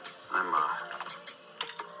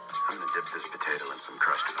this potato and some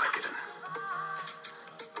crust if I get in.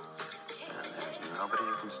 And there's nobody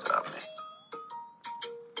who can stop me.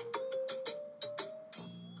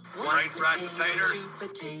 One potato, 2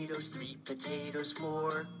 potatoes, 3 potatoes,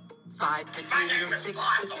 4, 5 potatoes, 6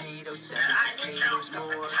 potatoes, 7 potatoes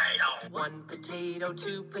more. 1 potato,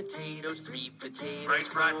 2 potatoes, 3 potatoes,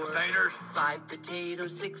 4, 5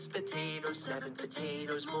 potatoes, 6 potatoes, 7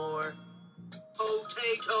 potatoes more.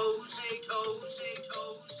 Potatoes.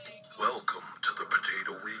 Welcome to the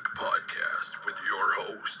Potato Week podcast with your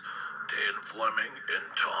host, Dan Fleming and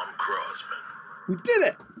Tom Crossman. We did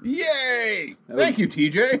it! Yay! Thank you,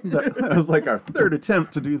 TJ. That was like our third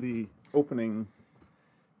attempt to do the opening.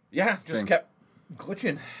 Yeah, just thing. kept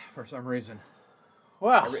glitching for some reason.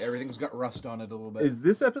 Wow. Everything's got rust on it a little bit. Is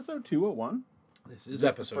this episode 201? This is the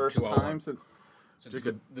episode first 201. time since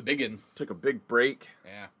the biggin. took a big break.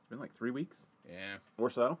 Yeah. It's been like 3 weeks Yeah. or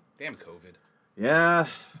so. Damn COVID. Yeah.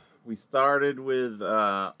 We started with,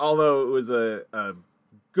 although it was a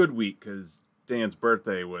good week because Dan's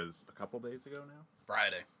birthday was a couple days ago now.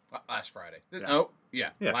 Friday. Last Friday. Yeah. Oh,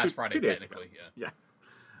 yeah. Yeah, Last two Friday, days technically. ago. Yeah.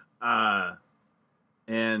 Yeah.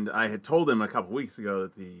 And I had told him a couple weeks ago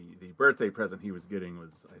that the birthday present he was getting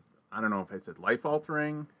was, I don't know if I said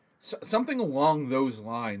life-altering. Something along those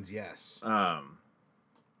lines, yes. Was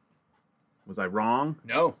I wrong?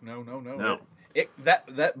 No. No.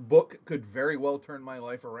 That book could very well turn my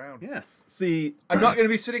life around. Yes. See, I'm not going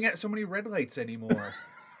to be sitting at so many red lights anymore.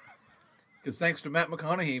 Because thanks to Matt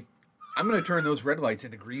McConaughey, I'm going to turn those red lights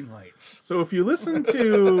into green lights. so if you listen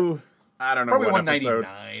to, I don't know Probably what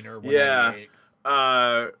 199 episode. or 198.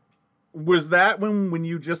 Yeah. Was that when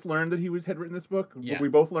you just learned that he had written this book? Yeah. Were we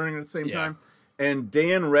both learning it at the same time? And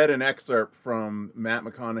Dan read an excerpt from Matt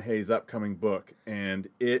McConaughey's upcoming book, and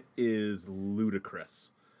it is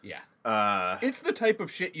ludicrous. Yeah. It's the type of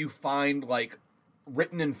shit you find, like,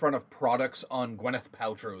 written in front of products on Gwyneth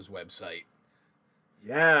Paltrow's website.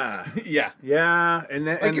 Yeah. Yeah. Yeah. And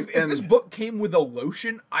then, Like, if this book came with a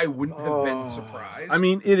lotion, I wouldn't have been surprised. I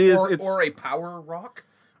mean, it is. Or a power rock.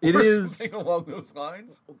 It or is something along those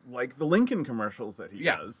lines. like the Lincoln commercials that he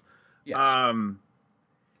does. Yes.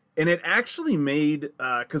 And it actually made,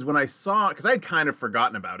 because when I saw, because I had kind of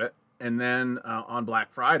forgotten about it, and then on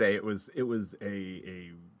Black Friday, it was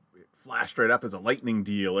a flashed right up as a lightning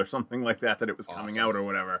deal or something like that it was coming out or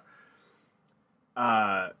whatever.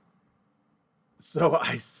 So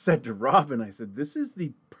I said to Robin, I said, this is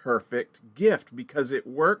the perfect gift because it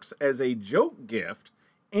works as a joke gift,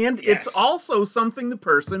 and it's also something the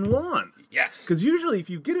person wants. Yes. Because usually if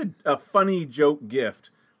you get a funny joke gift,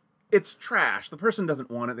 it's trash. The person doesn't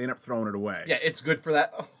want it. They end up throwing it away. Yeah, it's good for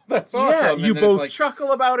that. Oh, that's awesome. Yeah, you and both like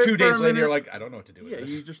chuckle about it 2 for days a later, minute. you're like, I don't know what to do with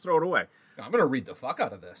this. You just throw it away. I'm going to read the fuck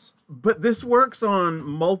out of this. But this works on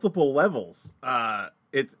multiple levels.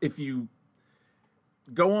 It's if you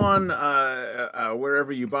go on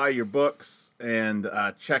wherever you buy your books and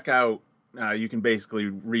check out, you can basically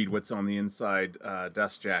read what's on the inside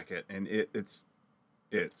dust jacket, and it's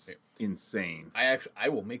insane. I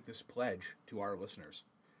will make this pledge to our listeners.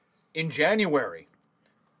 In January,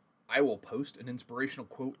 I will post an inspirational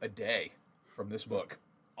quote a day from this book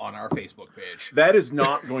on our Facebook page. That is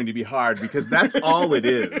not going to be hard because that's all it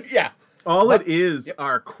is. Yeah. All it is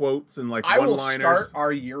are quotes and like I will one-liners. start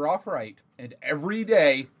our year off right, and every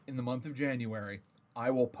day in the month of January,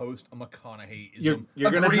 I will post a McConaughey-ism. You're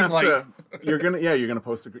a gonna green have light. to. You're gonna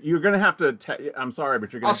post you're gonna have to. I'm sorry,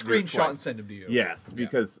 but you're gonna. I'll have to do it screenshot twice. and send them to you. Yes,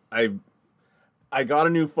 because I got a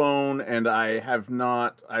new phone and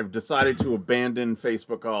I've decided to abandon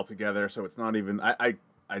Facebook altogether. So it's not even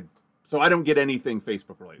so I don't get anything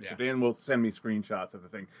Facebook related. So Dan will send me screenshots of the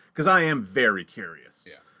thing because I am very curious.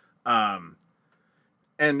 Yeah.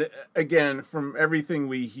 And again, from everything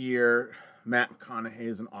we hear, Matt McConaughey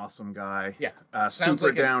is an awesome guy. Yeah. super Sounds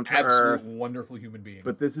like down an to absolute earth. wonderful human being.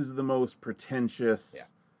 But this is the most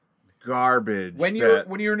pretentious garbage. When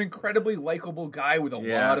you're an incredibly likable guy with a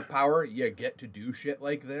lot of power, you get to do shit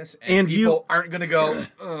like this, and people aren't gonna go,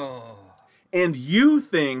 oh. And you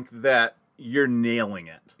think that you're nailing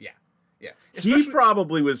it. Yeah. Yeah. He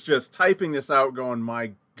probably was just typing this out, going,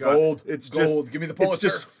 "My God, Gold, it's gold, just, give me the Pulitzer."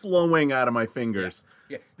 It's just flowing out of my fingers.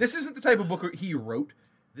 Yeah. This isn't the type of book he wrote.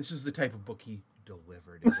 This is the type of book he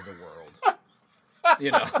delivered into the world.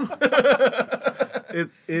 You know,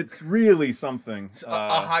 it's really something.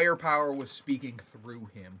 A higher power was speaking through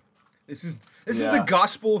him. This is the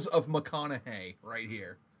Gospels of McConaughey right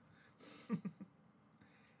here.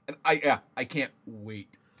 And I can't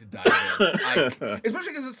wait to dive in.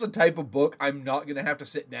 Especially because it's the type of book I'm not going to have to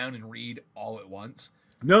sit down and read all at once.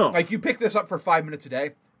 No. Like, you pick this up for 5 minutes a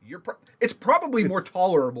day, it's probably more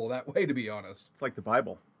tolerable that way, to be honest. It's like the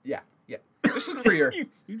Bible. Yeah. Just look for your...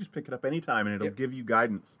 You just pick it up anytime, and it'll Yep. give you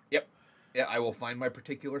guidance. Yep. Yeah, I will find my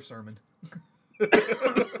particular sermon.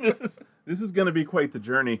 This is going to be quite the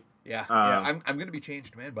journey. Yeah, I'm going to be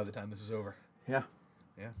changed, man, by the time this is over. Yeah.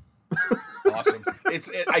 Yeah. Awesome.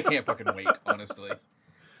 I can't fucking wait, honestly.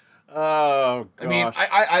 Oh gosh. I mean,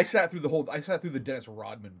 I sat through the Dennis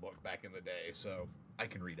Rodman book back in the day, so I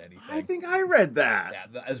can read anything. I think I read that.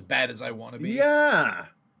 Yeah, as bad as I want to be. Yeah.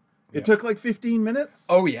 It Yep. took like 15 minutes.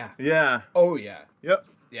 Oh yeah. Yeah. Oh yeah. Yep.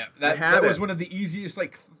 Yeah. had That was it. one of the easiest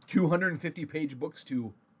 250-page books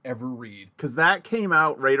to ever read. Because that came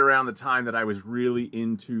out right around the time that I was really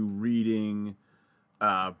into reading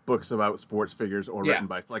books about sports figures or Yeah. written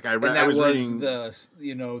by I And that I was was reading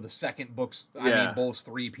the second books. I Yeah. mean, Bulls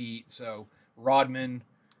three-peat. So Rodman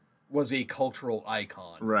was a cultural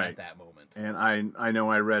icon Right. at that moment. and I know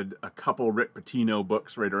I read a couple Rick Pitino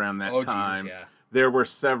books right around that Oh, Jesus, time. yeah. There were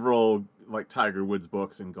several Tiger Woods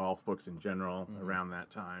books and golf books in general around that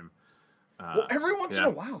time. Well, every once in yeah.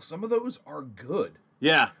 a while, some of those are good.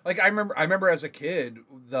 Yeah. I remember as a kid,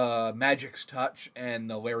 the Magic's Touch and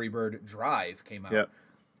the Larry Bird Drive came out. Yep.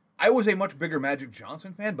 I was a much bigger Magic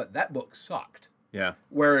Johnson fan, but that book sucked. Yeah.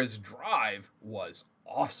 Whereas Drive was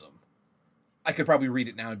awesome. I could probably read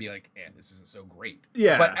it now and be like, this isn't so great.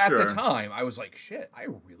 Yeah, But at sure. the time, I was like, shit, I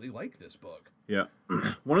really like this book. Yeah.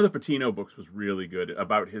 One of the Patino books was really good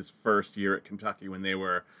about his first year at Kentucky when they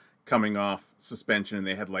were coming off suspension and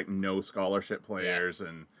they had no scholarship players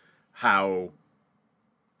and how,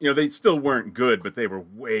 they still weren't good, but they were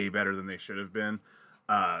way better than they should have been.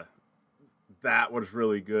 That was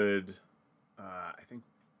really good. I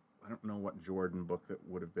don't know what Jordan book that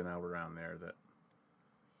would have been out around there that,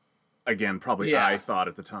 again, probably Yeah. I thought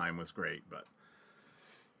at the time was great, but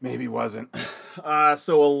maybe wasn't.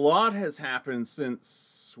 So a lot has happened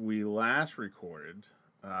since we last recorded.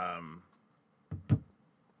 I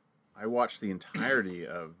watched the entirety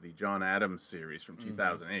of the John Adams series from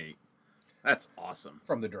 2008. That's awesome.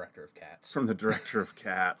 From the director of Cats. From the director of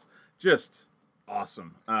Cats. Just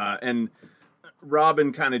awesome. And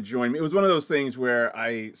Robin kind of joined me. It was one of those things where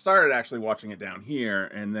I started actually watching it down here,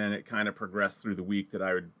 and then it kind of progressed through the week that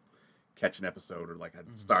I would catch an episode, or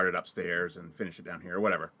I'd start it upstairs and finish it down here, or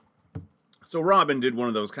whatever. So Robin did one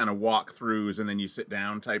of those kind of walkthroughs and then you sit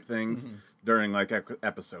down type things during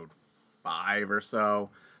episode 5 or so.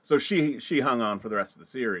 So she hung on for the rest of the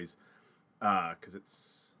series because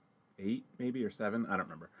it's 8 maybe or 7, I don't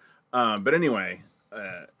remember. But anyway,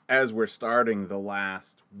 as we're starting the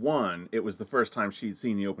last one, it was the first time she'd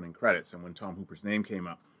seen the opening credits, and when Tom Hooper's name came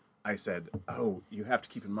up, I said, "Oh, you have to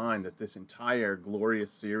keep in mind that this entire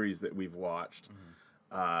glorious series that we've watched."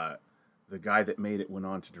 The guy that made it went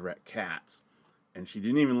on to direct Cats. And she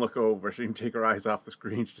didn't even look over. She didn't take her eyes off the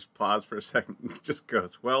screen. She just paused for a second and just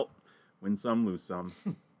goes, well, win some, lose some.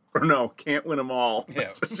 Or no, can't win them all. Yeah.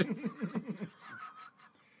 That's what she said.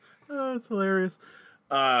 Oh, it's hilarious.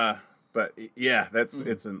 But yeah,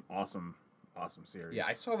 it's an awesome series. Yeah,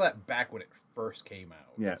 I saw that back when it first came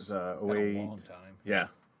out. Yeah, it's been a 08. long time. Yeah.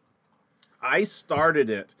 I started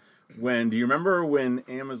it do you remember when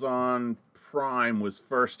Amazon Prime was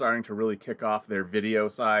first starting to really kick off their video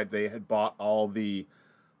side? They had bought all the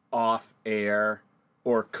off-air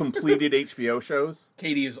or completed HBO shows.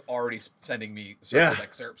 Katie is already sending me circled Yeah.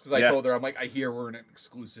 excerpts because I told her, I'm like, I hear we're in an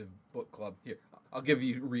exclusive book club. Here, I'll give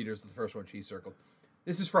you readers the first one she circled.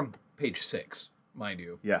 This is from page 6, mind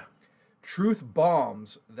you. Yeah. Truth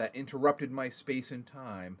bombs that interrupted my space and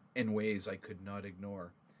time in ways I could not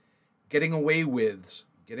ignore. Getting away withs,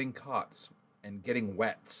 getting caughts, and getting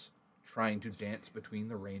wets, trying to dance between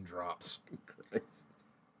the raindrops. Christ.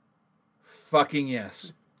 Fucking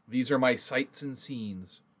yes. These are my sights and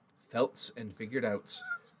scenes, felts and figured outs,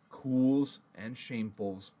 cools and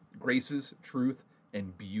shamefuls, graces, truth,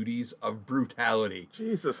 and beauties of brutality.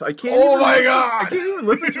 Jesus, I can't. Oh even my listen- God! I can't even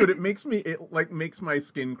listen to it. It makes my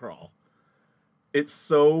skin crawl. It's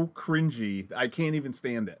so cringy. I can't even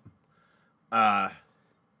stand it. Yeah.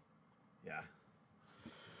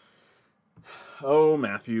 Oh,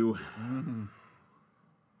 Matthew.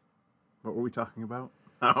 What were we talking about?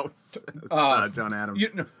 Oh, John Adams.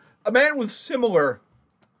 A man with similar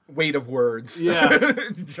weight of words. Yeah.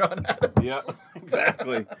 John Adams. Yeah,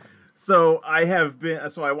 exactly. So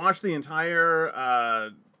I watched the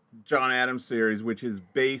entire John Adams series, which is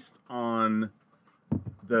based on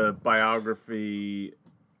the biography,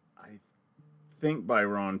 I think, by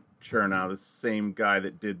Ron Chernow, the same guy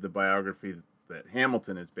that did the biography that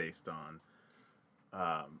Hamilton is based on.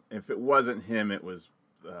 If it wasn't him, it was.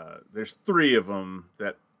 There's 3 of them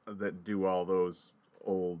that do all those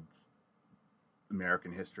old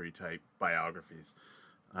American history type biographies,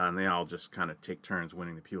 and they all just kind of take turns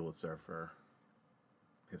winning the Pulitzer for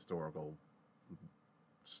historical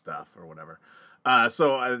stuff or whatever.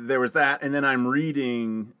 So there was that, and then I'm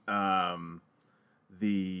reading the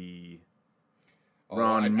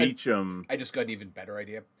Ron Meacham. I just got an even better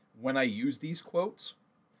idea. When I use these quotes,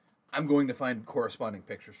 I'm going to find corresponding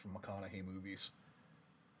pictures from McConaughey movies.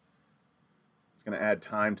 It's going to add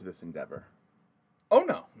time to this endeavor. Oh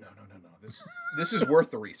no. This is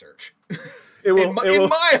worth the research. It will, in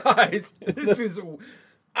my eyes, this is.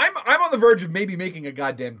 I'm on the verge of maybe making a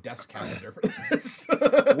goddamn desk calendar for this.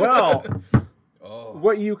 Well,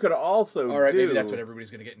 what you could also all right, do. maybe that's what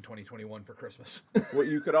everybody's going to get in 2021 for Christmas. What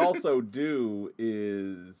you could also do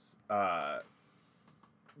is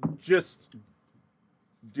just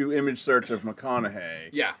do image search of McConaughey.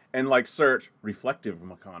 Yeah. And like search reflective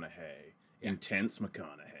McConaughey, intense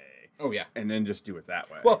McConaughey. Oh yeah. And then just do it that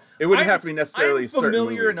way. Well, it wouldn't have to be necessarily I'm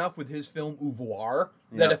familiar certain enough with his film Ouvroir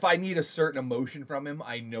that if I need a certain emotion from him,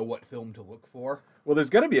 I know what film to look for. Well, there's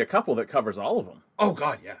got to be a couple that covers all of them. Oh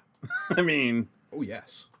God, yeah. I mean, oh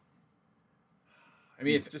yes. I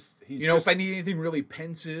mean, he's if I need anything really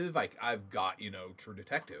pensive, I've got True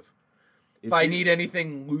Detective. If I need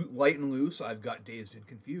anything light and loose, I've got Dazed and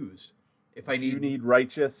Confused. If you need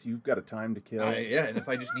Righteous, you've got A Time to Kill. Yeah, and if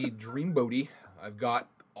I just need Dreamboaty, I've got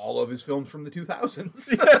all of his films from the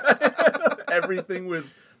 2000s. Everything with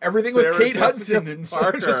Sarah Kate Jessica Hudson and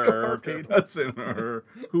Parker, or Kate Hudson, or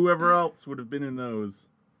whoever else would have been in those.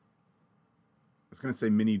 I was going to say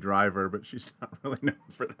Minnie Driver, but she's not really known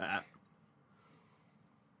for that.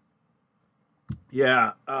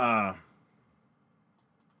 Yeah, McConaughey.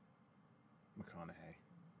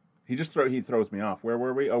 He throws me off. Where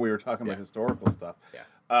were we? Oh, we were talking about historical stuff.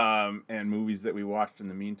 Yeah. And movies that we watched in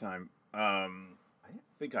the meantime. I don't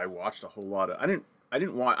think I watched a whole lot of. I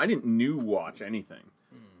didn't new watch anything.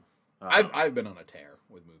 I've been on a tear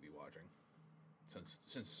with movie watching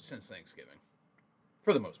since Thanksgiving,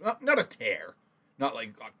 for the most part. Not a tear, not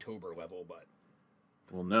like October level, but.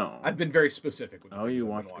 Well, no. I've been very specific with. Oh, you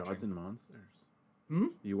watched Gods and Monsters.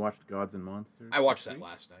 You watched Gods and Monsters? I watched that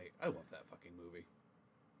last night. I love that fucking movie.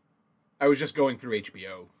 I was just going through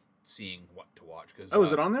HBO, seeing what to watch. Is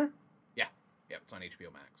it on there? Yeah, it's on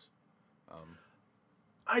HBO Max.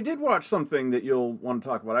 I did watch something that you'll want to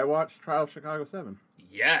talk about. I watched Trial of Chicago 7.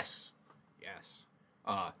 Yes.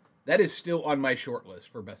 That is still on my short list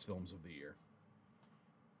for best films of the year,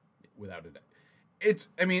 without a doubt. It's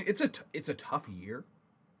a tough year.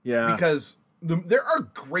 Yeah, because there are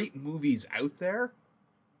great movies out there.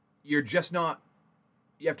 You're just not.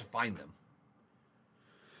 You have to find them.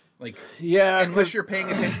 Like, unless you're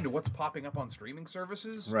paying attention to what's popping up on streaming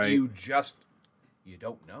services, right. You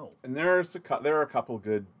don't know. And there are a couple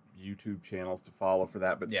good YouTube channels to follow for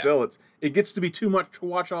that, but still, it gets to be too much to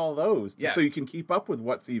watch all those, so you can keep up with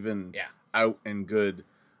what's even out and good.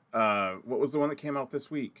 What was the one that came out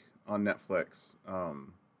this week on Netflix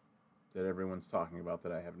that everyone's talking about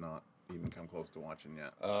that I have not even come close to watching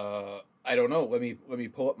yet? I don't know. Let me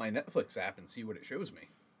pull up my Netflix app and see what it shows me.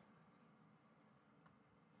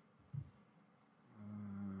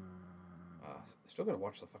 Still gotta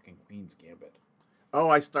watch the fucking Queen's Gambit. Oh,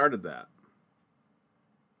 I started that.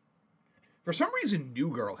 For some reason, New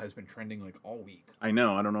Girl has been trending like all week. I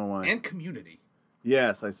know. I don't know why. And Community.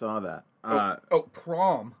 Yes, I saw that.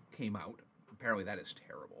 Prom came out. Apparently, that is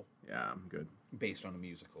terrible. Yeah, I'm good. Based on a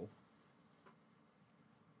musical.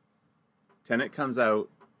 Tenet comes out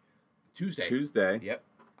Tuesday. Yep,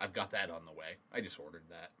 I've got that on the way. I just ordered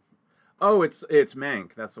that. Oh, it's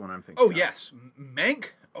Mank. That's the one I'm thinking. Oh, yes,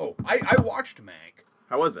 Mank. Oh, I watched Mank.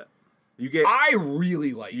 How was it? I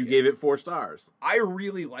really like it. You gave it 4 stars. I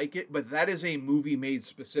really like it, but that is a movie made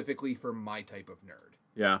specifically for my type of nerd.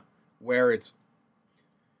 Yeah. Where it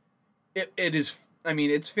is, I mean,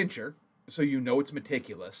 it's Fincher, so it's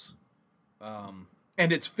meticulous. And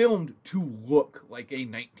it's filmed to look like a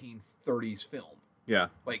 1930s film. Yeah.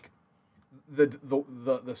 Like the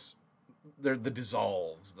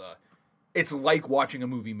dissolves, it's like watching a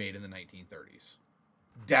movie made in the 1930s.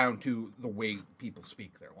 Down to the way people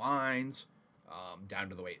speak their lines, down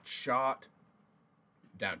to the way it's shot,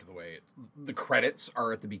 down to the way the credits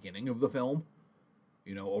are at the beginning of the film,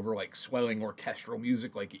 over like swelling orchestral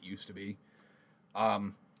music like it used to be.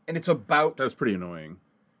 And it's about... That's pretty annoying.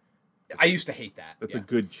 I used to hate that. That's a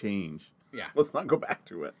good change. Yeah. Let's not go back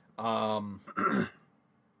to it. And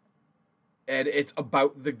it's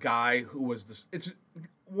about the guy who was this...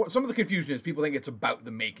 Some of the confusion is people think it's about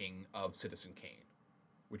the making of Citizen Kane.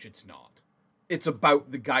 Which it's not. It's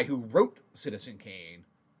about the guy who wrote Citizen Kane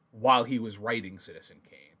while he was writing Citizen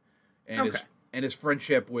Kane. And his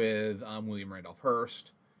friendship with William Randolph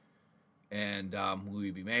Hearst and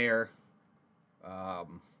Louis B. Mayer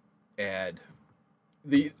and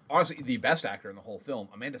honestly the best actor in the whole film,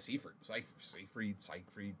 Amanda Seyfried.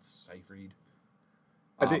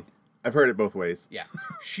 I think I've heard it both ways. Yeah,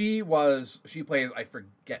 she plays, I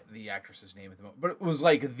forget the actress's name at the moment, but it was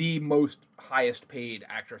like the most highest paid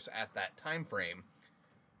actress at that time frame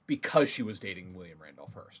because she was dating William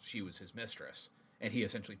Randolph Hearst. She was his mistress, and he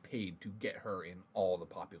essentially paid to get her in all the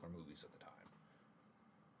popular movies at the time.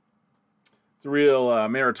 It's a real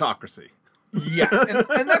meritocracy. Yes,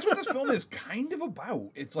 and that's what this film is kind of about.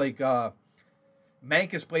 It's like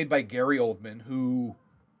Mank is played by Gary Oldman, who,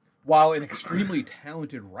 while an extremely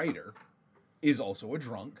talented writer, is also a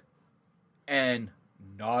drunk and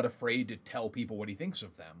not afraid to tell people what he thinks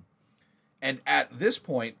of them. And at this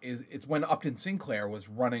point, it's when Upton Sinclair was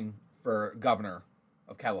running for governor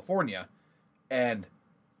of California, and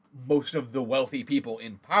most of the wealthy people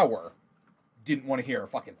in power didn't want to hear a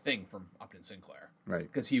fucking thing from Upton Sinclair.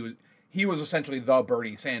 Right. Because he was essentially the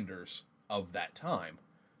Bernie Sanders of that time.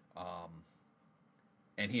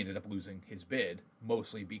 And he ended up losing his bid,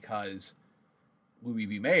 mostly because Louis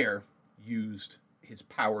B. Mayer used his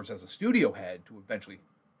powers as a studio head to eventually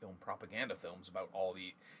film propaganda films about all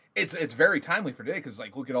the... It's very timely for today, because,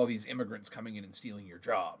 like, look at all these immigrants coming in and stealing your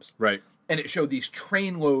jobs. Right. And it showed these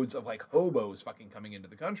train loads of, like, hobos fucking coming into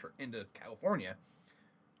the country, into California.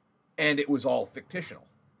 And it was all fictional.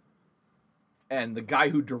 And the guy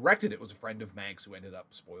who directed it was a friend of Mank's who ended up,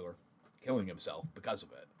 spoiler, killing himself because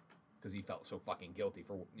of it. Because he felt so fucking guilty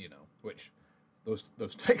for, which those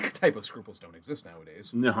type of scruples don't exist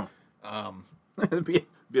nowadays. No. It'd be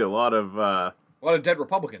a lot of... a lot of dead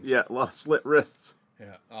Republicans. Yeah, a lot of slit wrists.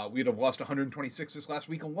 Yeah, we'd have lost 126 this last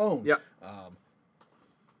week alone. Yep.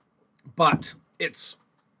 But it's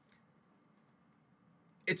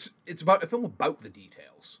about a film about the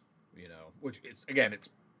details, which it's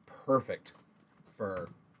perfect for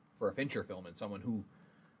a Fincher film, and someone who,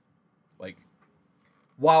 like,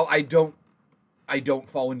 while I don't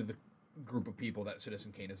fall into the group of people that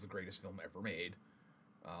Citizen Kane is the greatest film ever made,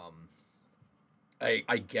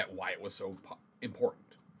 I get why it was so important.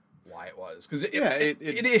 Why it was, because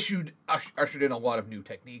it ushered in a lot of new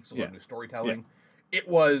techniques, a lot of new storytelling. Yeah. It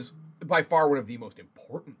was by far one of the most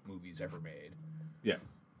important movies ever made. Yes,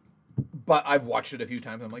 but I've watched it a few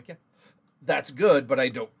times. And I'm like, yeah, that's good, but I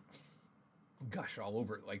don't gush all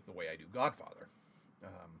over it like the way I do Godfather.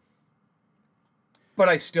 But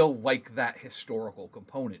I still like that historical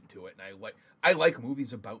component to it, and I like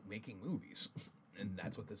movies about making movies, and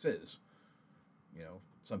that's what this is.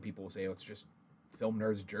 Some people will say, "Oh, it's just film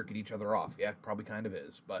nerds jerking each other off." Yeah, probably kind of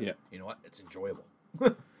is, but you know what? It's enjoyable.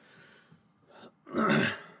 But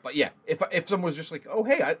yeah, if someone was just like, "Oh,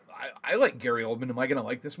 hey, I like Gary Oldman. Am I going to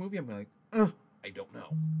like this movie?" I'm like, I don't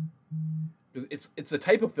know, because it's the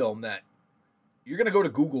type of film that you're going to go to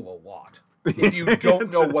Google a lot if you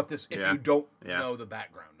don't know what this. If you don't know the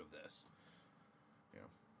background of this,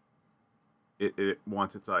 it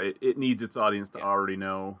wants it needs its audience to already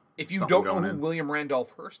know. If you don't know who William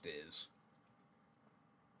Randolph Hearst is.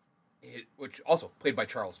 Which also played by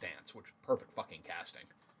Charles Dance, which perfect fucking casting.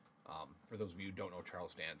 For those of you who don't know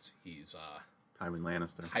Charles Dance, he's Tywin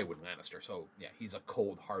Lannister. So yeah, he's a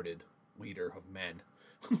cold-hearted leader of men.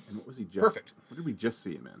 And what was he just? Perfect. What did we just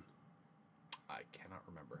see him in? I cannot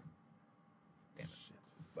remember. Damn it. Shit.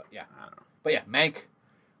 But yeah, I don't know. But yeah,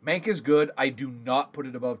 Mank is good. I do not put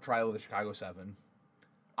it above Trial of the Chicago 7.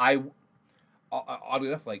 Oddly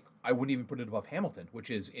enough, like, I wouldn't even put it above Hamilton, which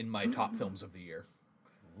is in my top films of the year.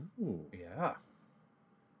 Ooh. Yeah.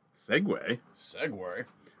 Segue.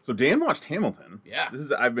 So Dan watched Hamilton. Yeah.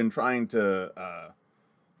 I've been trying to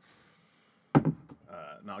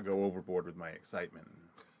not go overboard with my excitement.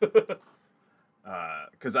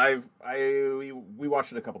 Because we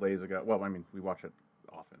watched it a couple days ago. Well, I mean, we watch it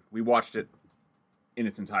often. We watched it in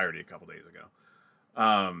its entirety a couple days ago.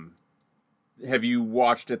 Have you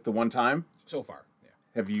watched it the one time? So far,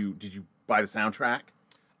 yeah. Did you buy the soundtrack?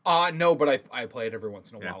 No, but I play it every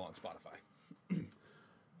once in a while on Spotify.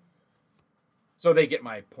 So they get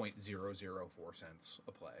my 0.004 cents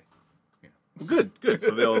a play. Yeah. Well, good.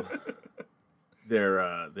 So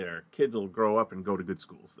their kids will grow up and go to good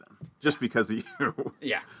schools then, just because of you.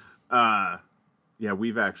 Yeah. Yeah.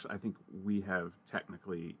 I think we have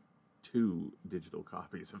technically 2 digital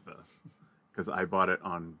copies of because I bought it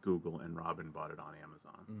on Google and Robin bought it on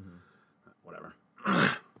Amazon. Mm-hmm. Whatever.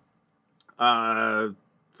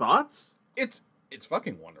 Thoughts? It's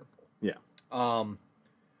fucking wonderful. Yeah.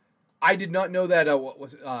 I did not know that. What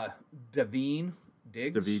was it? Daveed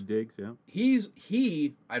Diggs? Daveed Diggs, yeah.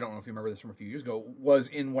 He. I don't know if you remember this from a few years ago. Was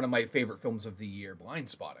in one of my favorite films of the year, Blind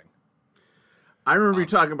Spotting. I remember you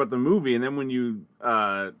talking about the movie, and then when you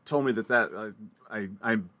told me that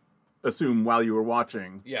I assume while you were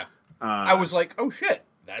watching. Yeah. I was like, oh shit,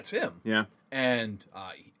 that's him. Yeah. And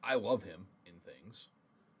I love him in things.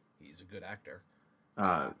 He's a good actor.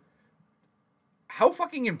 How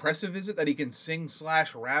fucking impressive is it that he can sing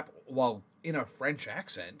 / rap while in a French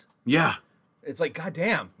accent? Yeah. It's like,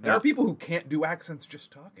 goddamn, there are people who can't do accents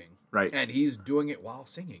just talking. Right. And he's doing it while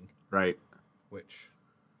singing. Right. Which,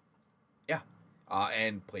 yeah.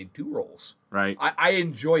 And played 2 roles. Right. I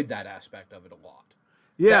enjoyed that aspect of it a lot.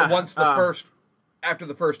 Yeah. That after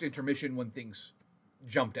the first intermission when things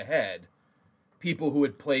jumped ahead, people who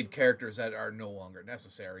had played characters that are no longer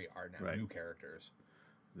necessary are now new characters.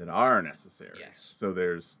 That are necessary. Yes. So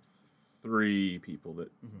there's 3 people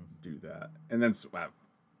that do that. And then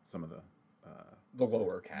some of the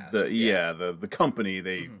lower cast. The company,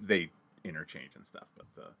 they interchange and stuff.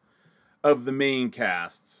 But of the main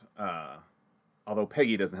cast, although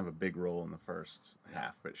Peggy doesn't have a big role in the first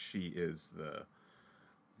half, but she is the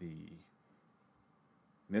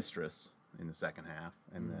mistress in the second half,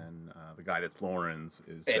 and then the guy that's Lawrence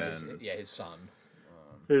is his son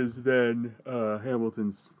is then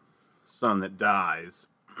Hamilton's son that dies.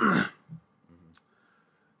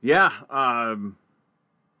 Yeah,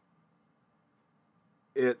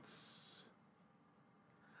 it's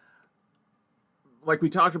like we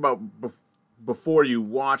talked about before you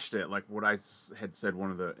watched it. Like what I had said,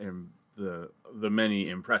 one of the many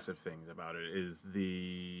impressive things about it is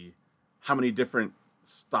how many different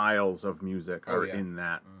styles of music are in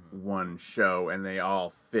that one show, and they all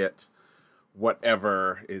fit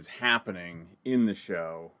whatever is happening in the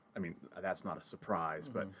show. I mean, that's not a surprise,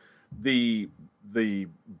 but the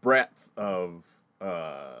breadth of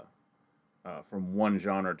from one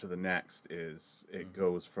genre to the next is it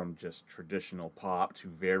goes from just traditional pop to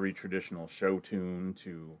very traditional show tune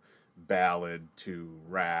to ballad to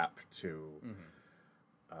rap to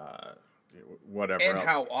whatever and else.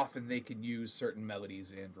 how often they can use certain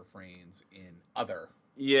melodies and refrains in other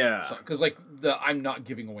because like the I'm not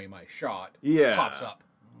giving away my shot pops up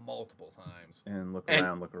multiple times and look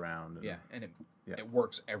around and it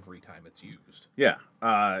works every time it's used.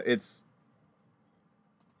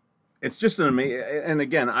 It's just an amazing, and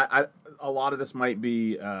again, I a lot of this might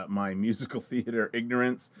be my musical theater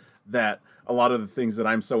ignorance, that a lot of the things that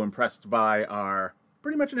I'm so impressed by are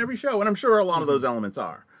pretty much in every show, and I'm sure a lot of those elements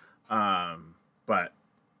are. But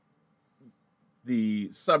the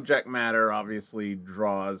subject matter obviously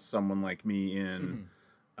draws someone like me in,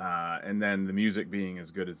 and then the music being as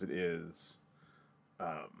good as it is.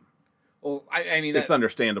 Well, I mean, it's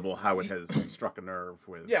understandable how it has struck a nerve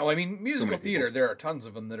with. Yeah, well, I mean, musical theater. There are tons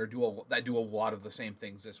of them that do a lot of the same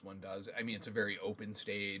things this one does. I mean, it's a very open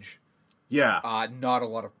stage. Yeah. Not a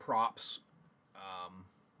lot of props.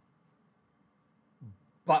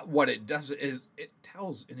 But what it does is it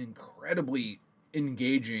tells an incredibly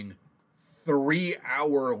engaging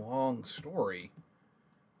 3-hour-long story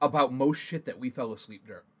about most shit that we fell asleep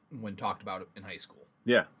when talked about it in high school.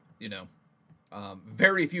 Yeah. You know,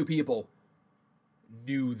 very few people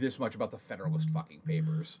knew this much about the Federalist fucking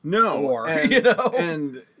Papers. No.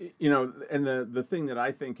 And the thing that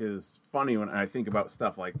I think is funny when I think about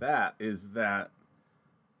stuff like that is that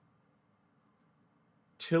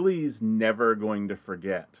Tilly's never going to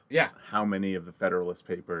forget how many of the Federalist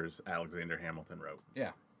Papers Alexander Hamilton wrote.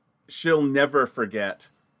 Yeah. She'll never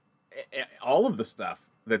forget all of the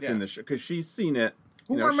stuff that's in the show, because she's seen it.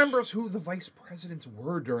 Who remembers who the vice presidents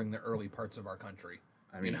were during the early parts of our country?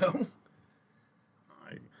 I mean,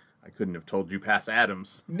 I couldn't have told you past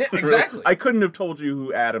Adams. Exactly. I couldn't have told you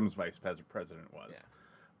who Adams' vice president was.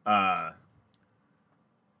 Yeah.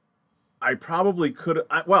 I probably could.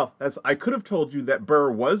 I could have told you that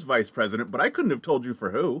Burr was vice president, but I couldn't have told you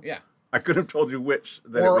for who. Yeah. I could have told you which.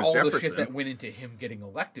 That or it was all Jefferson. the shit that went into him getting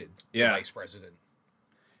elected vice president.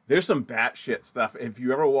 There's some batshit stuff. If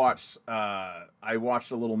you ever watched, I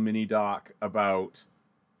watched a little mini doc about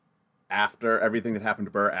after everything that happened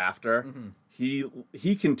to Burr after.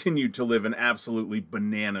 He continued to live an absolutely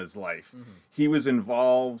bananas life. He was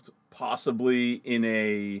involved possibly in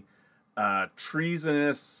a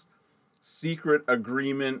treasonous secret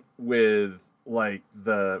agreement with like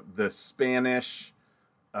the Spanish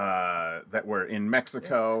that were in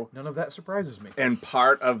Mexico. None of that surprises me. And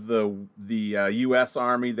part of the U.S.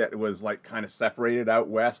 Army that was like kind of separated out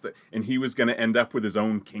west, and he was going to end up with his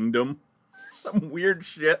own kingdom. Some weird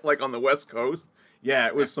shit like on the West Coast. Yeah,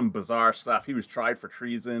 it was some bizarre stuff. He was tried for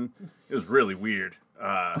treason. It was really weird.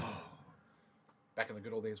 Back in the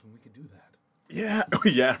good old days when we could do that. Yeah,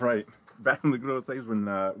 yeah, right. Back in the good old days when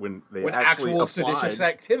they when actually actual applied. seditious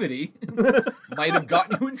activity might have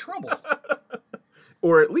gotten you in trouble.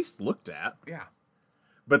 Or at least looked at. Yeah.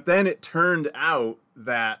 But then it turned out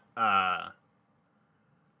that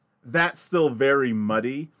that's still very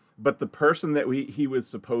muddy. But the person that he was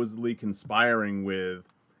supposedly conspiring with,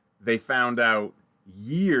 they found out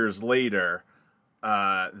years later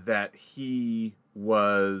that he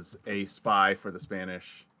was a spy for the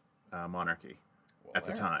Spanish monarchy at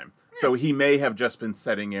the time. So he may have just been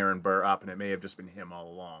setting Aaron Burr up, and it may have just been him all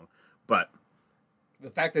along. But The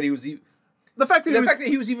fact that he was fact that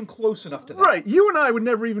he was even close enough to that. right, you and I would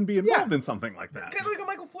never even be involved in something like that. Kind of like a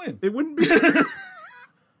Michael Flynn. It wouldn't be.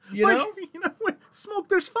 You know? Smoke,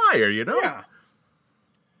 there's fire. You know.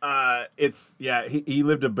 Yeah. He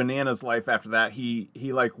lived a bananas life after that. He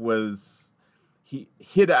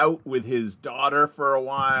hid out with his daughter for a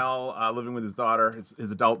while, living with his daughter,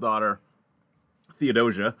 his adult daughter,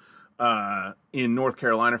 Theodosia, in North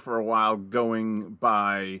Carolina for a while, going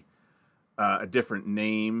by a different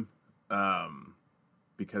name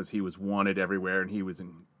because he was wanted everywhere and he was in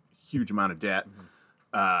a huge amount of debt.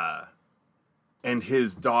 And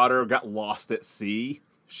his daughter got lost at sea.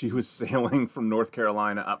 She was sailing from North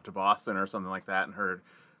Carolina up to Boston or something like that, and her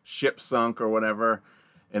ship sunk or whatever.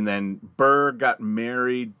 And then Burr got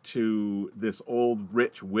married to this old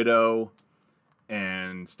rich widow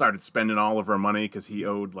and started spending all of her money because he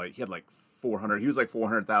owed he was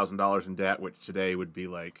 $400,000 in debt, which today would be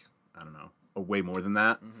way more than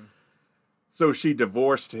that. Mm-hmm. So she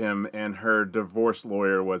divorced him, and her divorce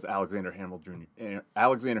lawyer was Alexander Hamilton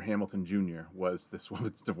Jr. was this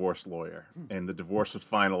woman's divorce lawyer, and the divorce was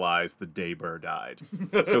finalized the day Burr died.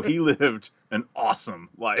 So he lived an awesome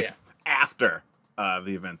life after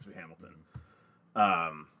the events of Hamilton.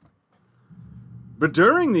 But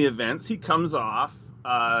during the events, he comes off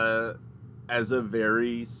as a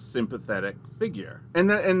very sympathetic figure,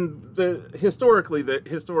 historically, the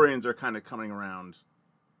historians are kind of coming around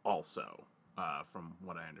also. From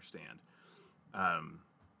what I understand,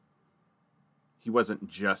 he wasn't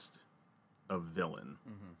just a villain,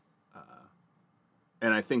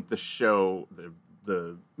 and I think the show,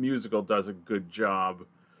 the musical, does a good job,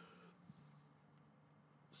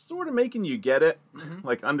 sort of making you get it,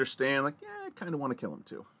 understand, I kind of want to kill him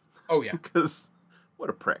too. Oh yeah, because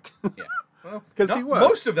what a prick. Yeah. Well, because he was.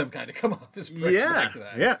 Most of them kind of come off as pricks like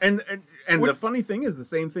that. Yeah, and the funny thing is, the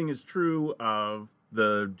same thing is true of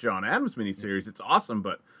the John Adams miniseries. It's awesome,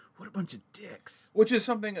 but what a bunch of dicks. Which is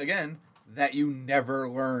something, again, that you never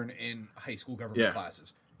learn in high school government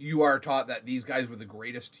classes. You are taught that these guys were the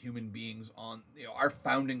greatest human beings on, our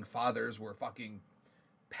founding fathers were fucking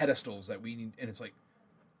pedestals that we need, and it's like,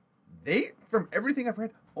 from everything I've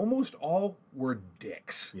read, almost all were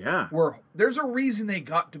dicks. Yeah. There's a reason they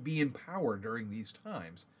got to be in power during these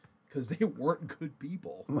times, because they weren't good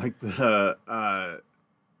people. Like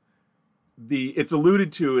it's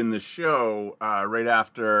alluded to in the show right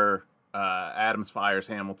after Adams fires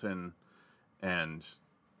Hamilton, and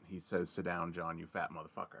he says, "Sit down, John, you fat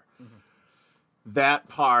motherfucker." Mm-hmm. That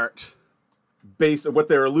part, what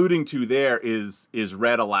they're alluding to there, is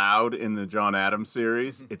read aloud in the John Adams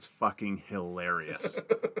series. It's fucking hilarious.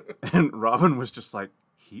 And Robin was just like,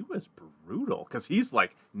 he was brutal, because he's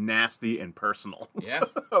nasty and personal. Yeah.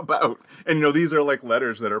 And these are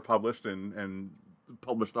letters that are published and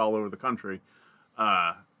published all over the country,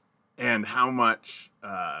 and how much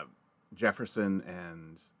Jefferson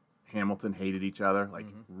and Hamilton hated each other,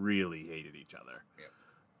 really hated each other.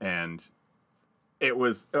 Yeah. And it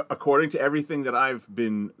was, according to everything that I've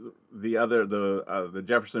been, the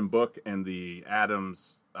Jefferson book and the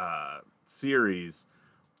Adams series,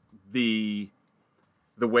 the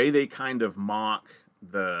way they kind of mock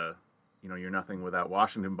the, you're nothing without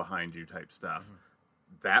Washington behind you type stuff,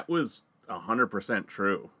 that was 100%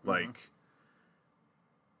 true.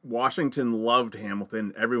 Washington loved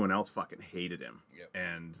Hamilton. Everyone else fucking hated him. Yep.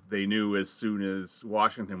 And they knew as soon as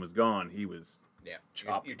Washington was gone, he was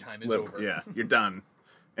chopped. Your time is over. Yeah, you're done.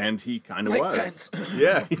 And he kind of Like was.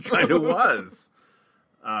 Yeah, he kind of was.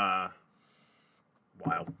 Wild.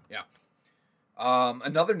 Yeah.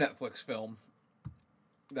 Another Netflix film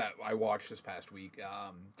that I watched this past week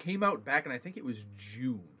came out back in, I think it was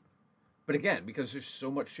June. But again, because there's so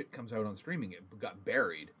much shit comes out on streaming, it got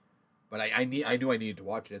buried. But I knew I needed to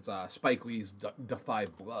watch it. It's Spike Lee's Da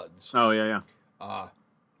 5 Bloods. Oh, yeah.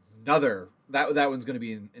 Another that one's going to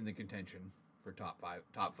be in the contention for top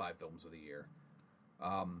five films of the year.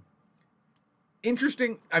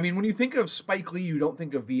 Interesting. I mean, when you think of Spike Lee, you don't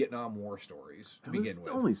think of Vietnam War stories to begin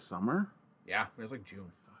with. Only summer. Yeah, it was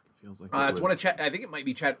June. Fuck, it feels like it's one of I think it might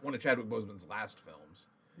be one of Chadwick Boseman's last films.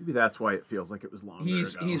 Maybe that's why it feels like it was longer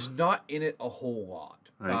ago. He's not in it a whole lot.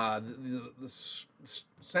 Right. The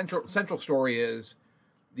central story is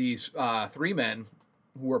these 3 men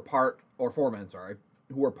who were four men,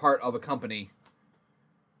 who are part of a company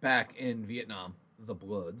back in Vietnam, the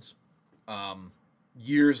Bloods,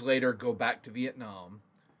 years later go back to Vietnam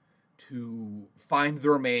to find the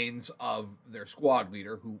remains of their squad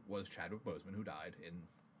leader, who was Chadwick Boseman, who died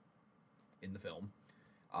in the film,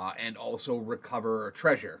 and also recover a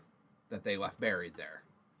treasure that they left buried there.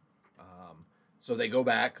 So they go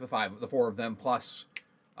back, the four of them, plus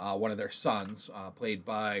one of their sons, played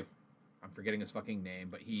by, I'm forgetting his fucking name,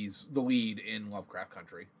 but he's the lead in Lovecraft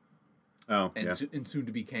Country. Oh, and, yeah. and soon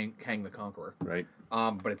to be Kang the Conqueror. Right.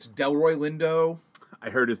 But it's Delroy Lindo. I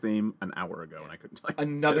heard his name an hour ago, and I couldn't tell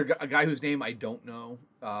you. A guy whose name I don't know.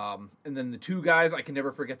 And then the two guys, I can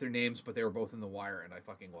never forget their names, but they were both in The Wire, and I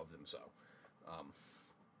fucking love them so.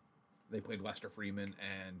 They played Lester Freeman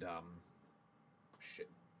and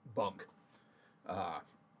Bunk.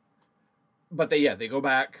 But they go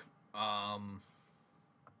back.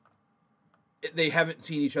 They haven't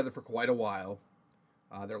seen each other for quite a while.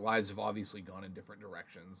 Their lives have obviously gone in different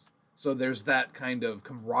directions. So there's that kind of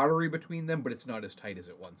camaraderie between them, but it's not as tight as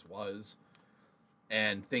it once was.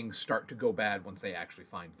 And things start to go bad once they actually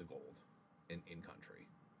find the gold in country.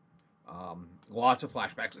 Lots of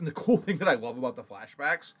flashbacks. And the cool thing that I love about the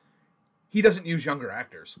flashbacks, he doesn't use younger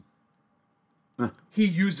actors. He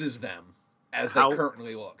uses them as they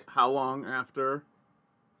currently look. How long after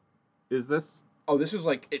is this? Oh, this is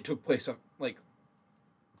it took place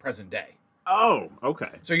present day. Oh, okay.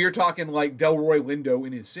 So you're talking like Delroy Lindo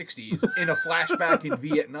in his 60s in a flashback in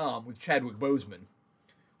Vietnam with Chadwick Boseman,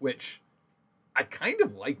 which I kind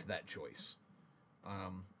of liked that choice.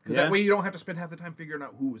 Because that way you don't have to spend half the time figuring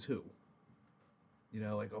out who was who. You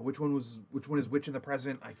know, which one is which in the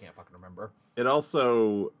present? I can't fucking remember. It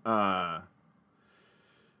also,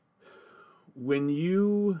 when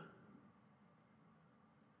you...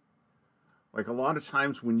 a lot of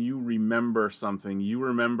times when you remember something, you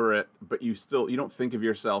remember it, but you don't think of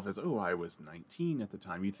yourself as, oh, I was 19 at the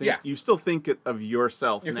time. You still think of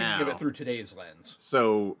yourself You're now. thinking of it through today's lens.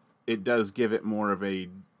 So it does give it more of a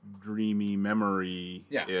dreamy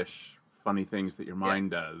memory-ish, funny things that your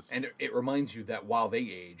mind does. And it reminds you that while they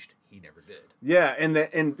aged, he never did. Yeah,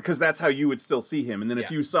 and because that's how you would still see him. And then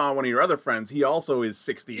if you saw one of your other friends, he also is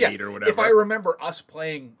 68 or whatever. If I remember us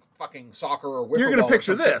playing fucking soccer or wiffle you're going to ball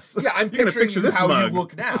picture this. Yeah, I'm you're picturing picture this how mug. you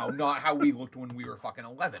look now, not how we looked when we were fucking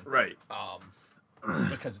 11. Right.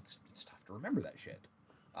 Because it's tough to remember that shit.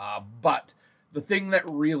 But the thing that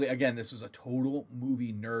really, again, this is a total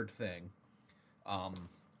movie nerd thing.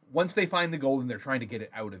 Once they find the gold and they're trying to get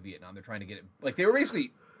it out of Vietnam, they're trying to get it, they were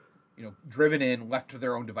basically, driven in, left to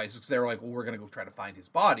their own devices. Because they were like, well, we're going to go try to find his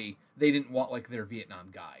body. They didn't want their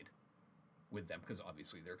Vietnam guide with them because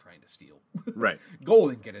obviously they're trying to steal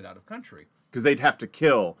gold and get it out of country. Because they'd have to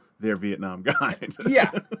kill their Vietnam guide.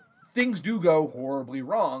 Yeah. Things do go horribly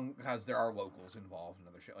wrong because there are locals involved and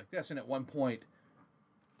other shit like this. And at one point,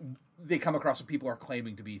 they come across some people who are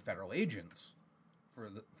claiming to be federal agents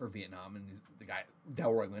for Vietnam. And the guy,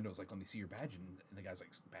 Delroy Lindo, is like, let me see your badge. And the guy's like,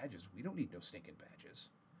 badges? We don't need no stinking badges.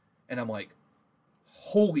 And I'm like,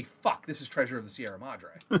 holy fuck, this is Treasure of the Sierra Madre.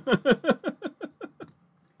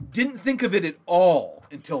 Didn't think of it at all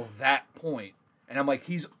until that point. And I'm like,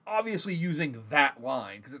 he's obviously using that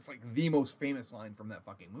line because it's the most famous line from that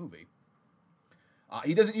fucking movie.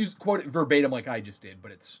 He doesn't quote it verbatim like I just did,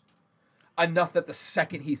 but it's enough that the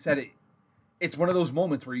second he said it, it's one of those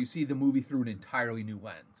moments where you see the movie through an entirely new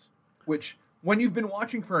lens. Which, when you've been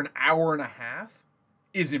watching for an hour and a half,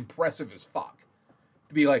 is impressive as fuck.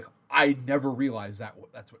 To be like, I never realized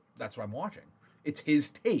that's what I'm watching. It's his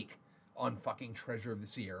take on fucking Treasure of the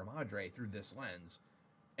Sierra Madre through this lens.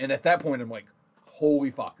 And at that point, I'm like,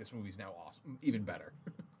 holy fuck, this movie's now awesome. Even better.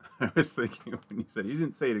 I was thinking when you said, he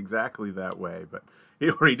didn't say it exactly that way, but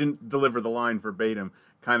he didn't deliver the line verbatim.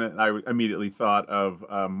 I immediately thought of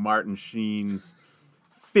Martin Sheen's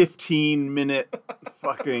 15-minute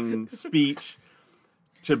fucking speech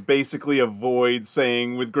to basically avoid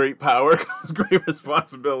saying, with great power comes great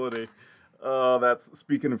responsibility. Oh, that's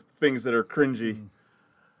speaking of things that are cringy.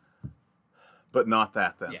 But not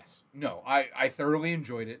that, then. Yes. No, I thoroughly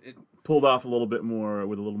enjoyed it. It pulled off a little bit more,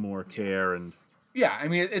 with a little more care and... Yeah, I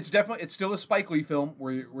mean, it's still a Spike Lee film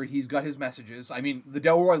where he's got his messages. I mean, the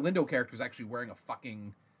Delroy Lindo character is actually wearing a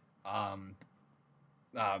fucking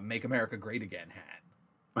Make America Great Again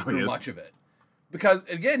hat for much of it. Because,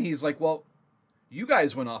 again, he's like, well, you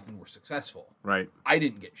guys went off and were successful. Right. I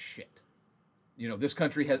didn't get shit. This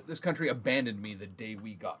country abandoned me the day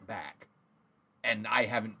we got back. And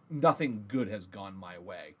nothing good has gone my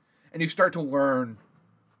way. And you start to learn...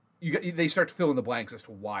 They start to fill in the blanks as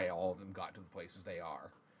to why all of them got to the places they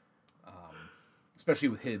are, especially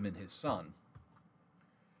with him and his son.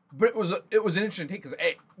 But it was an interesting take because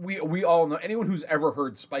we all know, anyone who's ever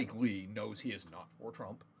heard Spike Lee knows he is not for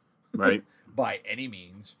Trump. Right. By any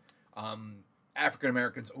means. African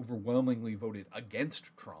Americans overwhelmingly voted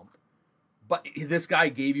against Trump. But this guy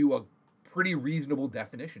gave you a pretty reasonable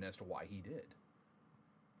definition as to why he did.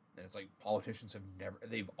 And it's like, politicians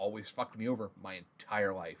they've always fucked me over my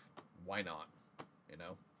entire life. Why not? You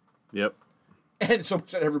know? Yep. And so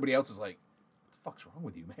much that everybody else is like, what the fuck's wrong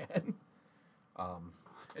with you, man?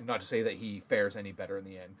 And not to say that he fares any better in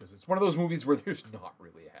the end, because it's one of those movies where there's not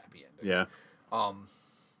really a happy ending. Yeah.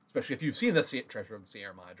 Especially if you've seen the Treasure of the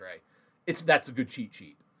Sierra Madre. That's a good cheat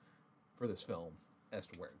sheet for this film as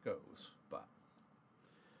to where it goes.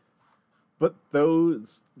 But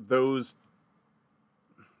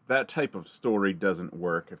that type of story doesn't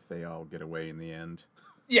work if they all get away in the end.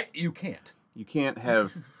 Yeah, you can't. You can't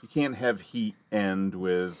have Heat end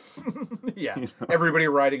with Everybody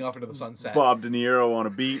riding off into the sunset. Bob De Niro on a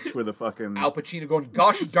beach with a fucking Al Pacino going,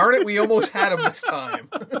 gosh darn it, we almost had him this time.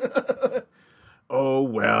 Oh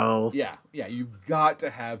well. Yeah, you've got to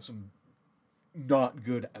have some not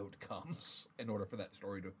good outcomes in order for that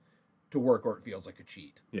story to work, or it feels like a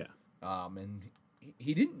cheat. Yeah. And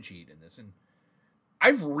he didn't cheat in this, and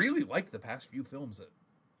I've really liked the past few films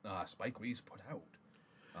that Spike Lee's put out.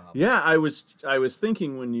 I was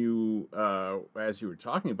thinking when you as you were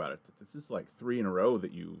talking about it, that this is like 3 in a row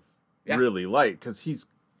that you really like, because he's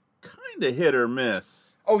kind of hit or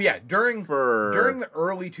miss. Oh yeah, during the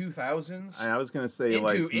early 2000s. I was gonna say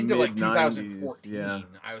into like 2014. Yeah.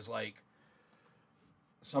 I was like,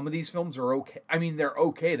 some of these films are okay. I mean, they're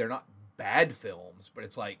okay. They're not bad films, but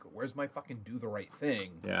it's like, where's my fucking Do the Right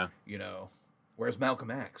Thing? Yeah. You know, where's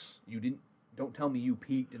Malcolm X? Don't tell me you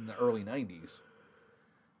peaked in the early 90s.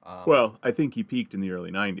 Well, I think he peaked in the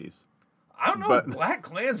early 90s. I don't know. But Black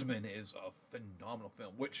Klansman is a phenomenal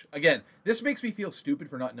film, which, again, this makes me feel stupid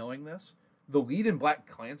for not knowing this. The lead in Black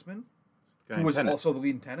Klansman, who was also the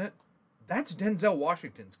lead in Tenet, that's Denzel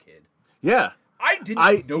Washington's kid. Yeah. I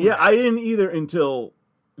didn't know that. Yeah, I didn't either until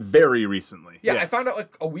very recently. Yeah, yes. I found out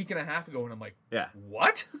like a week and a half ago, and I'm like, yeah.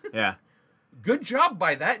 What? Yeah. Good job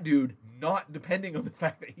by that dude, not depending on the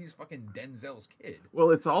fact that he's fucking Denzel's kid. Well,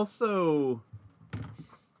 it's also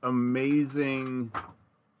amazing.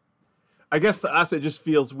 I guess to us, it just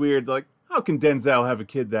feels weird. Like, how can Denzel have a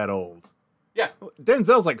kid that old? Yeah.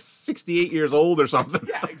 Denzel's like 68 years old or something.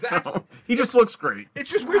 Yeah, exactly. He just looks great. It's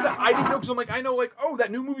just weird that I didn't know, because I'm like, I know, like, oh,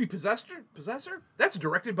 that new movie Possessor? That's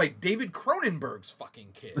directed by David Cronenberg's fucking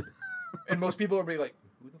kid. And most people will be like,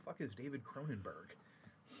 who the fuck is David Cronenberg?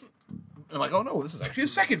 I'm like, oh no, this is actually a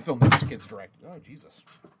second film that this kid's directed. Oh, Jesus.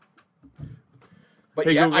 But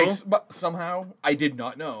hey, yeah, but somehow I did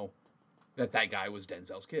not know that guy was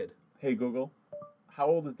Denzel's kid. Hey, Google, how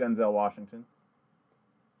old is Denzel Washington?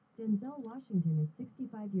 Denzel Washington is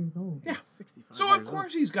 65 years old. Yeah. 65 So of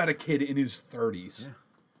course he's got a kid in his 30s. Yeah. He's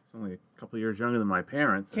only a couple years younger than my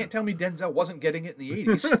parents. Can't tell me Denzel wasn't getting it in the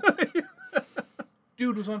 80s.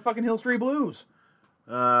 Dude was on fucking Hill Street Blues.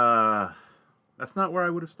 That's not where I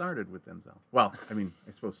would have started with Denzel. Well, I mean,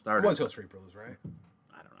 I suppose started. It was Hill Street Blues, right?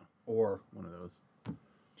 I don't know. Or one of those.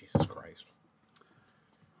 Jesus Christ.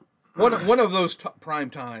 One of those prime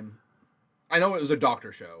time. I know it was a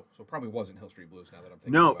doctor show, so it probably wasn't Hill Street Blues. Now that I'm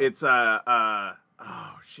thinking. No, about it. it's oh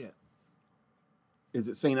shit. Is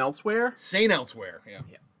it St. Elsewhere? St. Elsewhere. Yeah.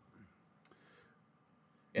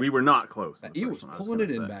 We were not close. He was pulling it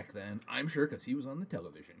in back then, I'm sure, because he was on the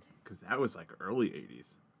television. Because that was like early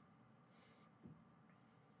 80s.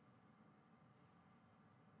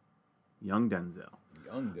 Young Denzel.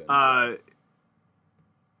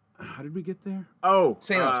 How did we get there? Oh,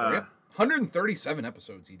 St. Elsewhere. Yep. 137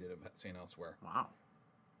 episodes he did of St. Elsewhere. Wow.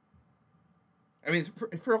 I mean,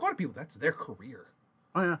 for a lot of people, that's their career.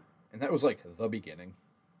 Oh yeah. And that was like the beginning.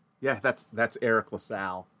 Yeah, that's Eric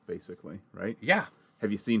LaSalle, basically, right? Yeah.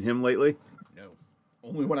 Have you seen him lately? No.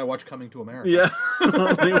 Only when I watch Coming to America. Yeah.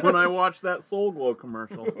 Only when I watch that Soul Glow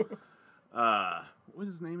commercial. What was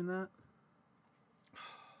his name in that?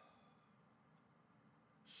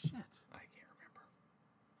 Shit. I can't remember.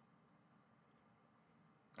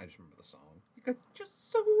 I just remember the song. You got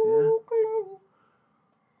just so close.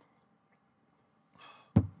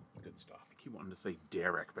 Good stuff. I keep wanting to say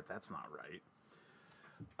Derek, but that's not right.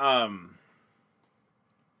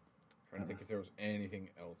 Trying to think if there was anything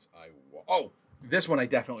else Oh, this one I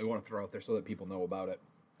definitely want to throw out there so that people know about it.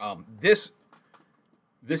 This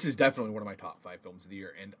is definitely one of my top 5 films of the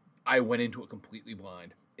year, and I went into it completely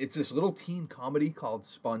blind. It's this little teen comedy called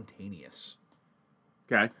Spontaneous.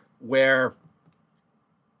 Okay. Where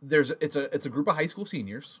it's a group of high school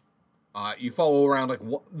seniors. You follow around like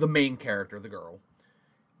the main character, the girl,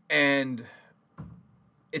 and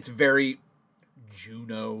it's very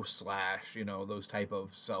Juno / those type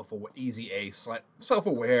of easy A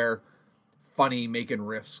self-aware, funny, making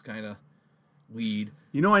riffs kind of lead.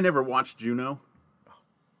 You know, I never watched Juno.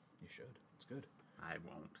 You should. It's good. I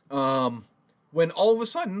won't. When all of a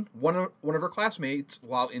sudden one of her classmates,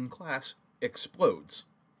 while in class, explodes,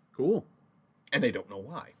 Cool. and they don't know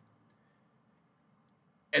why.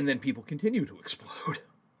 And then people continue to explode.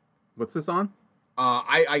 What's this on?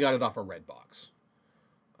 I got it off a Redbox.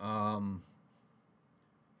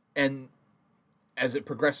 And as it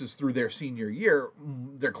progresses through their senior year,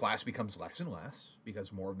 their class becomes less and less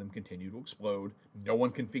because more of them continue to explode. No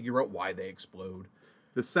one can figure out why they explode.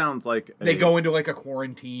 This sounds like They go into like a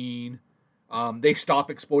quarantine. They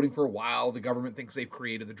stop exploding for a while. The government thinks they've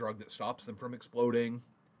created the drug that stops them from exploding.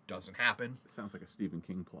 Doesn't happen. Sounds like a Stephen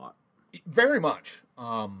King plot. Very much.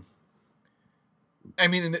 I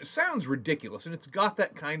mean, and it sounds ridiculous, and it's got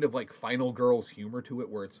that kind of like Final Girls humor to it,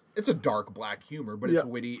 where it's a dark black humor, but it's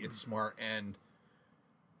witty, it's smart, and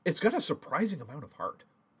it's got a surprising amount of heart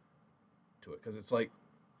to it, because it's like,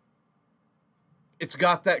 it's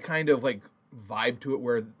got that kind of like vibe to it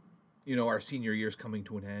where, our senior year's coming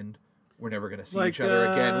to an end. We're never going to see each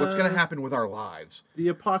other again. What's going to happen with our lives? The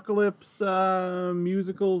Apocalypse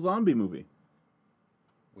musical zombie movie.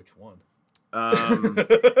 Which one?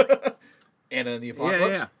 Anna and the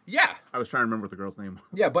Apocalypse? Yeah. I was trying to remember what the girl's name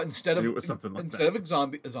was. Yeah, but instead of It was something like instead that.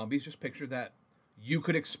 of zombies, just picture that you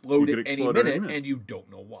could explode You at could any explode at any minute, minute. and you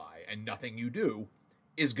don't know why, and nothing you do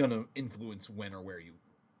is gonna influence when or where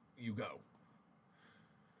you go.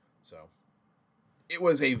 So it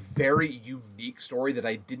was a very unique story that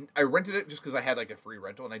I rented it just because I had like a free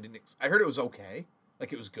rental, and I heard it was okay,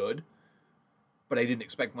 like it was good, but I didn't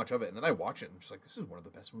expect much of it, and then I watched it and I'm just like, this is one of the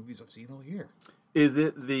best movies I've seen all year. Is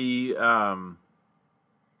it the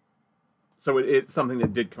so it's something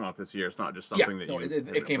that did come out this year? It's not just something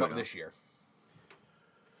that it came out this year.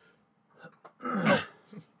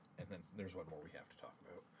 And then there's one more we have to talk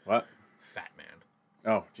about. What? Fat Man.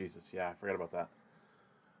 Oh, Jesus, yeah, I forgot about that.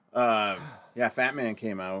 Yeah, Fat Man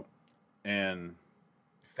came out, and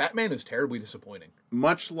Fat Man is terribly disappointing.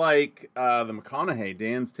 much like the McConaughey,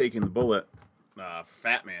 Dan's taking the bullet,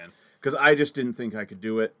 Fat Man, because I just didn't think I could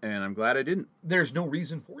do it, and I'm glad I didn't. There's no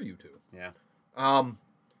reason for you to. Yeah.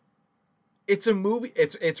 It's a movie.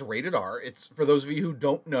 It's rated R. It's, for those of you who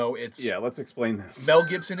don't know, it's Yeah, let's explain this. Mel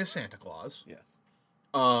Gibson is Santa Claus. Yes.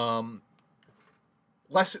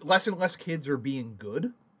 Less and less kids are being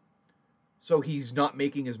good, so he's not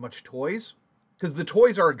making as much toys, because the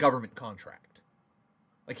toys are a government contract.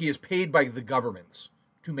 Like, he is paid by the governments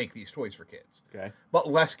to make these toys for kids. Okay. But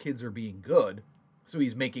less kids are being good, so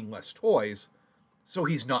he's making less toys, so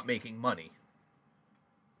he's not making money.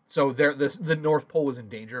 So the North Pole is in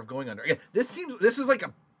danger of going under. Again, this is like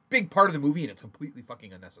a big part of the movie, and it's completely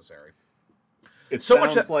fucking unnecessary. It So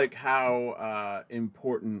sounds much that- like how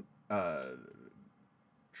important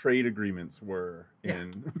trade agreements were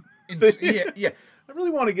in. Yeah. I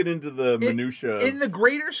really want to get into the minutia. In the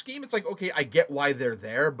greater scheme, it's like, okay, I get why they're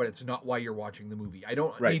there, but it's not why you're watching the movie. I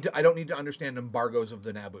don't need to understand embargoes of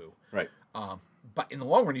the Naboo. Right. But in the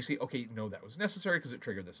long run, you see, okay, no, that was necessary because it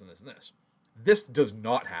triggered this and this and this. This does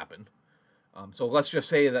not happen. So let's just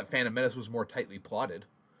say that Phantom Menace was more tightly plotted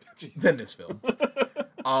than this film.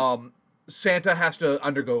 Santa has to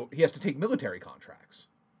take military contracts.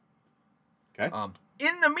 Okay.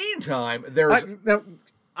 In the meantime, there's...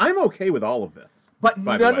 I'm okay with all of this. But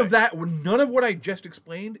by the none way. of that, none of what I just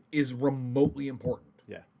explained is remotely important.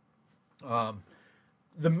 Yeah.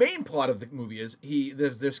 The main plot of the movie is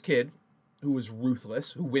there's this kid who is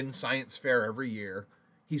ruthless, who wins science fair every year.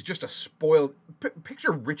 He's just a spoiled...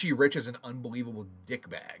 Picture Richie Rich as an unbelievable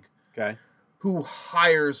dickbag Okay. who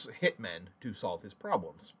hires hitmen to solve his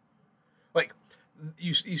problems. Like,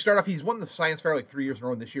 you start off, he's won the science fair like 3 years in a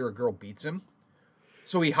row, and this year a girl beats him.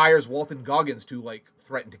 So he hires Walton Goggins to, like,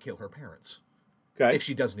 threaten to kill her parents. Okay. If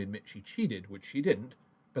she doesn't admit she cheated, which she didn't,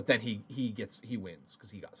 but then he wins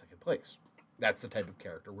because he got second place. That's the type of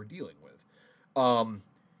character we're dealing with.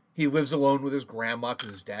 He lives alone with his grandma because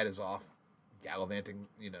his dad is off gallivanting,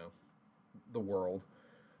 the world.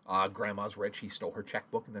 Grandma's rich. He stole her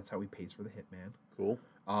checkbook, and that's how he pays for the hitman. Cool.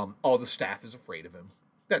 All the staff is afraid of him.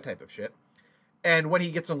 That type of shit. And when he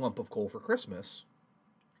gets a lump of coal for Christmas,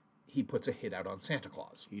 he puts a hit out on Santa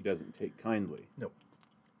Claus. He doesn't take kindly. Nope.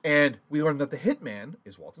 And we learn that the hitman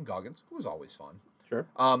is Walton Goggins, who was always fun. Sure.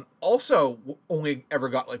 Also, only ever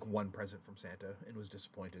got like one present from Santa and was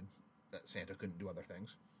disappointed that Santa couldn't do other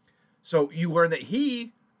things. So you learn that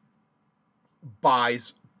he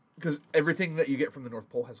buys, because everything that you get from the North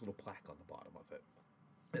Pole has a little plaque on the bottom of it.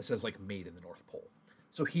 It says like made in the North Pole.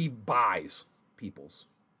 So he buys people's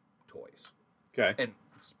toys Okay. and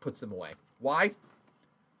puts them away. Why?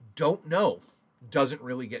 Don't know. Doesn't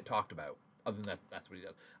really get talked about. Other than that's what he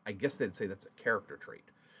does. I guess they'd say that's a character trait.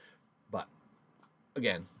 But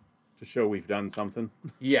again, To show we've done something.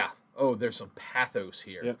 yeah. Oh, there's some pathos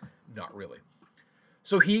here. Yep. Not really.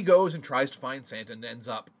 So he goes and tries to find Santa and ends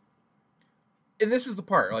up. And this is the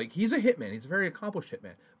part. Like, he's a hitman. He's a very accomplished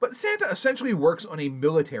hitman. But Santa essentially works on a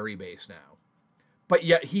military base now. But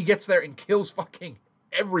yet he gets there and kills fucking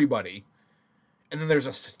everybody. And then there's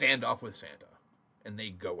a standoff with Santa. And they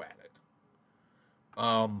go at it.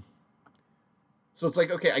 So it's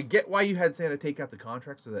like, okay, I get why you had Santa take out the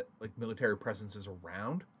contract so that, like, military presence is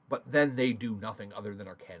around. But then they do nothing other than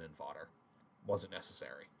our cannon fodder. Wasn't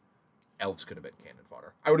necessary. Elves could have been cannon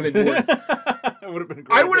fodder. I would have been more. It would have been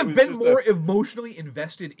great. I would if it have was been just more emotionally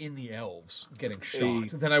invested in the elves getting shot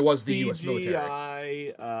than I was the U.S. military.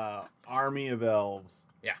 CGI army of elves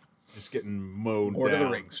Yeah, just getting mowed Lord down. of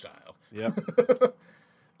the Rings style. Yep.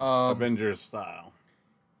 Avengers style.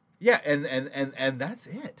 Yeah, and that's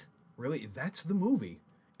it. Really, that's the movie.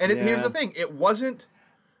 And here's Yeah. the thing: it wasn't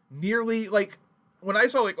nearly like when I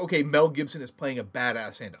saw, like, okay, Mel Gibson is playing a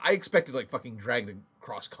badass Santa. I expected, like, fucking dragged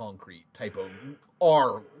across concrete type of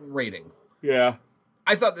R rating. Yeah.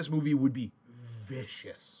 I thought this movie would be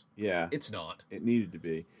vicious. Yeah. It's not. It needed to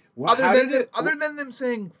be. Other than them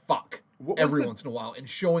saying fuck What was every the- once in a while and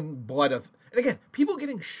showing blood of, and again, people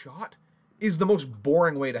getting shot is the most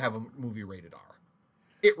boring way to have a movie rated R.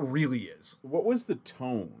 It really is. What was the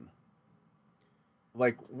tone?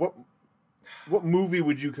 Like, what movie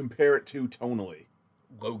would you compare it to tonally?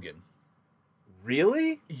 Logan.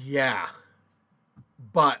 Really? Yeah.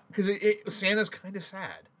 But because Santa's kind of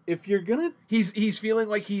sad. If you're gonna, He's feeling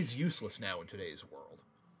like he's useless now in today's world.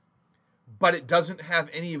 But it doesn't have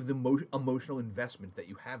any of the emotional investment that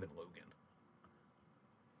you have in Logan.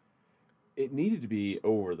 it needed to be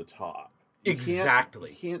over the top. You Exactly.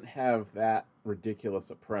 You can't have that ridiculous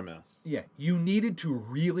a premise. Yeah, you needed to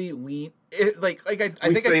really lean. I We think I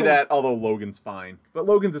say told, that, although Logan's fine, but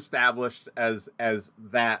Logan's established as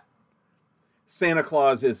that Santa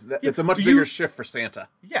Claus is. It's a much bigger shift for Santa.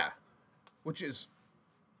 Yeah, which is,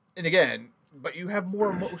 and again, but you have more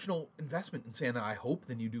emotional investment in Santa, I hope,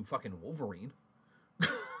 than you do fucking Wolverine.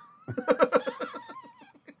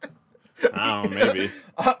 I don't know, maybe.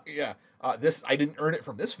 Yeah, this I didn't earn it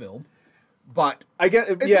from this film, but I get.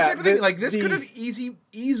 it's the type of thing. Like this could have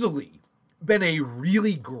easily been a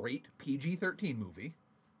really great PG-13 movie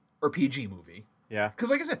or PG movie. Yeah. Because,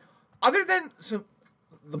 like I said, other than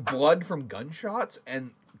the blood from gunshots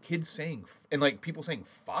and kids saying and like people saying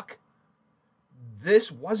 "fuck,"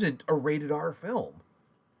 this wasn't a rated R film.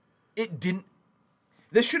 It didn't.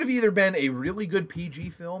 This should have either been a really good PG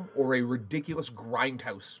film or a ridiculous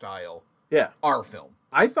grindhouse style Yeah. R film.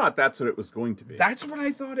 I thought that's what it was going to be. That's what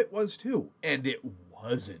I thought it was too, and it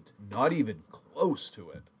wasn't. Not even close to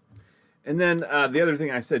it. And then the other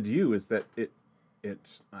thing I said to you is that I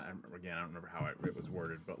don't remember how it was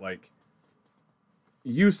worded, but like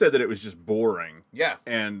you said that it was just boring. Yeah.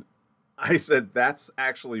 And I said that's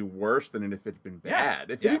actually worse than if it had been bad.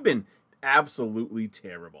 Yeah. If it had been absolutely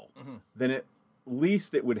terrible, then at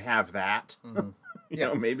least it would have that. You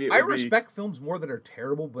know, maybe it would I respect films more that are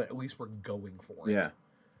terrible, but at least we're going for it. Yeah.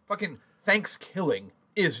 Fucking Thanksgiving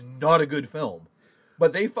is not a good film,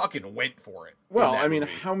 but they fucking went for it. in Well, that I mean,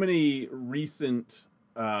 movie. how many recent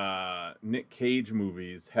Nick Cage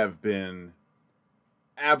movies have been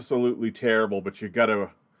absolutely terrible, but you gotta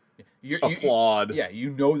applaud. Yeah, you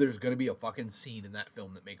know there's going to be a fucking scene in that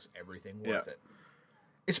film that makes everything worth it.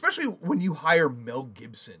 Especially when you hire Mel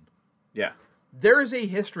Gibson. Yeah. There is a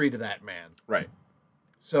history to that man. Right.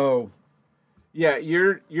 So, Yeah,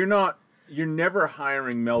 you're never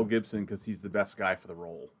hiring Mel Gibson because he's the best guy for the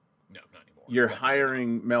role. no, not anymore. You're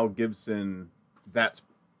hiring Mel Gibson. That's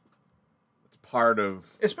part of.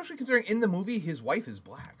 Especially considering in the movie his wife is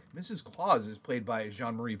black. Mrs. Claus is played by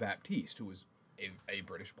Jean-Marie Baptiste, who is a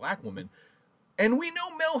British black woman. And we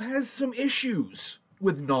know Mel has some issues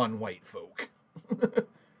with non-white folk.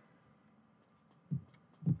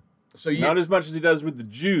 So you Not as much as he does with the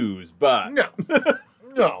Jews, but no,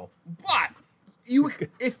 no. But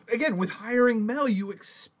if again with hiring Mel, you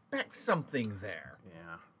expect something there.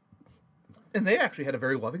 yeah, And they actually had a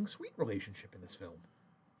very loving, sweet relationship in this film.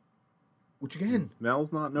 Which again,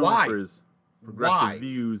 Mel's not known Why? for his progressive Why?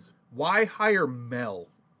 views. why hire Mel?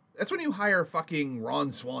 That's when you hire fucking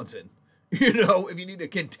Ron Swanson. You know, if you need a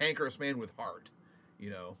cantankerous man with heart, you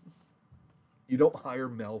know, you don't hire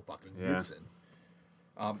Mel fucking Yeah. Gibson.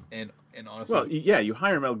 And honestly, Well, yeah, you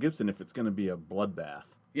hire Mel Gibson if it's going to be a bloodbath.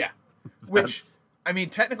 yeah, which That's- I mean,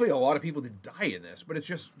 technically, a lot of people did die in this, but it's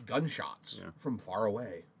just gunshots Yeah. from far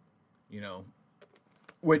away.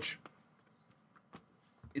 which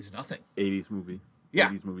is nothing. 80s movie. Yeah.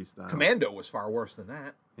 80s movie style. Commando was far worse than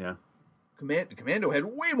that. Yeah. Commando had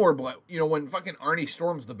way more blood. When fucking Arnie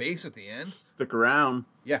storms the base at the end. Stick around.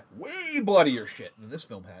 Yeah, way bloodier shit than this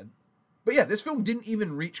film had. But yeah, this film didn't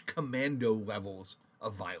even reach Commando levels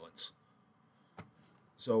of violence.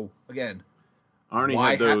 So, again, Arnie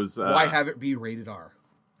had those... why have it be rated R?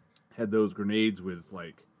 Had those grenades with,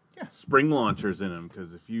 like, Yeah. spring launchers in them,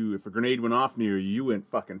 because if a grenade went off near you, you went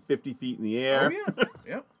fucking 50 feet in the air. Oh, yeah.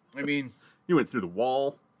 Yep. I mean... You went through the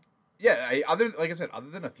wall. Yeah, other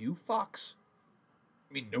than a few fucks,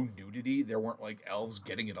 I mean, no nudity. There weren't like elves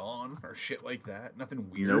getting it on or shit like that. Nothing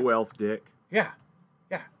weird. No elf dick. Yeah,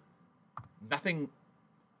 nothing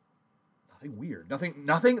weird.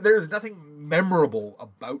 Nothing. There's nothing memorable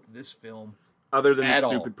about this film Other than the at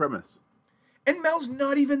stupid all. premise. And Mel's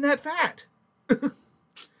not even that fat.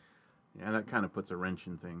 Yeah, that kind of puts a wrench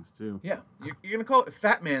in things too. Yeah, you're gonna call it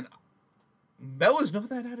Fat Man. Mel is not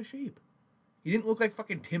that out of shape. He didn't look like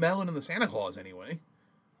fucking Tim Allen in the Santa Claus anyway.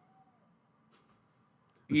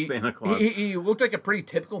 Santa Claus. He looked like a pretty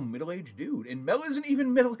typical middle-aged dude, and Mel isn't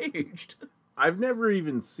even middle-aged. I've never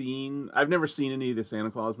seen any of the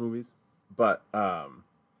Santa Claus movies, but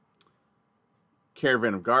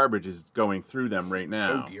Caravan of Garbage is going through them right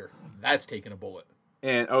now. Oh dear, that's taking a bullet.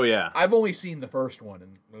 And oh yeah, I've only seen the first one,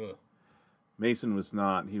 and ugh. Mason was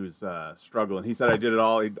not. He was struggling. He said I did it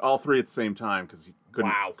all three at the same time because he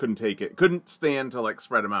couldn't take it. Couldn't stand to like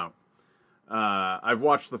spread them out. I've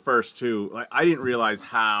watched the first two. Like I didn't realize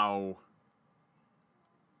how.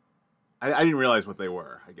 I didn't realize what they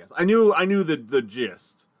were. I guess I knew the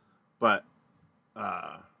gist, but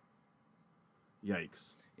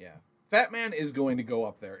yikes. Yeah, Fat Man is going to go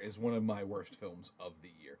up there as one of my worst films of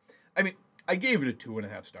the year. I mean, I gave it a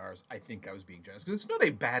 2.5 stars. I think I was being generous because it's not a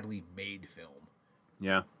badly made film.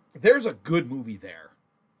 Yeah. There's a good movie there.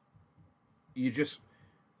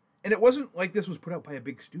 And it wasn't like this was put out by a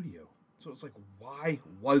big studio. So it's like, why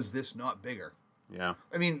was this not bigger? Yeah.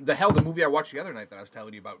 I mean, the movie I watched the other night that I was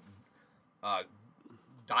telling you about,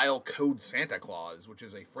 Dial Code Santa Claus, which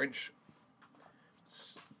is a French...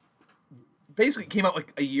 Basically came out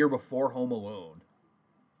like a year before Home Alone.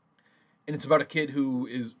 And it's about a kid who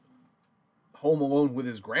is home alone with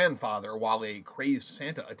his grandfather while a crazed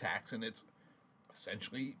Santa attacks, and it's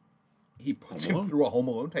essentially he puts him through a Home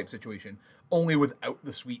Alone type situation, only without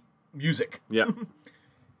the sweet music. Yeah.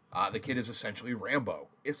 The kid is essentially Rambo.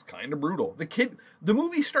 It's kind of brutal. The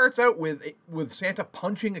movie starts out with Santa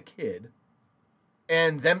punching a kid,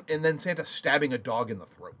 and then Santa stabbing a dog in the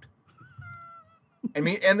throat. I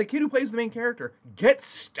mean, and the kid who plays the main character gets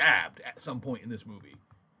stabbed at some point in this movie.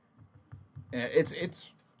 That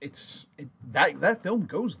film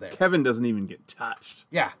goes there. Kevin doesn't even get touched.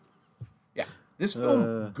 Yeah. This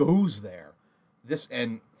film goes there.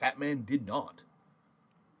 And Fat Man did not.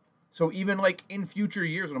 So even like in future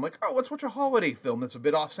years, when I'm like, oh, let's watch a holiday film that's a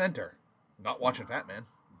bit off center. Not watching Fat Man.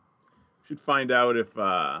 Should find out if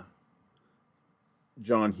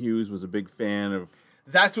John Hughes was a big fan of.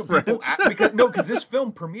 That's what people because this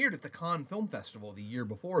film premiered at the Cannes Film Festival the year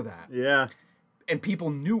before that. Yeah. And people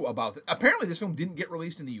knew about it. Apparently, this film didn't get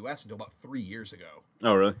released in the U.S. until about 3 years ago.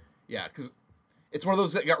 Oh, really? Yeah, because it's one of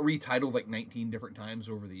those that got retitled like 19 different times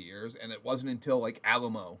over the years, and it wasn't until like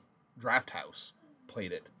Alamo Drafthouse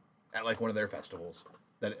played it at like one of their festivals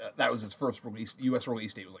that was its first U.S.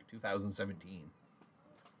 release date was like 2017,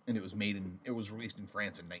 and it was released in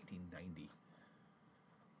France in 1990.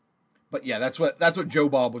 But yeah, that's what Joe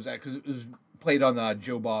Bob was at, because it was played on the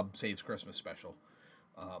Joe Bob Saves Christmas special.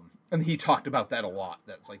 And he talked about that a lot.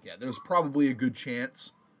 That's like, yeah, there's probably a good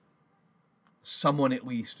chance someone at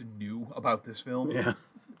least knew about this film. Yeah.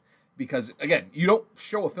 Because, again, you don't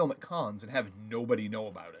show a film at cons and have nobody know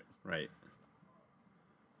about it. Right.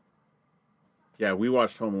 Yeah, we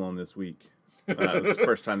watched Home Alone this week. It was the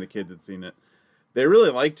first time the kids had seen it. They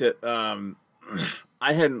really liked it. I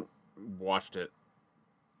hadn't watched it.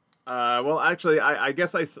 Well, actually, I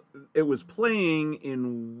guess it was playing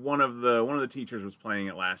in one of the teachers was playing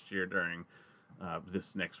it last year during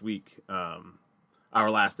this next week. Our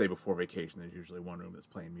last day before vacation. There's usually one room that's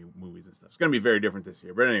playing movies and stuff. It's going to be very different this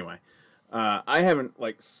year. But anyway, I haven't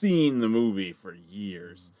seen the movie for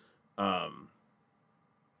years. A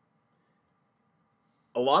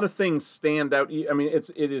lot of things stand out. I mean,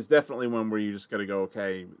 it is definitely one where you just got to go,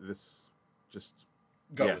 okay, this just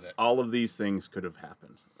Go with it. All of these things could have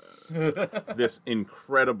happened. This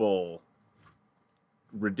incredible,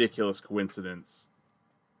 ridiculous coincidence,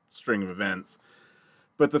 string of events.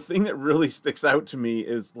 But the thing that really sticks out to me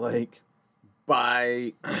is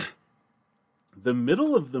by the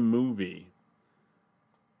middle of the movie,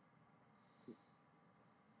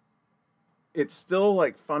 it's still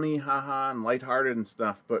like funny, haha, and lighthearted and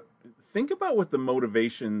stuff. But think about what the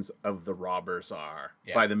motivations of the robbers are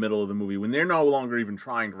by the middle of the movie when they're no longer even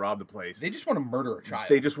trying to rob the place. They just want to murder a child.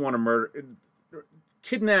 They just want to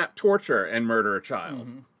kidnap, torture, and murder a child.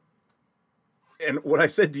 Mm-hmm. And what I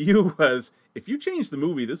said to you was, if you change the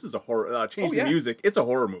movie, this is a horror. Change the music, it's a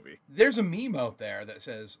horror movie. There's a meme out there that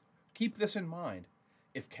says, "Keep this in mind.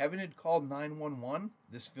 If Kevin had called 911,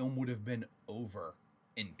 this film would have been over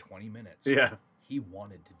in 20 minutes." Yeah. He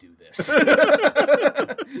wanted to do this.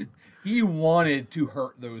 He wanted to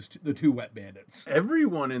hurt the two wet bandits.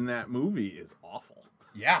 Everyone in that movie is awful.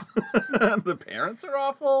 Yeah. The parents are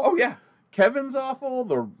awful. Oh, yeah. Kevin's awful.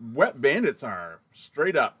 The wet bandits are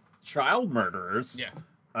straight up child murderers. Yeah.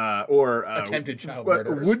 Or attempted child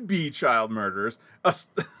murderers. Would-be child murderers.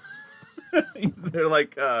 They're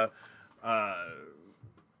like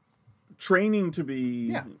training to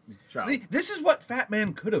be child. See, this is what Fat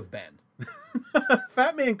Man could have been.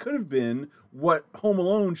 Fat Man could have been what Home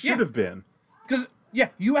Alone should have been. Because,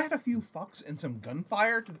 you add a few fucks and some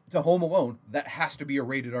gunfire to Home Alone, that has to be a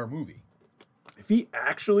rated R movie. If he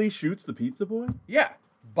actually shoots the pizza boy? Yeah.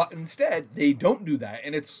 But instead, they don't do that,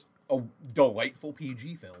 and it's a delightful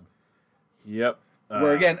PG film. Yep.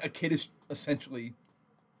 Where, again, a kid is essentially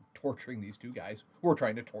torturing these two guys who are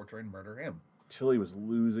trying to torture and murder him. Tilly was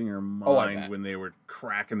losing her mind when they were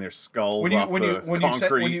cracking their skulls when concrete. When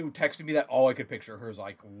you texted me that, all I could picture her is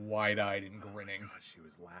like wide-eyed and grinning. God, she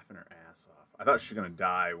was laughing her ass off. I thought she was going to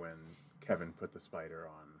die when Kevin put the spider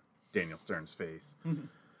on Daniel Stern's face.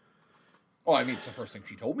 Oh, I mean, it's the first thing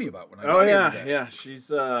she told me about when I Oh, yeah. She's,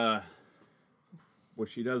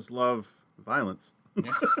 she does love violence.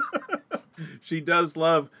 Yeah. She does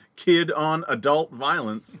love kid-on-adult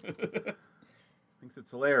violence. Thinks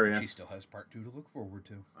it's hilarious. She still has part 2 to look forward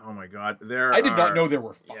to. Oh, my God. I did not know there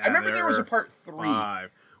were 5. Yeah, I remember there was a part 3.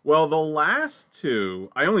 5. Well, the last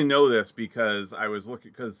 2, I only know this because I was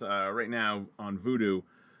looking, because right now on Vudu,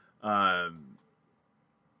 the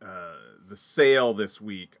sale this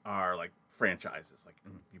week are like franchises. Like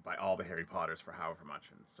you buy all the Harry Potters for however much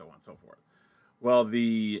and so on and so forth. Well,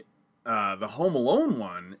 the Home Alone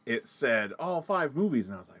one, it said all 5 movies,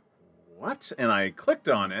 and I was like, what? And I clicked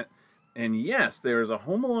on it, and yes, there's a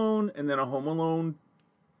Home Alone and then a Home Alone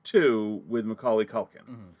 2 with Macaulay Culkin.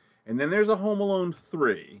 Mm-hmm. And then there's a Home Alone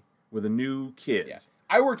 3 with a new kid. Yeah.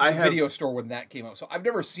 I worked at the video store when that came out, so I've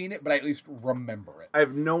never seen it, but I at least remember it. I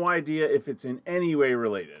have no idea if it's in any way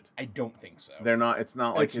related. I don't think so. They're not. It's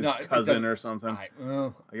not like his cousin or something. I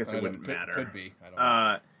guess it wouldn't matter. Could be. I don't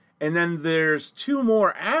know. And then there's 2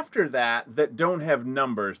 more after that don't have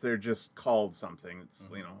numbers. They're just called something.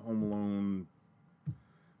 It's Home Alone.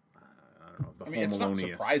 I don't know. It's not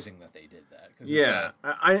surprising that they did that. Yeah,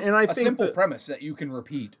 I think simple premise that you can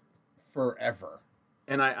repeat forever.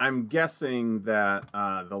 And I'm guessing that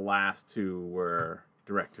the last 2 were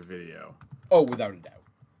direct-to-video. Oh, without a doubt.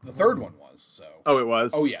 The third one was, so... Oh, it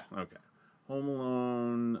was? Oh, yeah. Okay. Home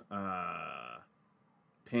Alone,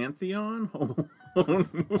 Pantheon? Home Alone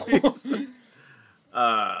movies?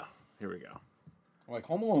 Here we go. Like,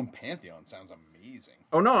 Home Alone Pantheon sounds amazing.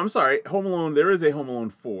 Oh, no, I'm sorry. Home Alone, there is a Home Alone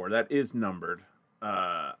 4. That is numbered.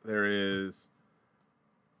 There is...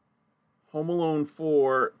 Home Alone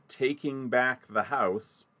 4, Taking Back the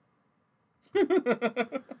House.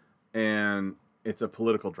 And it's a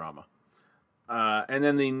political drama. And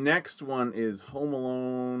then the next one is Home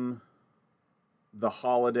Alone, The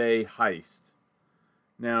Holiday Heist.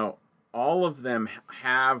 Now, all of them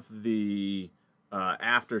have the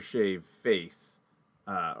aftershave face,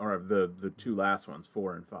 or the 2 last ones,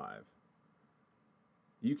 4 and 5.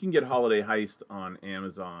 You can get Holiday Heist on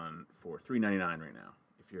Amazon for $3.99 right now,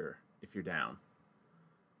 if you're down.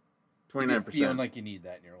 29%. Feeling like you need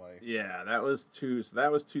that in your life. Yeah, that was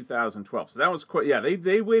 2012. So that was quite. Yeah,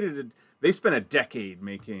 they waited. They spent a decade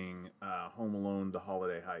making Home Alone: The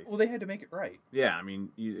Holiday Heist. Well, they had to make it right. Yeah, I mean,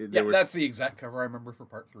 that's the exact cover I remember for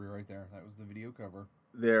part 3 right there. That was the video cover.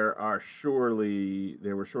 There were surely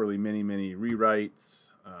many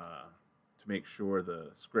rewrites to make sure the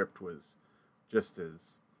script was just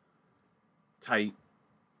as tight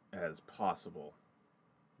as possible.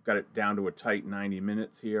 Got it down to a tight 90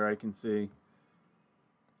 minutes here, I can see.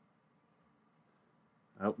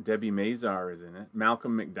 Oh, Debbie Mazar is in it.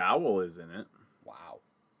 Malcolm McDowell is in it. Wow.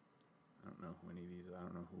 I don't know who any of these. I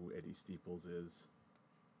don't know who Eddie Steeples is.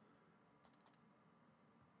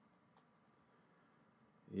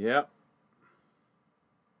 Yep.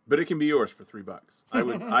 But it can be yours for $3.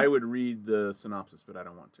 I would read the synopsis, but I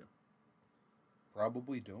don't want to.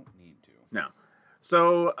 Probably don't need to. No.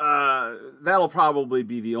 So that'll probably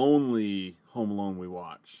be the only Home Alone we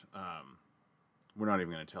watch. We're not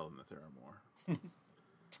even going to tell them that there are more.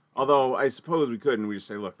 Although, I suppose we could, and we just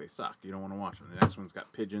say, look, they suck. You don't want to watch them. The next one's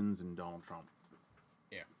got pigeons and Donald Trump.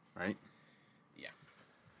 Yeah. Right? Yeah.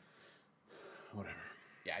 Whatever.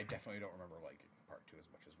 Yeah, I definitely don't remember liking part 2 as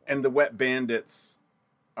much as 1. And the Wet Bandits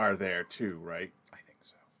are there, too, right? I think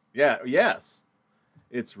so. Yeah, yes.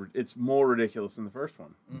 It's more ridiculous than the first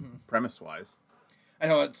one, premise-wise. I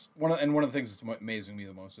know it's one of the things that's amazing me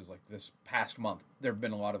the most is like this past month there have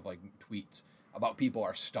been a lot of like tweets about people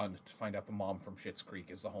are stunned to find out the mom from Schitt's Creek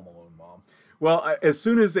is the Home Alone mom. Well, as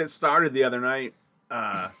soon as it started the other night,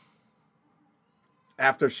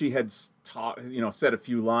 after she had said a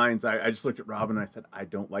few lines, I just looked at Robin and I said, I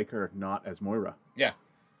don't like her not as Moira. Yeah.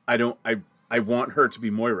 I want her to be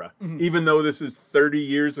Moira, even though this is 30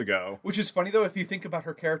 years ago. Which is funny though if you think about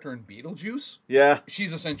her character in Beetlejuice. Yeah.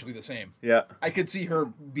 She's essentially the same. Yeah. I could see her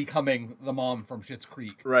becoming the mom from Schitt's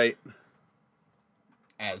Creek. Right.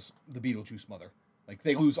 As the Beetlejuice mother. Like,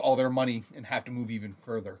 they lose all their money and have to move even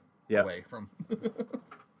further away from... What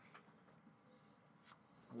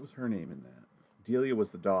was her name in that? Delia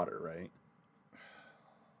was the daughter, right?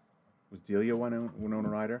 Was Delia Winona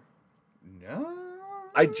Ryder? No.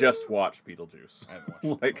 I just watched Beetlejuice. I haven't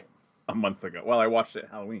watched like a month ago. Well, I watched it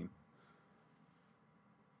at Halloween.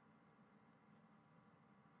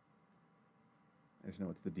 I just know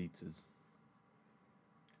it's the Dietzes.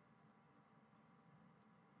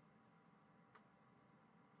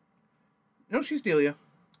 No, she's Delia.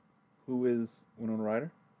 Who is Winona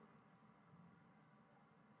Ryder?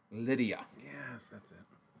 Lydia. Yes, that's it.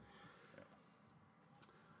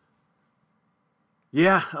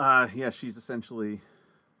 Yeah, she's essentially...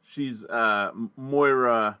 She's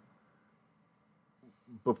Moira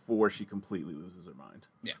before she completely loses her mind.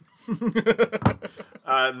 Yeah.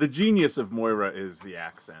 The genius of Moira is the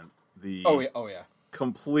accent. Oh yeah.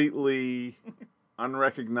 Completely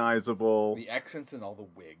unrecognizable. The accents and all the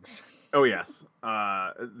wigs. Oh yes.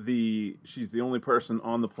 She's the only person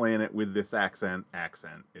on the planet with this accent.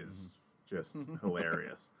 Accent is just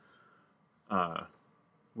hilarious.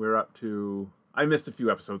 We're up to... I missed a few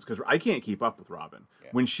episodes because I can't keep up with Robin.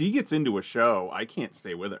 Yeah. When she gets into a show, I can't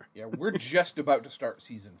stay with her. Yeah, we're just about to start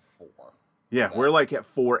season 4. Yeah, we're like at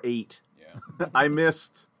 4-8. Yeah. I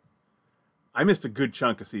missed a good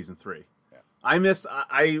chunk of season 3. Yeah. I missed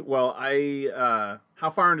how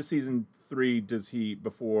far into season 3 does he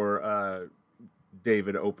before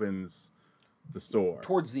David opens the store?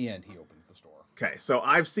 Towards the end he opens the store. Okay, so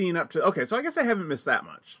I've seen up to... Okay, so I guess I haven't missed that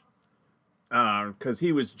much. Because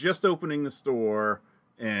he was just opening the store,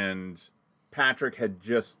 and Patrick had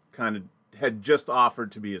just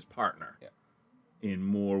offered to be his partner in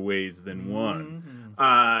more ways than one.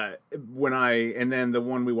 And then the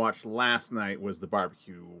one we watched last night was the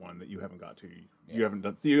barbecue one that you haven't got to. You haven't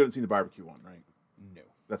done. So you haven't seen the barbecue one, right? No.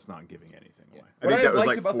 That's not giving anything away. What that I've was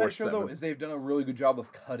liked about 4-7. that show though is they've done a really good job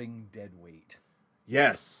of cutting dead weight.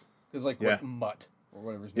 Yes. Because like Mutt or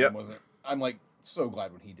whatever his name was, I'm like so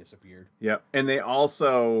glad when he disappeared. Yep. And they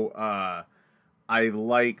also, I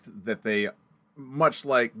liked that they, much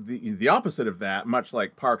like the opposite of that, much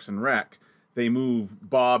like Parks and Rec, they move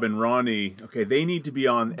Bob and Ronnie. Okay, they need to be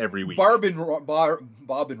on every week. Bob and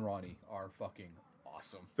Ronnie are fucking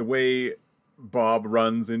awesome. The way Bob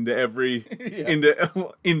runs into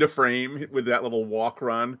into frame with that little walk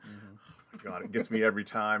run. God, it gets me every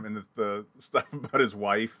time. And the stuff about his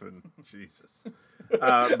wife and Jesus.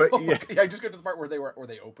 But yeah, I just got to the part where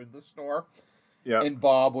they opened the store. Yeah. And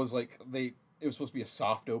Bob was like, it was supposed to be a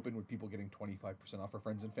soft open with people getting 25% off for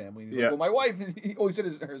friends and family. And he's like, well, my wife, and he always said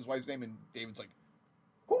his wife's name, and David's like,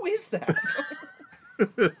 who is that?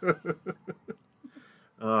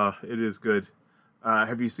 It is good.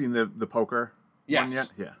 Have you seen the poker one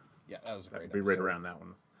yet? Yeah. Yeah, that was a great Be episode. right around that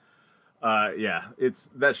one.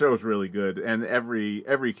 That show is really good, and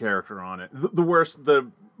every character on it.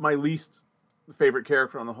 My least favorite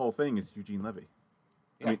character on the whole thing is Eugene Levy.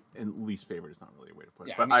 Yeah. I mean, and least favorite is not really a way to put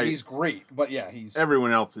it. Yeah, But I mean, he's great, but yeah, he's...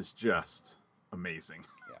 everyone else is just amazing.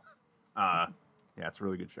 Yeah. It's a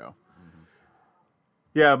really good show.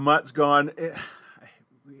 Yeah, Mutt's gone. I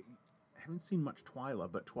haven't seen much Twyla,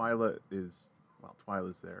 but Twyla's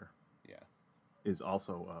there. Yeah. Is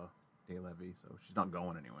also a Levy, so she's not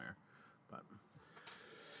going anywhere. But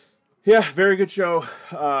yeah, very good show.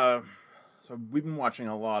 So we've been watching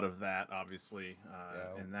a lot of that, obviously,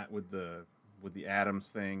 and that with the Addams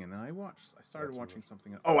thing, and then I started watching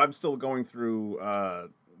something. Oh, I'm still going through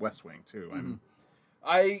West Wing too.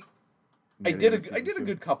 I did a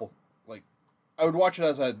good couple. Like, I would watch it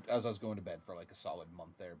as I was going to bed for like a solid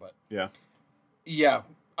month there, but yeah,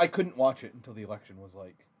 I couldn't watch it until the election was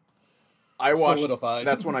like. I watched. Solidified.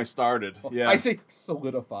 That's when I started. Yeah, I say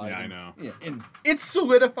solidified. Yeah, I and- know. Yeah, and it's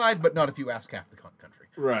solidified, but not if you ask half the country.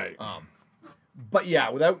 right. But yeah,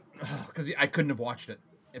 without because I couldn't have watched it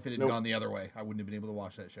if it had Nope. gone the other way. I wouldn't have been able to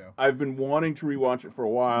watch that show. I've been wanting to rewatch it for a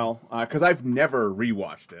while because I've never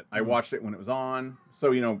rewatched it. I watched it when it was on,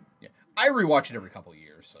 so Yeah, I rewatch it every couple of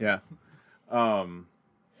years. So. yeah.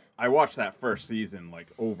 I watched that first season like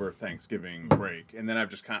over Thanksgiving break, and then I've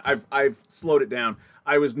just I've slowed it down.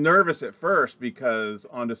 I was nervous at first because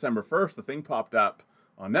on December 1st the thing popped up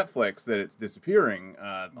on Netflix that it's disappearing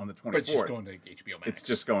on the 24th. But it's just going to HBO Max. It's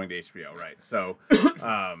just going to HBO, right? So,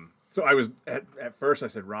 so I was at first I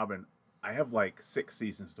said, Robin, I have like 6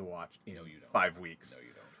 seasons to watch in 5 weeks. No,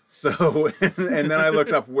 you don't. So, and then I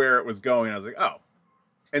looked up where it was going. I was like, oh.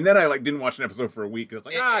 And then I like didn't watch an episode for a week. I was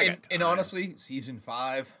like, And honestly, season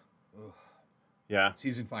 5 yeah.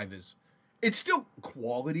 is it's still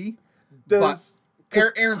quality. Does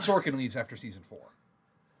But Aaron Sorkin leaves after season 4.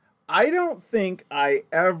 I don't think I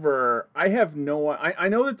have no. I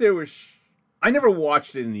know that there was. I never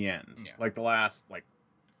watched it in the end. Yeah. Like the last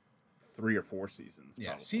 3 or 4 seasons. Yeah,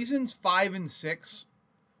 probably. seasons 5 and 6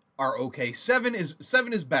 are okay. 7 is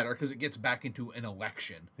better because it gets back into an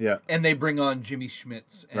election. Yeah. And they bring on Jimmy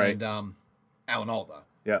Schmitz and Right. Alan Alda.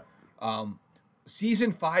 Yeah.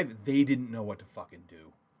 Season 5, they didn't know what to fucking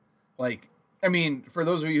do. Like, I mean, for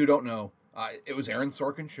those of you who don't know, it was Aaron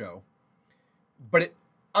Sorkin's show. But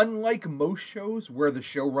unlike most shows where the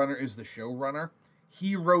showrunner is the showrunner,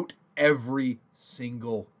 he wrote every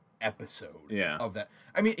single episode of that.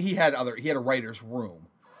 I mean, he had a writer's room.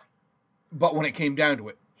 But when it came down to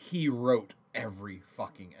it, he wrote every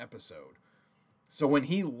fucking episode. So when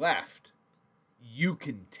he left, you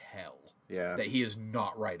can tell that he is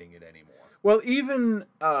not writing it anymore. Well, even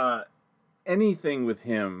anything with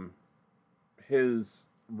him, his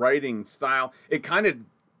writing style, it kind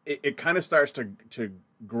of starts to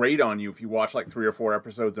grate on you if you watch like 3 or 4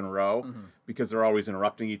 episodes in a row because they're always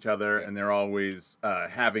interrupting each other and they're always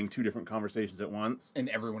having 2 different conversations at once. And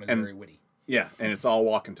everyone is very witty. Yeah, and it's all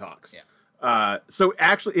walk and talks. Yeah. So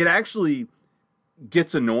it actually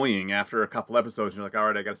gets annoying after a couple episodes. You're like, all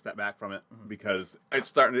right, I got to step back from it because it's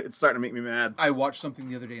starting to make me mad. I watched something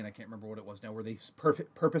the other day, and I can't remember what it was now, where they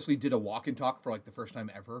purposely did a walk and talk for like the first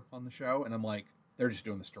time ever on the show, and I'm like, they're just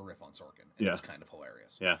doing this to riff on Sorkin, and it's kind of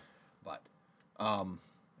hilarious. Yeah. But I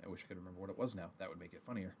wish I could remember what it was now. That would make it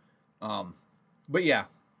funnier. But yeah,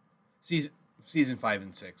 season 5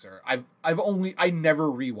 and 6 are I never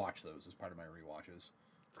rewatch those as part of my rewatches.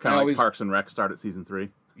 It's kind of like Parks and Rec start at season 3.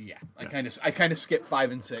 Yeah, I kind of skip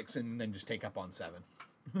 5 and 6 and then just take up on 7.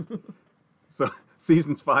 So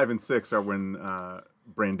seasons 5 and 6 are when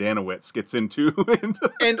Brandanowitz gets into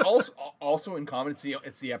and also in common,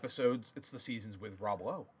 it's the episodes, it's the seasons with Rob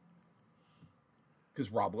Lowe,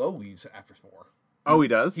 because Rob Lowe leaves after 4. Oh, he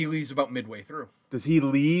does? He leaves about midway through. Does he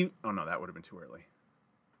leave? Oh no, that would have been too early.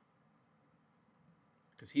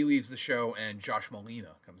 Because he leaves the show and Josh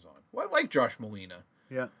Molina comes on. Well, I like Josh Molina,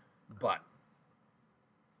 Yeah. but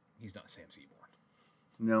he's not Sam Seaborn.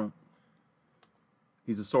 No.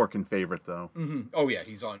 He's a Sorkin favorite though. Mm-hmm. Oh yeah,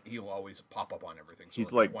 he'll always pop up on everything.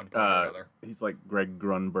 He's Sorkin, like one point or another. he's like Greg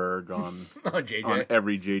Grunberg on On JJ. on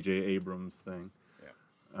every J.J. Abrams thing.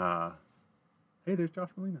 Yeah. Hey, there's Josh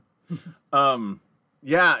Molina.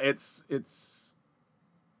 Yeah, it's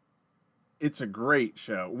a great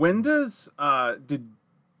show. When does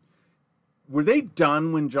were they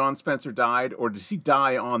done when John Spencer died, or does he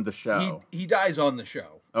die on the show? He dies on the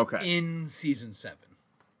show. Okay. In season 7.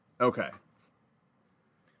 Okay.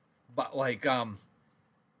 But like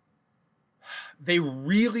they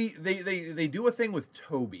really they do a thing with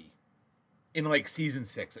Toby in like season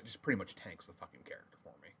 6 that just pretty much tanks the fucking character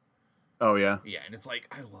for me. Oh yeah. Yeah, and it's like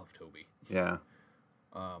I love Toby. Yeah.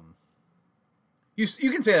 You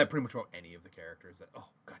can say that pretty much about any of the characters. That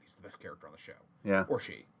god, he's the best character on the show. Yeah. Or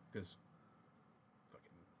she, because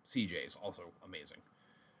fucking CJ is also amazing.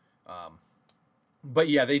 But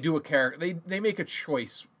yeah, they do a character. They make a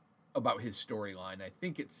choice about his storyline. I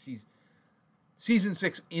think it's season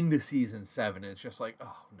 6 into season 7. And it's just like,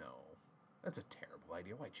 oh no, that's a terrible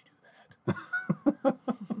idea. Why'd you do that?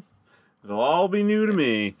 It'll all be new to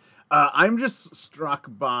me. I'm just struck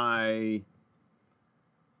by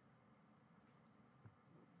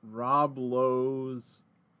Rob Lowe's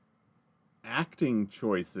acting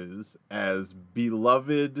choices as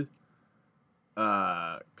beloved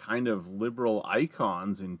kind of liberal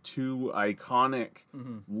icons in 2 iconic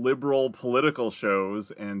liberal political shows,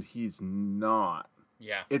 and he's not.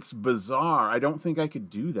 Yeah. It's bizarre. I don't think I could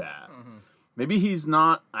do that. Maybe he's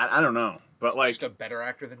not. I don't know. But like, just a better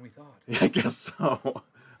actor than we thought. I guess so.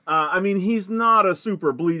 I mean, he's not a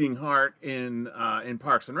super bleeding heart in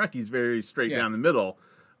Parks and Rec. He's very straight Yeah. down the middle.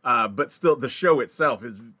 But still, the show itself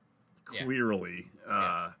is clearly,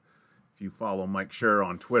 if you follow Mike Schur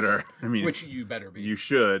on Twitter, I mean, Which you better be. you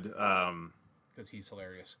should. Because he's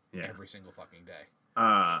hilarious every single fucking day.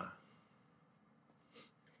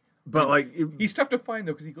 But like, He's tough to find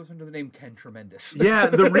though because he goes under the name Ken Tremendous. yeah,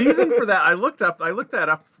 the reason for that, I looked that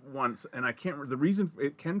up once, and I can't. The reason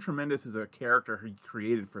Ken Tremendous is a character he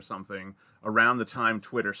created for something around the time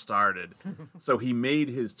Twitter started, so he made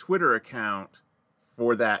his Twitter account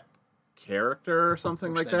for that character or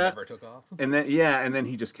something Which like then that. never took off. And then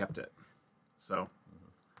he just kept it. So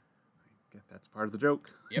I guess that's part of the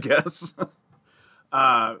joke, Yep. I guess.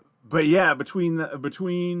 But yeah,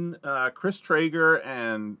 between Chris Traeger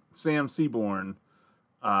and Sam Seaborn,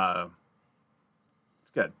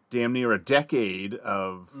 it's got damn near a decade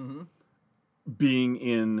of being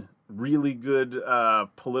in really good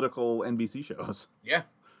political NBC shows. Yeah.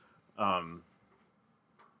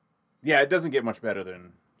 Yeah, it doesn't get much better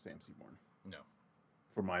than Sam Seaborn, No.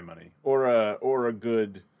 for my money, or a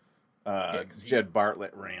good 'cause he- Jed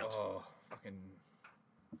Bartlett rant. Oh, fucking.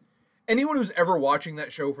 Anyone who's ever watching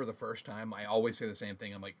that show for the first time, I always say the same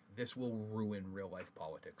thing. I'm like, this will ruin real life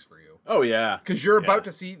politics for you. Oh yeah, Because you're about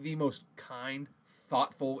to see the most kind,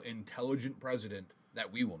 thoughtful, intelligent president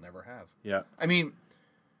that we will never have. yeah. I mean,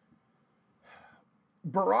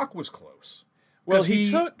 Barack was close. Well, 'Cause he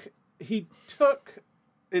took.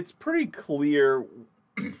 It's pretty clear,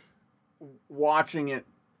 watching it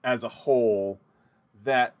as a whole,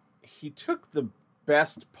 that he took the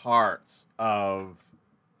best parts of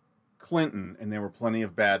Clinton, and there were plenty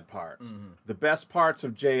of bad parts. The best parts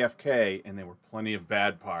of JFK, and there were plenty of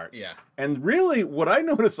bad parts. Yeah. And really, what I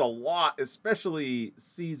notice a lot, especially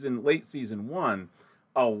late season 1,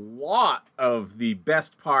 a lot of the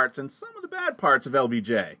best parts and some of the bad parts of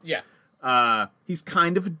LBJ. Yeah. He's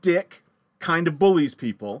kind of a dick, kind of bullies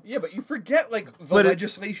people. Yeah, but you forget, like, the But it's-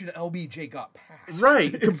 legislation LBJ got passed.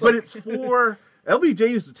 Right, It's but like- it's for... LBJ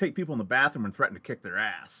used to take people in the bathroom and threaten to kick their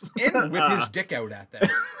ass. And whip his dick out at them.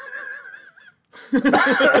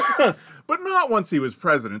 But not once he was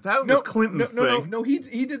president. That was Clinton's thing. No, he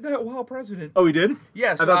did that while president. Oh, he did?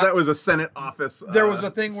 Yes, I thought that was a Senate office There was a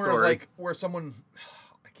thing where it was story. like where someone,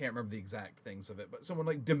 I can't remember the exact things of it, but someone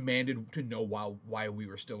like demanded to know why we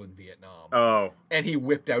were still in Vietnam, Oh, and he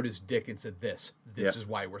whipped out his dick and said, "This Yeah. is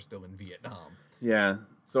why we're still in Vietnam." yeah.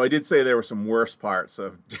 So I did say there were some worse parts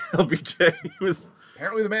of LBJ. He was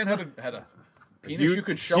Apparently, the man had a penis huge, you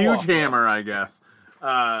could show huge off. hammer, I guess.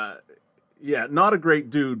 Yeah, not a great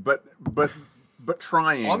dude, but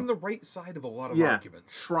trying. On the right side of a lot of yeah,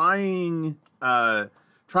 arguments, trying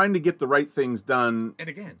to get the right things done. and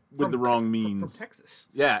again with the from wrong from means. Texas.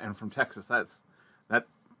 Yeah, and from Texas. That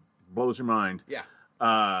blows your mind. Yeah,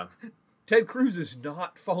 Ted Cruz is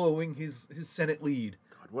not following his Senate lead.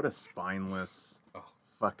 God, what a spineless Oh.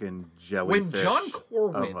 fucking jellyfish. When John of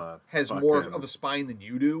Corwin a has more fucking- of a spine than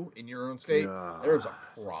you do in your own state, there's a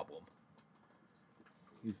problem.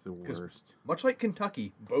 He's the 'Cause worst. much like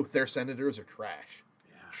Kentucky, both their senators are trash.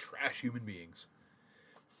 Trash human beings.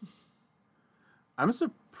 I'm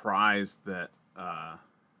surprised that. Well,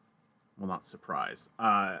 not surprised.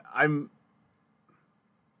 I'm.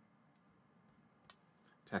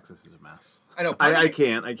 Texas is a mess. I know. I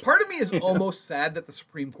can't. Part of me is almost sad that the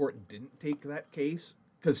Supreme Court didn't take that case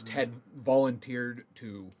because Ted volunteered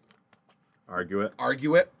to argue it.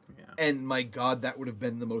 argue it. Yeah. And my God, that would have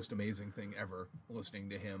been the most amazing thing ever, listening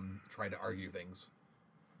to him try to argue things.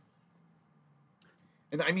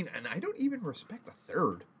 And I mean, and I don't even respect a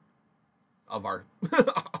third of our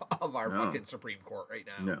fucking Supreme Court right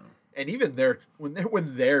now. No. And even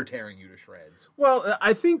when they're tearing you to shreds. Well,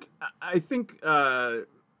 I think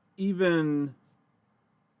even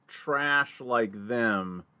trash like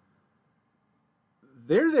them,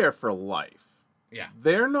 they're there for life. Yeah.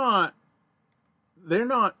 They're not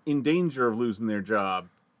in danger of losing their job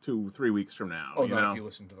 2-3 weeks from now. Oh, you not know? if you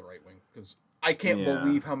listen to the right wing, because I can't Yeah.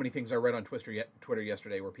 believe how many things I read on Twitter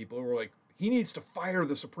yesterday where people were like, "He needs to fire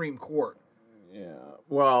the Supreme Court." Yeah.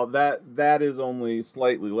 Well, that is only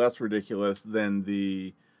slightly less ridiculous than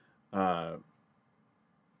the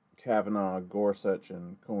Kavanaugh, Gorsuch,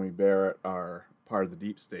 and Comey Barrett are part of the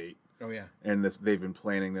deep state, Oh yeah. and they've been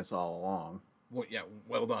planning this all along. Well, yeah.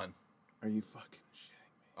 Well done. Are you fucking shitting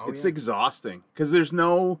me? Oh, It's yeah. exhausting because there's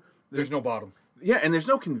no bottom. yeah, and there's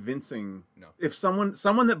no convincing. No. If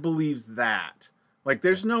someone that believes that, like,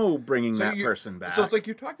 there's no bringing that person back. So it's like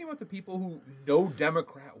you're talking about the people who no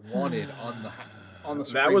Democrat wanted on the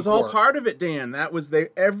Supreme that was all Court. part of it, Dan. That was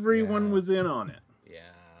everyone Yeah. was in on it. Yeah.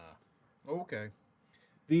 Okay.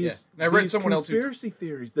 these, Yeah. And I read these someone else who- conspiracy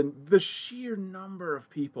theories, the sheer number of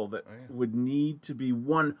people that would need to be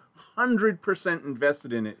 100%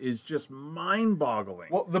 invested in it is just mind-boggling.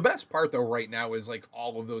 Well, the best part though right now is like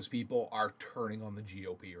all of those people are turning on the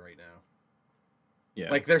GOP right now. yeah.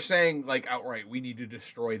 Like they're saying like outright, we need to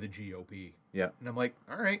destroy the GOP. yeah. And I'm like,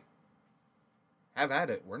 all right, have at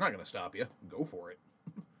it. We're not going to stop you. Go for it.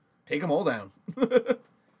 Take them all down.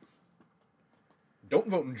 Don't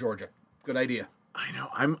vote in Georgia. Good idea. I know.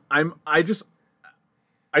 I just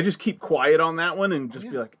keep quiet on that one and just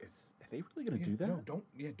be like, are they really going to do that? No,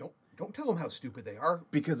 don't tell them how stupid they are.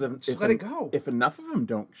 Because Just let it go. If enough of them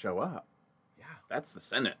don't show up, Yeah, that's the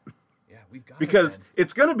Senate. yeah, we've got Because it, man.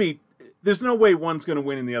 it's going to be. There's no way one's going to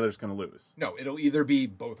win and the other's going to lose. No, it'll either be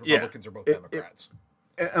both Yeah. Republicans or both It- Democrats.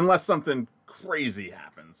 Unless something crazy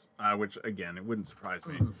happens, which again, it wouldn't surprise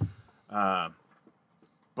me.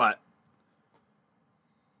 But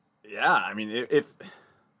yeah, I mean, if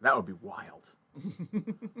that would be wild.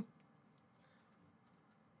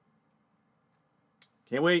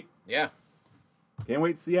 Can't wait. Yeah. Can't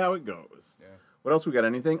wait to see how it goes. Yeah. What else we got?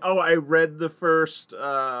 Anything? Oh, I read the first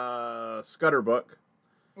Scudder book.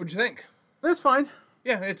 What'd you think? That's fine.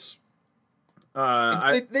 Yeah, it's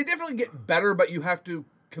I they definitely get better, but you have to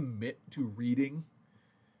commit to reading.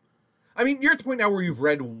 I mean, you're at the point now where you've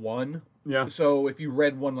read one. yeah, So if you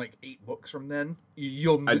read one like 8 books from then,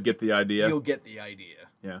 you'll I'd get the idea. You'll get the idea.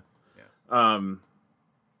 Yeah. Yeah.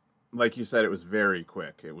 Like you said, it was very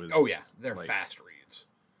quick. It was. Oh yeah, they're like, fast reads.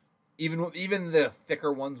 Even the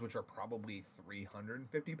thicker ones, which are probably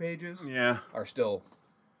 350 pages, Yeah. are still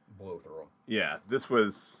blow through them. Yeah. This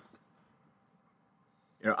was.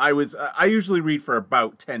 You know, I usually read for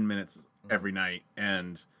about 10 minutes every night,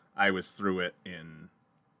 and I was through it in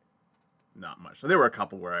not much. So there were a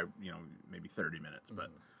couple where maybe 30 minutes,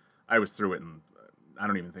 but I was through it in, I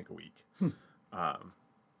don't even think a week.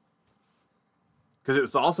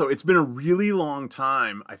 Because it's been a really long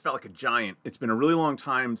time. I felt like a giant. It's been a really long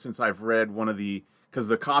time since I've read one of because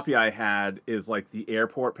the copy I had is like the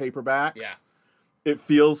airport paperbacks. Yeah. I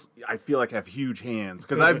feel like I have huge hands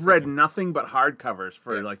because I've read nothing but hardcovers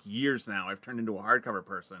for like years now. I've turned into a hardcover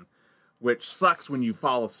person, which sucks when you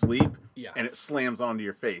fall asleep and it slams onto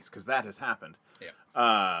your face because that has happened. Yeah.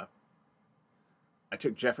 I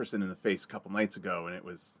took Jefferson in the face a couple nights ago, and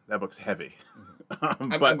that book's heavy. I'm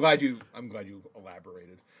glad you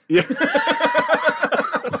elaborated. Yeah.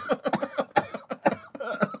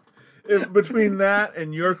 Between that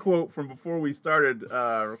and your quote from before we started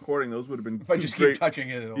recording, those would have been. If I just great. keep touching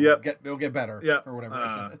it, it'll get better. Yeah. Or whatever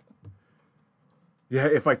I said. Yeah,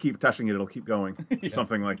 if I keep touching it, it'll keep going.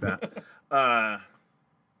 Something like that.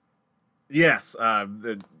 Yes,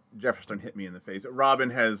 the Jefferson hit me in the face. Robin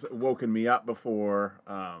has woken me up before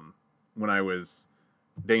when I was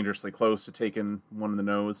dangerously close to taking one in the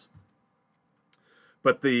nose.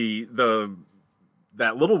 But that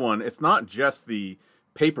little one, it's not just the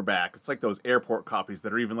paperback. It's like those airport copies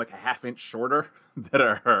that are even like a half-inch shorter that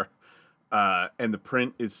are, and the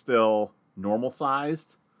print is still normal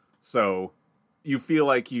sized. So you feel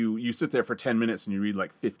like you sit there for 10 minutes and you read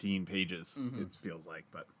like 15 pages. It feels like,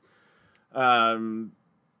 but,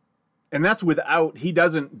 and that's without, he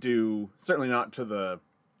doesn't do, certainly not to the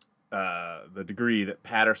degree that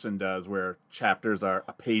Patterson does, where chapters are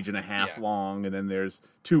a page and a half long, and then there's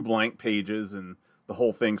 2 blank pages, and the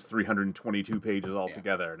whole thing's 322 pages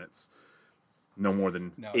altogether, and it's no more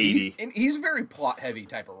than 80. He's a very plot-heavy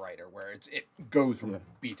type of writer, where it goes from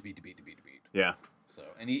beat to beat to beat to beat to beat. Yeah. So,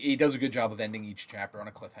 and he does a good job of ending each chapter on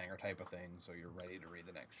a cliffhanger type of thing, so you're ready to read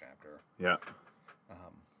the next chapter. Yeah.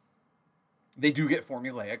 They do get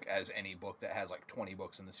formulaic, as any book that has like 20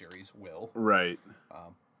 books in the series will. Right.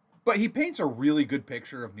 But he paints a really good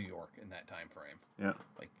picture of New York in that time frame. Yeah.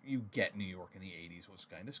 Like, you get New York in the 80s was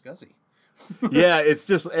kind of scuzzy. Yeah, it's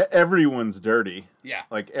just everyone's dirty. Yeah.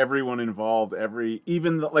 Like everyone involved,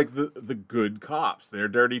 even the good cops, they're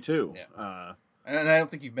dirty too. Yeah. And I don't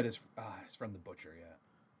think you've met his friend the butcher yet.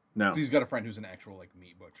 No. 'Cause he's got a friend who's an actual like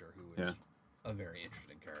meat butcher who is Yeah. a very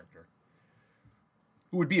interesting character.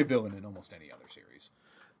 Who would be a villain in almost any other series.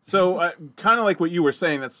 So, kind of like what you were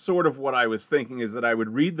saying, that's sort of what I was thinking, is that I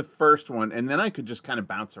would read the first one, and then I could just kind of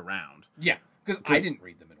bounce around. Yeah, because I didn't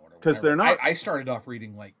read them in order. 'Cause they're not- I started off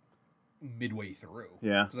reading like midway through.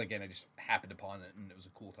 Yeah. Because again, I just happened upon it, and it was a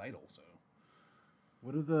cool title. So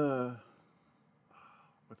What's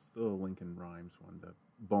the Lincoln Rhymes one? The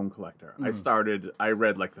Bone Collector. I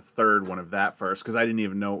read like the third one of that first, because I didn't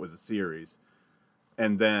even know it was a series.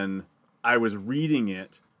 And then I was reading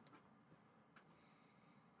it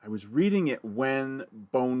when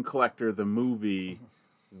Bone Collector, the movie,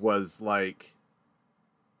 was like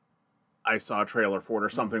I saw a trailer for it or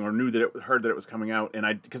something, or heard that it was coming out,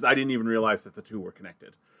 and because I didn't even realize that the two were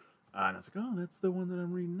connected, and I was like, oh, that's the one that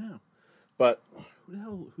I'm reading now. But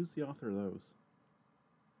who's the author of those?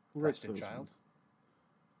 Who writes Preston those Child? ones?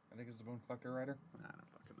 I think is the Bone Collector writer, I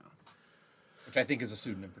don't fucking know. which I think is a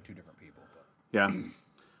pseudonym for two different people. But. Yeah,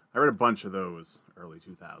 I read a bunch of those early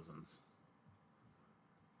 2000s.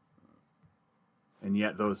 And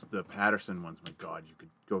yet the Patterson ones, my God, you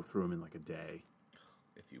could go through them in like a day.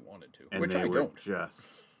 If you wanted to, And which they I were don't.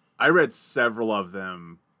 I read several of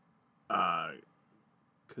them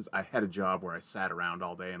because I had a job where I sat around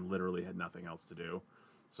all day and literally had nothing else to do.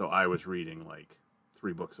 So I was reading like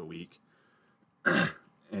 3 books a week.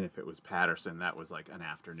 And if it was Patterson, that was like an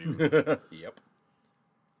afternoon. Yep.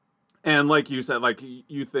 And like you said, like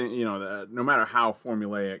you think, that no matter how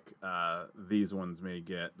formulaic these ones may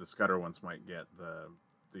get, the Scudder ones might get,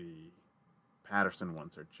 the Patterson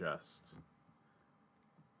ones are just...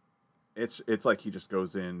 It's like he just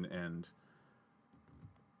goes in and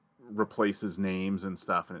replaces names and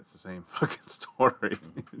stuff, and it's the same fucking story.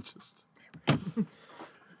 Just...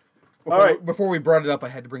 All right. Before we brought it up, I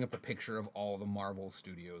had to bring up the picture of all the Marvel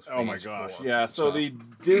Studios. Oh my Phase gosh! 4 Yeah. So stuff. the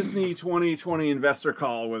Disney 2020 investor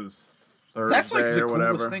call was Thursday That's like the or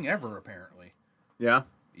whatever. coolest thing ever, apparently. Yeah.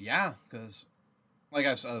 Yeah, because like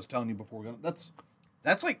I was telling you before, that's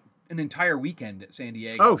like an entire weekend at San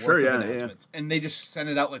Diego. Oh, sure, worth yeah, of announcements. And they just send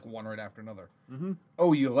it out like one right after another. Mm-hmm.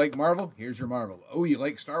 Oh, you like Marvel? Here's your Marvel. Oh, you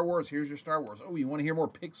like Star Wars? Here's your Star Wars. Oh, you want to hear more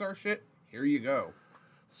Pixar shit? Here you go.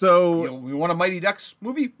 So We want a Mighty Ducks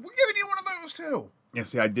movie? We're giving you one of those too. yeah,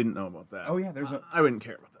 see, I didn't know about that. Oh yeah, there's a. I wouldn't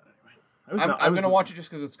care about that anyway. I'm gonna watch it just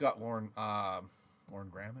because it's got Lauren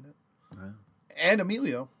Graham in it, and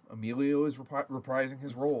Emilio. Emilio is reprising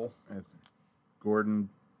his role. As Gordon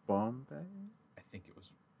Bombay. I think it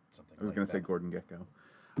was something. I was like going to that. say Gordon Gekko.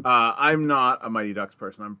 I'm not a Mighty Ducks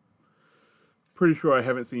person. I'm pretty sure I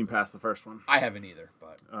haven't seen past the first one. I haven't either,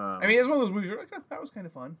 but I mean, it's one of those movies where like, that was kind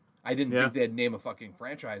of fun. I didn't think they'd name a fucking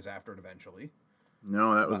franchise after it eventually.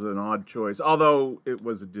 No, that was an odd choice. Although it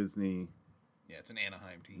was a Disney. Yeah, it's an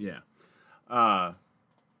Anaheim team. Yeah.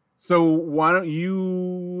 So why don't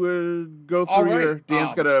you go through All right. your...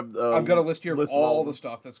 Dan's got a... I've got a list here of list all the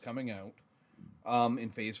stuff that's coming out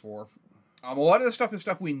in Phase 4. A lot of the stuff is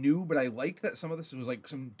stuff we knew, but I liked that some of this was like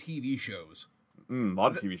some TV shows. A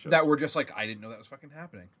lot of TV shows. That were just like, I didn't know that was fucking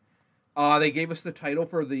happening. They gave us the title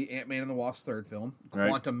for the Ant-Man and the Wasp's third film,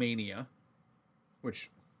 Right. Quantumania,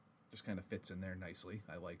 which just kind of fits in there nicely.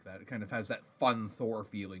 I like that. It kind of has that fun Thor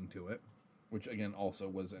feeling to it, which again also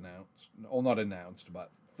was announced. Well, not announced, but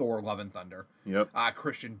Thor: Love and Thunder. Yep.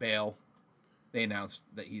 Christian Bale, they announced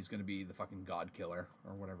that he's going to be the fucking God Killer,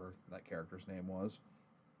 or whatever that character's name was.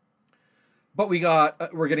 But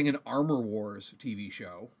we're getting an Armor Wars TV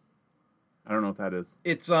show. I don't know what that is.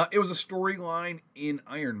 It was a storyline in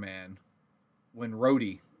Iron Man when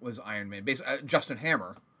Rhodey was Iron Man. Basically, Justin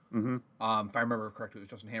Hammer. Mm-hmm. If I remember correctly, it was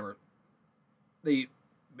Justin Hammer. They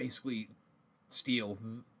basically steal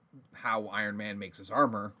how Iron Man makes his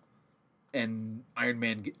armor, and Iron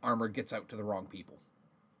Man armor gets out to the wrong people.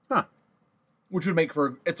 Huh. Which would make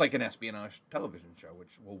for... It's like an espionage television show,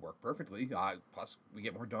 which will work perfectly. Plus, we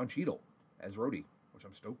get more Don Cheadle as Rhodey, which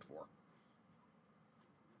I'm stoked for.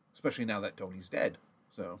 Especially now that Tony's dead.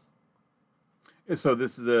 So this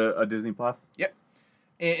is a Disney Plus? yep.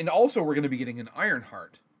 And also we're going to be getting an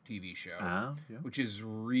Ironheart TV show, Yeah. which is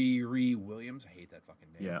Riri Williams. I hate that fucking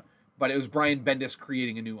name. Yeah. But it was Brian Bendis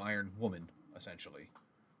creating a new Iron Woman, essentially.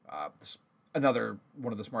 Another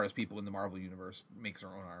one of the smartest people in the Marvel Universe makes her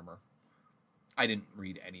own armor. I didn't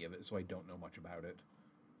read any of it, so I don't know much about it.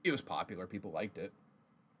 It was popular. People liked it.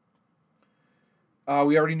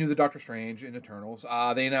 We already knew the Doctor Strange in Eternals.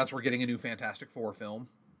 They announced we're getting a new Fantastic Four film.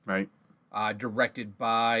 Right. Directed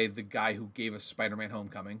by the guy who gave us Spider-Man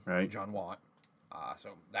Homecoming, Right. John Watt.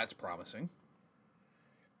 So that's promising.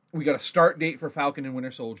 We got a start date for Falcon and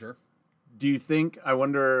Winter Soldier. Do you think... I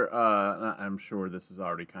wonder... I'm sure this is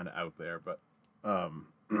already kind of out there, but...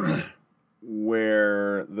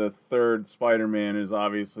 where the third Spider-Man is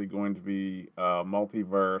obviously going to be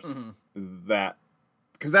multiverse. Mm-hmm. Is that...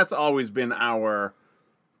 Because that's always been our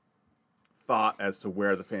thought as to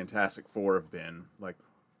where the Fantastic Four have been. Like,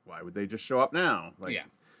 why would they just show up now? Like, Yeah.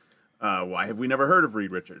 Why have we never heard of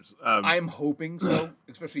Reed Richards? I'm hoping so,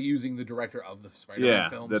 especially using the director of the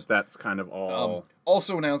Spider-Man films. that's kind of all...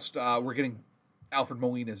 Also announced we're getting Alfred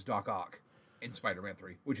Molina as Doc Ock in Spider-Man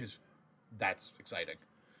 3, that's exciting.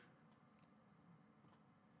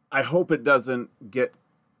 I hope it doesn't get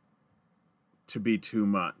to be too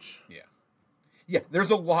much. Yeah. Yeah,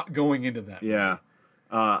 there's a lot going into that. Yeah.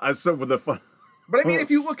 So with the But I mean, if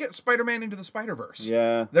you look at Spider-Man Into the Spider-Verse,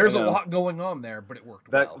 Yeah, there's I a know. lot going on there, but it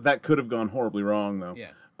worked That well. that could have gone horribly wrong, though.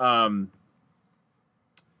 Yeah.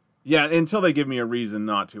 Yeah, until they give me a reason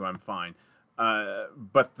not to, I'm fine.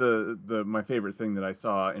 But my favorite thing that I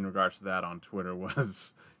saw in regards to that on Twitter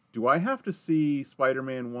was, do I have to see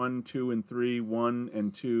Spider-Man 1, 2, and 3, 1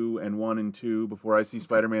 and 2, and 1 and 2 before I see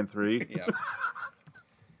Spider-Man 3? Yeah.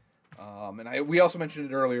 And we also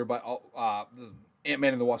mentioned it earlier, but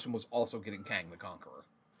Ant-Man and the Wasp was also getting Kang the Conqueror,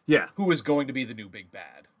 Yeah. who is going to be the new big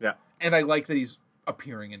bad. Yeah. And I like that he's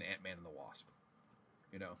appearing in Ant-Man and the Wasp.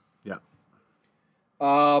 You know. Yeah.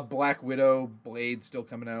 Black Widow, Blade still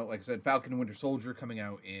coming out. Like I said, Falcon and Winter Soldier coming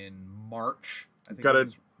out in March. I think Got it a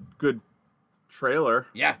is. good trailer.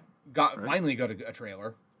 Yeah, finally got a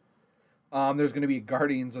trailer. There's going to be a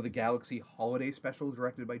Guardians of the Galaxy holiday special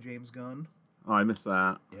directed by James Gunn. Oh, I missed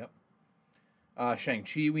that. Yep.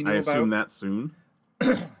 Shang-Chi we knew I about. assume that soon.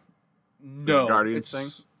 No, Guardians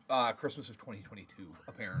it's Christmas of 2022,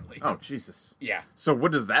 apparently. Oh, Jesus. Yeah. So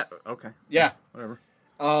what does that... Okay. Yeah. Whatever.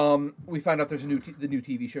 We found out there's the new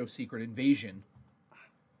TV show Secret Invasion,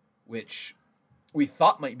 which we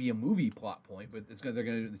thought might be a movie plot point, but they're going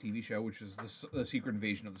to do the TV show, which is the Secret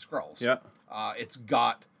Invasion of the Skrulls. Yeah. It's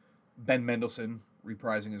got Ben Mendelsohn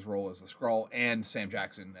reprising his role as the Skrull and Sam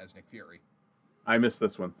Jackson as Nick Fury. I missed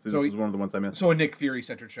this one. This is one of the ones I missed. So a Nick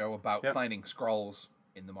Fury-centered show about Yep. finding Skrulls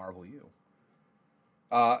in the Marvel U.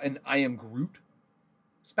 An I Am Groot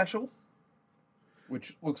special,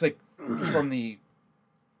 which looks like from the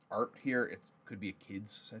art here, it could be a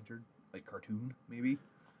kids-centered, like cartoon, maybe.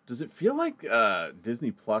 Does it feel like Disney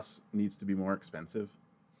Plus needs to be more expensive?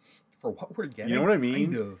 For what we're getting? You know what I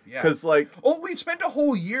mean? Kind of, yeah. Because, like... Oh, we've spent a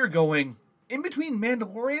whole year going, in between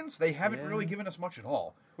Mandalorians, they haven't really given us much at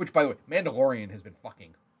all. Which, by the way, Mandalorian has been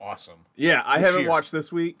fucking awesome. Yeah, I This haven't year. watched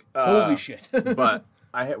this week. Holy shit. But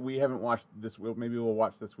we haven't watched this. Maybe we'll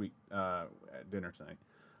watch this week at dinner tonight.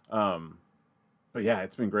 But yeah,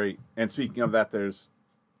 it's been great. And speaking of that, there's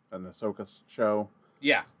an Ahsoka show.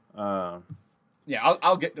 Yeah. Yeah,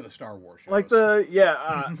 I'll get to the Star Wars shows. Like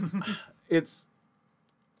it's...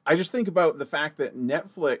 I just think about the fact that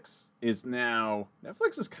Netflix is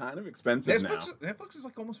kind of expensive now. Netflix is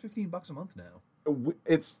like almost $15 a month now.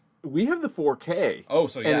 We have the 4K. Oh,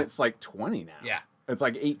 so yeah. And it's like 20 now. Yeah. It's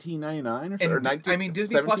like $18.99 or so. And Or 19, I mean,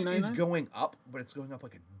 Disney Plus is $17.99? going up, but it's going up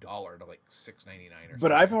like $1 to like $6.99 or something.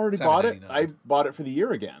 But I've already bought it. $7.99. I bought it for the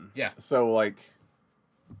year again. Yeah. So like,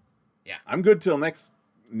 Yeah. I'm good till next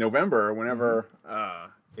November or whenever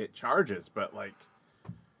it charges. But like,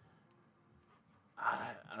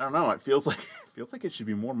 I don't know. It feels like it should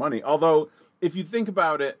be more money. Although, if you think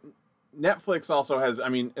about it, Netflix also has. I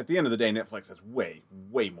mean, at the end of the day, Netflix has way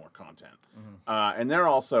more content, and they're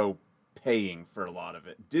also paying for a lot of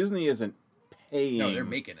it. Disney isn't paying. No, they're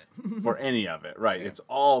making it. for any of it, right? Yeah. It's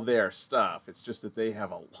all their stuff. It's just that they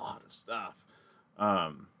have a lot of stuff.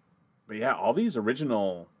 But yeah, all this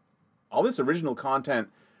original content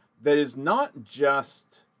that is not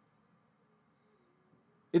just.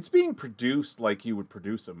 It's being produced like you would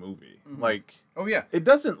produce a movie. Like, Oh, yeah. it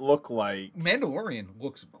doesn't look like. Mandalorian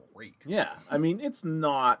looks great. Yeah, I mean, it's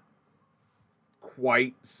not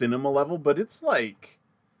quite cinema level, but it's like.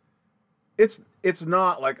 It's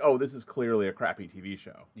not like, oh, this is clearly a crappy TV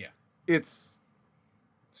show. Yeah. It's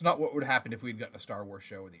not what would happen if we'd gotten a Star Wars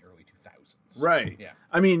show in the early 2000s. right. Yeah.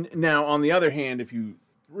 I mean, now on the other hand, if you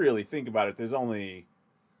really think about it, there's only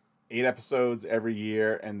 8 episodes every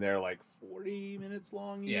year, and they're like 40 minutes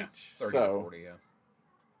long each. Yeah. 30 so, to 40, yeah.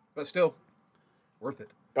 But still, worth it.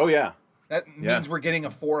 Oh yeah. That Yeah. means we're getting a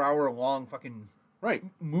 4-hour long fucking Right.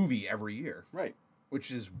 movie every year, Right.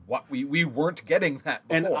 which is what we weren't getting that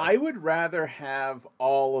before. And I would rather have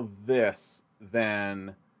all of this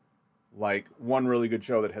than like one really good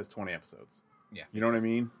show that has 20 episodes. Yeah. You know what I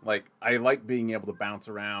mean? Like, I like being able to bounce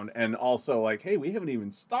around, and also like, hey, we haven't even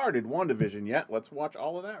started WandaVision yet. Let's watch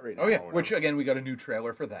all of that right now. Oh, yeah. or whatever. Which, again, we got a new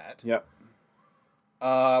trailer for that. Yep.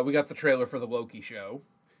 We got the trailer for the Loki show,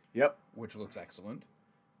 Yep. which looks excellent.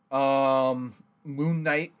 Moon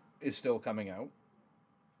Knight is still coming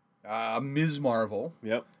out. Ms. Marvel,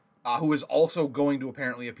 Yep. who is also going to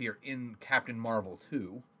apparently appear in Captain Marvel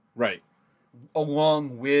 2, Right.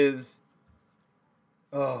 along with...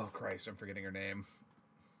 Oh, Christ, I'm forgetting her name.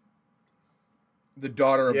 The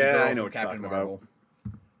daughter of the Yeah, girl I know from what you're Captain talking Marvel.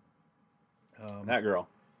 That girl.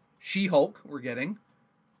 She-Hulk, we're getting.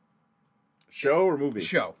 Show or movie?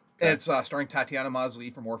 Show. Okay. And it's starring Tatiana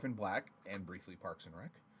Maslany from Orphan Black and briefly Parks and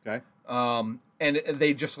Rec. Okay. And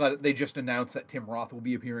they just announced that Tim Roth will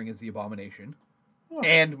be appearing as the Abomination,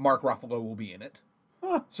 and Mark Ruffalo will be in it.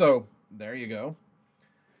 Huh. So there you go.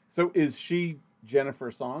 So is she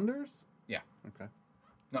Jennifer Saunders? Yeah. Okay.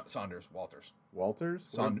 No, Saunders. Walters. Walters?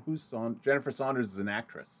 Saund- Who's Saunders? Jennifer Saunders is an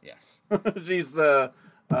actress. Yes. She's the...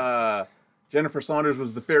 Jennifer Saunders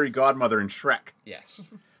was the fairy godmother in Shrek. Yes.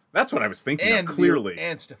 That's what I was thinking of, clearly.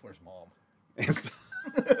 And Stifler's mom. And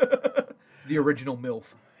The original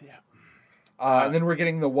MILF. yeah. And then we're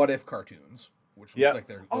getting the What If cartoons, which Yeah. look like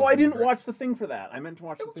they're... Oh, I didn't watch the thing for that. I meant to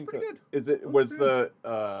watch the looks thing pretty for good. Is it was the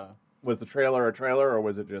trailer a trailer, or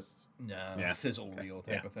was it just No, Yeah. sizzle reel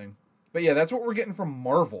type Yeah. of thing. But yeah, that's what we're getting from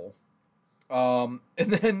Marvel. And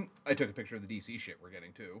then I took a picture of the DC shit we're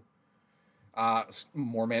getting too.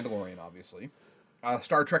 More Mandalorian, obviously.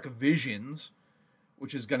 Star Trek Visions,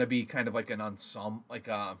 which is going to be kind of like an ensemble, like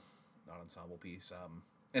a not ensemble piece,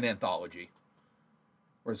 an anthology,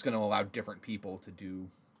 where it's going to allow different people to do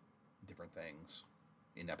different things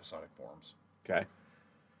in episodic forms. okay?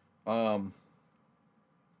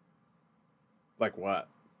 Like what?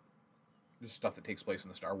 Just stuff that takes place in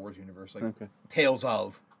the Star Wars universe, like Okay. Tales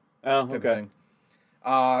of. Oh, type of okay.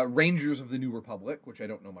 thing. Rangers of the New Republic, which I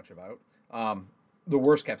don't know much about. The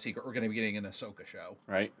worst kept secret, we're going to be getting an Ahsoka show.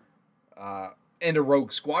 Right. And a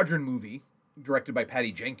Rogue Squadron movie directed by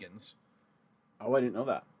Patty Jenkins. Oh, I didn't know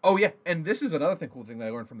that. Oh, yeah. And this is another cool thing that I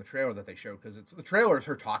learned from the trailer that they showed, because it's the trailer is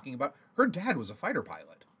her talking about her dad was a fighter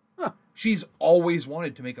pilot. Huh. She's always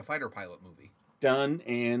wanted to make a fighter pilot movie. Done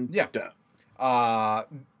and Yeah. done.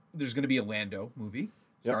 There's going to be a Lando movie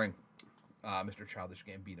Yep. starring Mr. Childish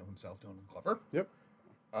Gambino himself, Donald Glover. Yep.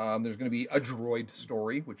 There's going to be a droid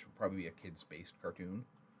story, which will probably be a kids-based cartoon.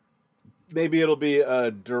 Maybe it'll be a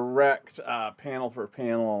direct panel for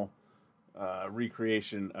panel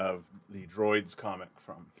recreation of the Droids comic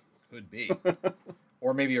from. Could be.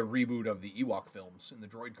 Or maybe a reboot of the Ewok films in the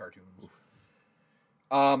droid cartoons.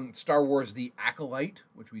 Star Wars The Acolyte,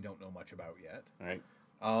 which we don't know much about yet. Right.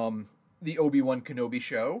 The Obi-Wan Kenobi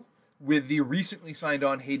show, with the recently signed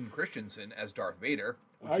on Hayden Christensen as Darth Vader.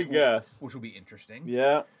 I guess. Which will be interesting.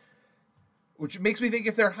 Yeah. Which makes me think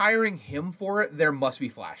if they're hiring him for it, there must be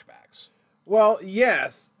flashbacks. Well,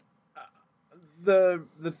 yes. The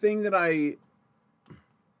thing that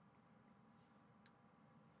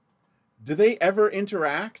do they ever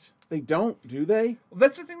interact? They don't, do they? Well,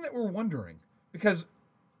 that's the thing that we're wondering, because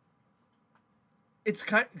it's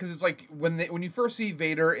like when you first see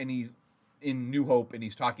Vader and he's in New Hope and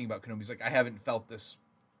he's talking about Kenobi, he's like, I haven't felt this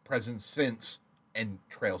presence since, and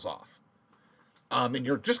trails off. And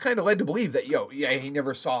you're just kind of led to believe that he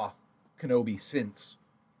never saw Kenobi since,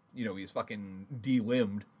 he's fucking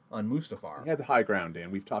de-limbed on Mustafar. He had the high ground,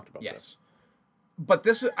 Dan. We've talked about Yes. this. But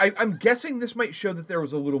this, I'm guessing this might show that there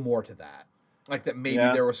was a little more to that. Like that maybe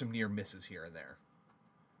Yeah. there were some near misses here and there.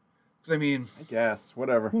 Because, I mean, I guess.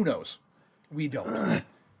 Whatever. who knows? We don't.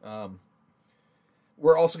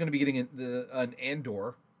 We're also going to be getting an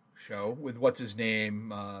Andor show with what's his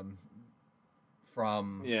name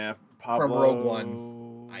from Yeah. Pablo... from Rogue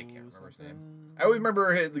One. I can't remember his name. I always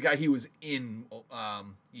remember the guy he was in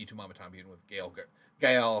Y2 Mama Tombian with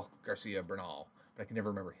Gael Garcia Bernal, but I can never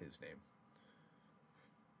remember his name.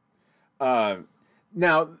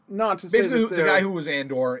 Now, not to Basically, say that the guy who was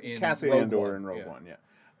Andor in Cassian Rogue Andor One. in Rogue Yeah. One,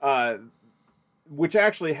 yeah. Which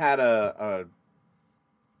actually had a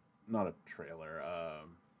not a trailer.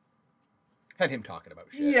 Had him talking about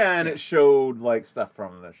shit. Yeah, and it showed like stuff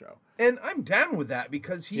from the show. And I'm down with that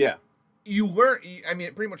because you learn. I mean,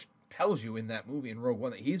 it pretty much tells you in that movie in Rogue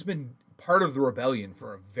One that he's been part of the rebellion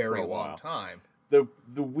for a very For a long while. time. The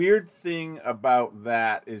weird thing about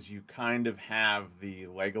that is you kind of have the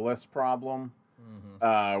Legolas problem,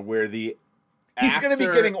 where the He's going to be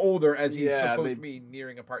actor- getting older as he's Yeah, supposed they- to be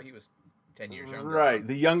nearing a part. He was 10 years younger. Right.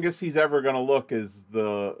 The youngest he's ever going to look is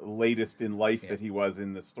the latest in life Yeah. that he was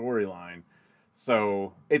in the storyline.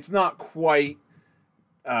 So it's not quite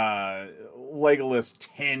Legolas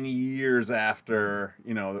 10 years after,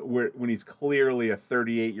 when he's clearly a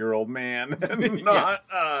 38-year-old man and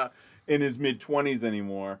not in his mid-20s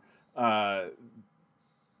anymore.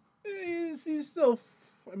 He's still...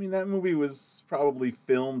 that movie was probably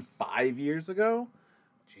filmed 5 years ago.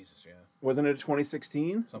 Jesus, yeah. Wasn't it a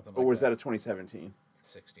 2016? Something Or like was that. that a 2017?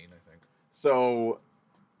 16, I think. So,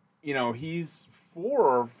 he's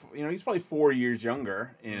he's probably 4 years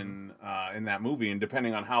younger in that movie, and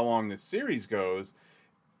depending on how long this series goes,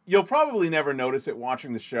 you'll probably never notice it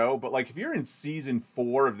watching the show. But like, if you're in season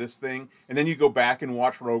 4 of this thing, and then you go back and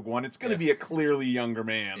watch Rogue One, it's going to be a clearly younger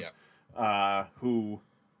man who.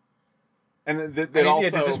 And also,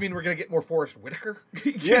 does this mean we're going to get more Forrest Whitaker?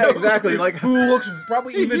 Yeah, exactly. Like, who looks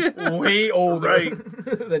probably even way older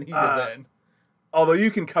than he did then. Although you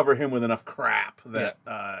can cover him with enough crap that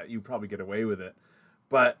you probably get away with it.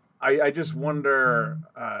 But I just wonder,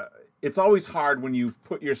 it's always hard when you've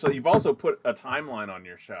put yourself. You've also put a timeline on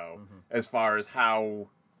your show as far as how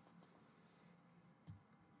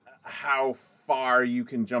far you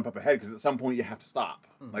can jump up ahead, because at some point you have to stop.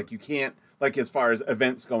 Like you can't, like as far as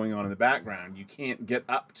events going on in the background, you can't get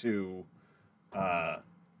up to the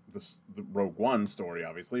Rogue One story,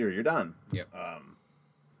 obviously, or you're done. Yep.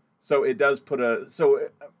 So it does put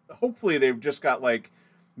hopefully they've just got like,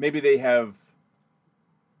 maybe they have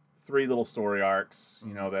 3 little story arcs,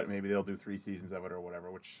 you know, that maybe they'll do 3 seasons of it or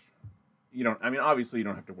whatever, which obviously you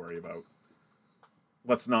don't have to worry about.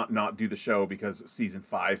 Let's not do the show because season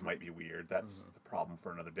 5 might be weird. That's a problem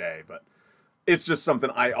for another day, but it's just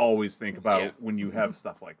something I always think about when you have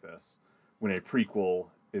stuff like this, when a prequel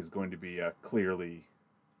is going to be a clearly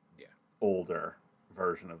older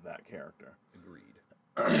version of that character. Agreed.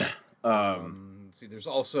 See, there's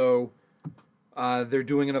also they're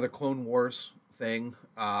doing another Clone Wars thing.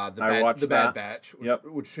 The Bad Batch,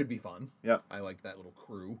 which should be fun. Yep. I like that little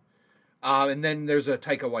crew. And then there's a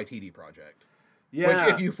Taika Waititi project. Yeah.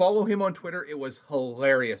 Which, if you follow him on Twitter, it was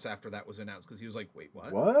hilarious after that was announced, because he was like, "Wait,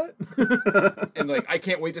 what? What?" And like, I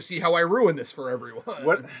can't wait to see how I ruin this for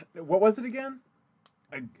everyone. What was it again?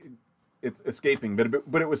 It's escaping,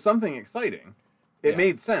 but it was something exciting. It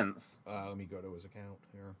made sense. Let me go to his account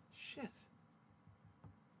here. Shit.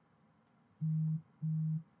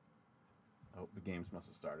 Oh, the games must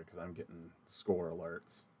have started because I'm getting score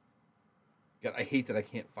alerts. God, I hate that I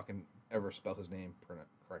can't fucking ever spell his name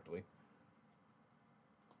correctly.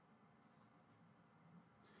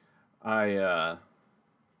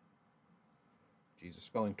 Jesus,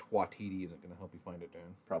 spelling Twatiti isn't going to help you find it,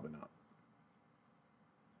 Dan. Probably not.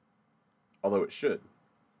 Although it should.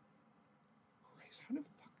 Christ, how the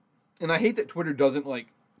fuck? And I hate that Twitter doesn't, like,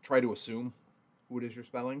 try to assume who it is you're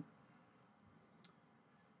spelling.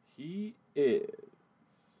 He is.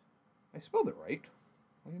 I spelled it right.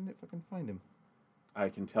 Why didn't it fucking find him? I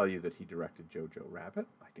can tell you that he directed Jojo Rabbit.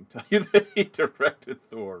 I can tell you that he directed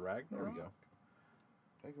Thor Ragnarok. There we go.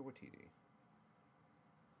 Taika Waititi.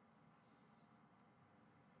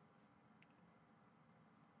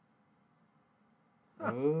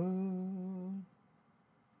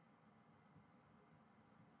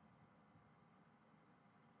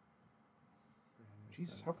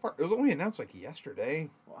 Jesus, how far? It was only announced like yesterday.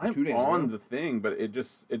 Well, I'm 2 days on ago. the thing, but it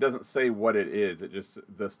doesn't say what it is. It just,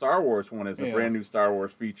 the Star Wars one is a brand new Star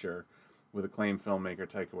Wars feature with acclaimed filmmaker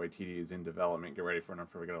Taika Waititi is in development. Get ready for an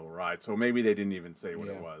unforgettable ride. So maybe they didn't even say what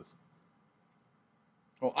it was.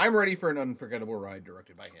 Well, I'm ready for an unforgettable ride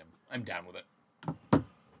directed by him. I'm down with it.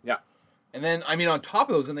 Yeah. And then, I mean, on top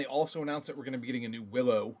of those, then they also announced that we're going to be getting a new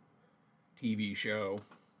Willow TV show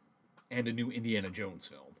and a new Indiana Jones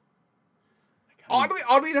film.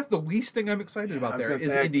 Oddly enough, the least thing I'm excited about there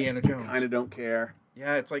is Indiana Jones. I kind of don't care.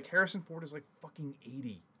 Yeah, it's like Harrison Ford is like fucking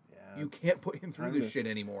 80. Yeah, you can't put him through this shit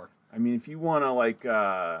anymore. I mean, if you want to like,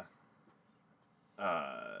 want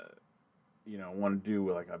to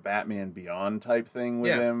do like a Batman Beyond type thing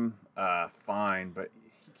with him, fine, but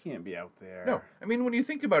he can't be out there. No, I mean, when you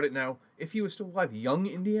think about it now, if he was still alive, young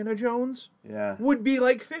Indiana Jones would be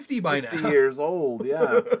like 50 by 50 now. years old,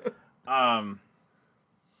 yeah. No,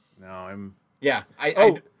 I'm... Yeah.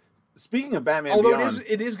 Speaking of Batman although Beyond...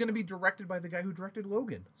 it is going to be directed by the guy who directed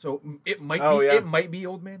Logan. So it might be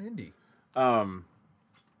Old Man Indy.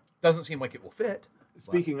 Doesn't seem like it will fit.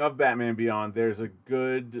 Speaking of Batman Beyond, there's a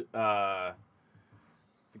good... I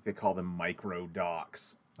think they call them micro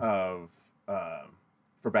docs of...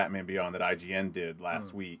 for Batman Beyond that IGN did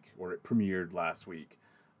last week, or it premiered last week.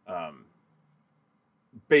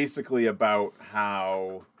 Basically about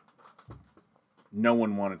how no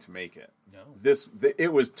one wanted to make it. No.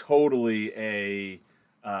 It was totally a...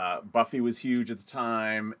 Buffy was huge at the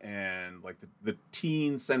time, and like the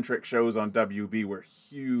teen-centric shows on WB were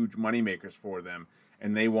huge moneymakers for them,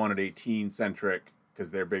 and they wanted a teen-centric,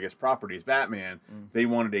 because their biggest property is Batman, they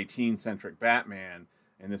wanted a teen-centric Batman,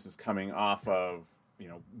 and this is coming off of,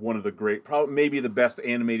 one of the great, probably maybe the best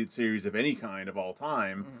animated series of any kind of all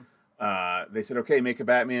time. They said, okay, make a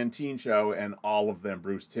Batman teen show, and all of them,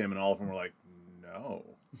 Bruce Timm, and all of them were like, no,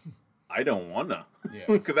 I don't wanna,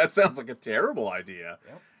 because that sounds like a terrible idea.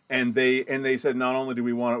 Yep. And they said, not only do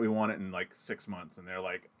we want it in like 6 months, and they're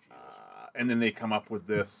like, and then they come up with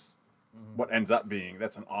this, what ends up being,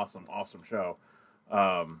 that's an awesome, awesome show.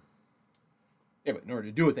 Yeah, but in order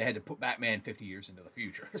to do it, they had to put Batman 50 years into the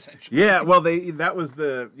future, essentially. Yeah, well, that was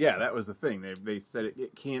the thing. They said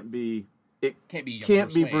it can't be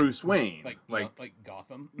Bruce Wayne. Like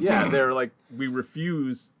Gotham. Yeah, they're like, we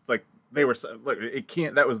refuse. Like they were like, it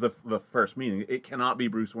can't. That was the first meeting. It cannot be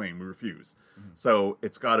Bruce Wayne. We refuse. So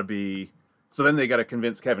it's got to be So then they got to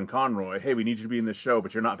convince Kevin Conroy, hey, we need you to be in this show,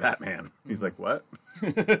 but you're not Batman. He's like, what?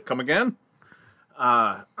 Come again?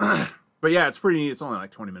 But yeah, it's pretty neat. It's only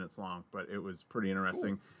like 20 minutes long, but it was pretty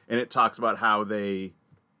interesting. Cool. And it talks about how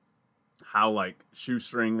like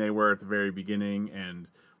shoestring they were at the very beginning.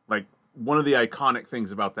 And like one of the iconic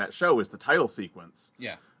things about that show is the title sequence.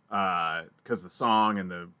 Yeah. Because the song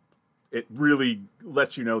and it really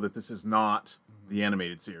lets you know that this is not the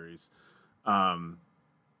animated series.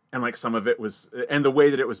 And like some of it was, and the way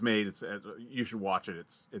that it was made, you should watch it.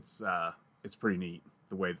 It's pretty neat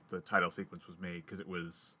the way that the title sequence was made, because it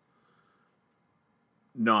was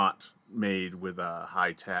not made with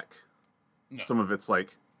high tech. No. Some of it's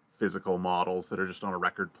like physical models that are just on a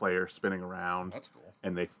record player spinning around. That's cool.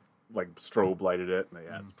 And they like strobe lighted it,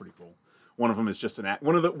 and it's pretty cool. One of them is just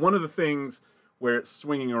one of the things where it's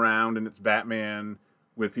swinging around and it's Batman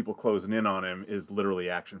with people closing in on him is literally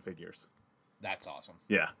action figures. That's awesome.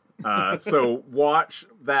 Yeah. So watch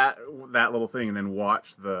that little thing, and then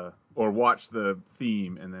watch the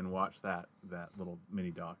theme, and then watch that little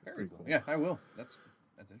mini doc. It's Very pretty cool. Yeah, I will. That's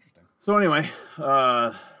interesting. So anyway,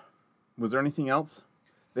 was there anything else?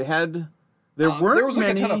 There was like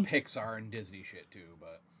many, a ton of Pixar and Disney shit too,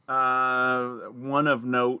 but one of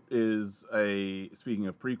note is speaking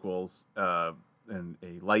of prequels, and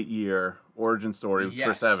a Lightyear origin story with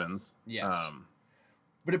Chris Evans. Yes.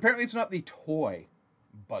 But apparently it's not the toy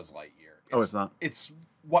Buzz Lightyear. It's not? It's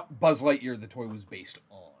what Buzz Lightyear, the toy, was based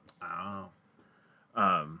on.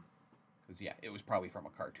 Oh. Because, it was probably from a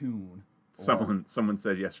cartoon. Someone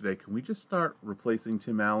said yesterday, can we just start replacing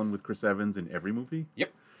Tim Allen with Chris Evans in every movie?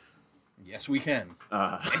 Yep. Yes, we can.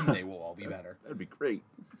 And they will all be better. That'd be great.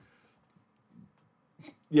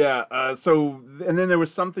 Yeah, and then there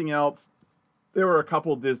was something else. There were a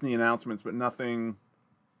couple Disney announcements, but nothing...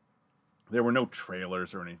 There were no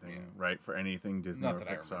trailers or anything, right, for anything Disney or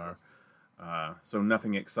Pixar. So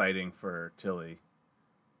nothing exciting for Tilly,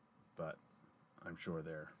 but I'm sure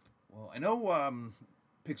they're... Well, I know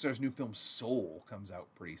Pixar's new film Soul comes out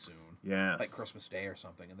pretty soon. Yes. Like Christmas Day or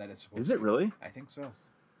something, and that is... Is it really? I think so.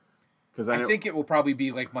 Because I think it will probably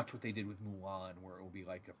be like much what they did with Mulan, where it will be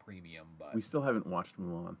like a premium, but... We still haven't watched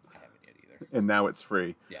Mulan. I haven't yet either. And now it's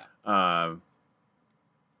free. Yeah.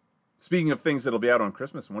 Speaking of things that'll be out on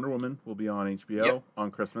Christmas, Wonder Woman will be on HBO on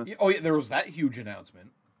Christmas. Yeah. Oh, yeah, there was that huge announcement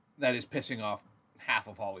that is pissing off half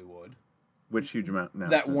of Hollywood. Which huge announcement?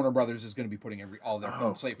 That Warner Brothers is going to be putting all their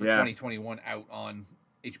film slate for 2021 out on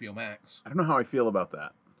HBO Max. I don't know how I feel about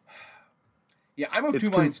that. Yeah, I'm of two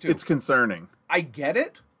minds, too. It's concerning. I get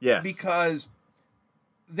it. Yes. Because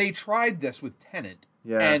they tried this with Tenet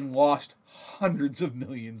and lost hundreds of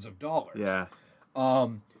millions of dollars. Yeah.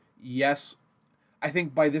 Yes, I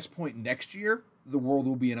think by this point next year, the world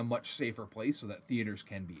will be in a much safer place so that theaters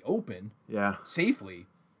can be open safely.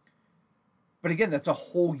 But again, that's a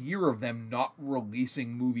whole year of them not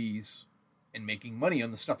releasing movies and making money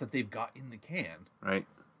on the stuff that they've got in the can. Right.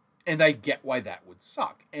 And I get why that would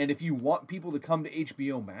suck. And if you want people to come to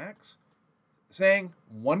HBO Max, saying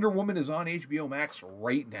Wonder Woman is on HBO Max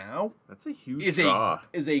right now, that's a huge draw.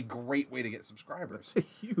 Is a great way to get subscribers. That's a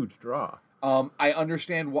huge draw. I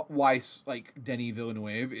understand why like Denis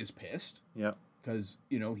Villeneuve is pissed. Yeah. Because,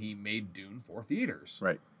 he made Dune for theaters.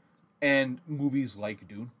 Right. And movies like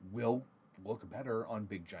Dune will look better on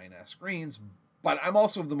big giant ass screens. But I'm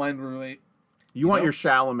also of the mind where you want your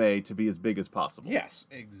Chalamet to be as big as possible. Yes,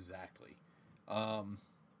 exactly.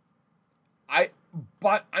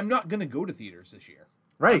 But I'm not going to go to theaters this year.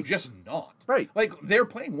 Right. I'm just not. Right. Like, they're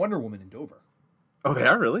playing Wonder Woman in Dover. Oh, they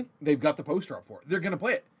are, really? They've got the poster up for it. They're going to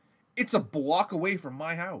play it. It's a block away from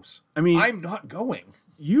my house. I mean... I'm not going.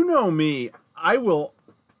 You know me. I will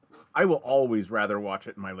always rather watch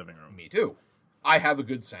it in my living room. Me too. I have a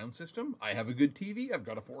good sound system. I have a good TV. I've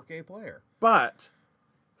got a 4K player. But...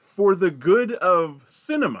 for the good of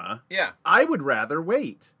cinema, I would rather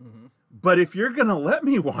wait. Mm-hmm. But if you're going to let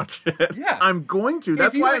me watch it, I'm going to.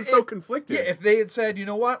 That's why I'm so conflicted. Yeah, if they had said, you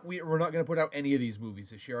know what, we're not going to put out any of these movies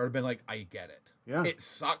this year, I'd have been like, I get it. Yeah. It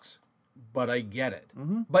sucks, but I get it.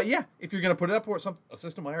 Mm-hmm. But yeah, if you're going to put it up for a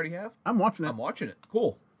system I already have, I'm watching it. I'm watching it.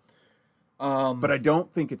 Cool. But I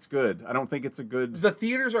don't think it's good. I don't think it's a good... The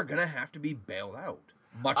theaters are going to have to be bailed out,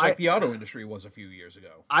 much like the auto industry was a few years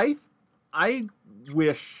ago. I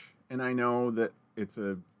wish, and I know that it's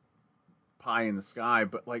a pie in the sky,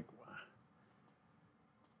 but like,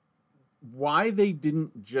 why they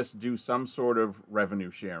didn't just do some sort of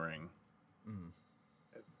revenue sharing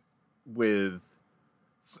with,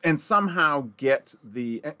 and somehow get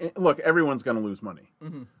the, look, everyone's going to lose money,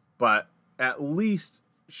 but at least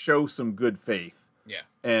show some good faith Yeah.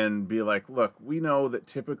 and be like, look, we know that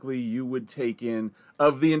typically you would take in,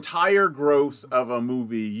 of the entire gross of a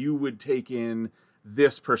movie, you would take in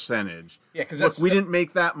this percentage. Yeah, 'cause look, that's- we didn't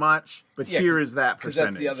make that much, but Yeah, here is that Because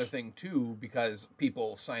percentage. that's the other thing, too, because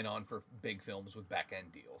people sign on for big films with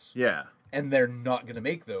back-end deals. Yeah. And they're not going to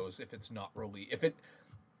make those if it's not released.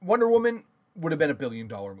 Wonder Woman would have been $1 billion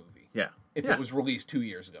movie. Yeah. If Yeah. it was released 2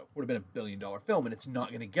 years ago. Would have been $1 billion film, and it's not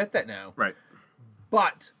going to get that now. Right.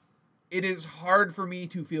 But it is hard for me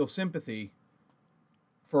to feel sympathy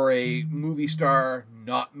for a movie star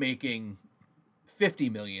not making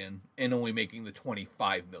 $50 million and only making the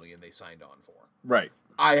 $25 million they signed on for. Right.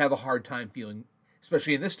 I have a hard time feeling,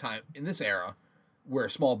 especially in this era, where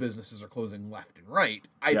small businesses are closing left and right.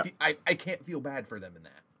 I can't feel bad for them in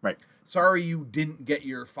that. Right. Sorry you didn't get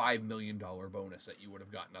your $5 million bonus that you would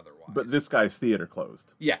have gotten otherwise. But this guy's theater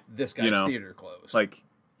closed. yeah, this guy's you know, theater closed. Like,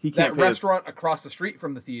 he that can't pay his- restaurant across the street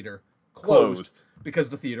from the theater closed because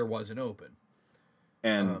the theater wasn't open.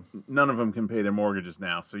 and none of them can pay their mortgages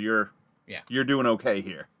now. So you're doing okay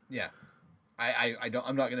here. Yeah,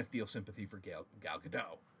 I'm not going to feel sympathy for Gal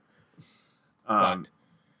Gadot. But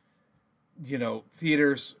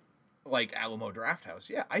theaters like Alamo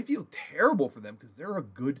Drafthouse, I feel terrible for them because they're a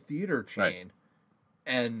good theater chain, Right.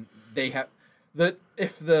 and they have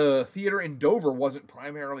if the theater in Dover wasn't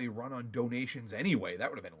primarily run on donations anyway, that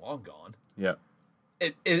would have been long gone. Yeah.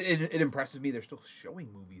 It impresses me they're still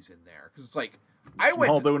showing movies in there because it's like I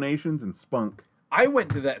Small went donations and spunk. I went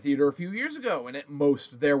to that theater a few years ago, and at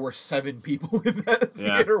most there were 7 people in that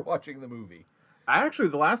Yeah. theater watching the movie.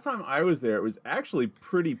 The last time I was there, it was actually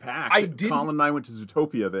pretty packed. I did- Colin and I went to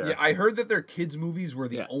Zootopia there. Yeah, I heard that their kids' movies were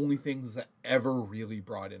the Yeah. only things that ever really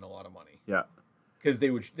brought in a lot of money Yeah. because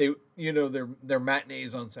their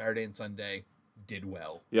matinees on Saturday and Sunday did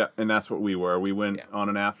well. Yeah, and that's what we were. We went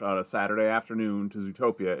on a Saturday afternoon to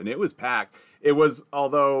Zootopia, and it was packed. It was,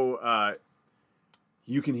 although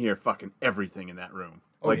you can hear fucking everything in that room.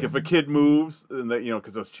 If a kid moves, and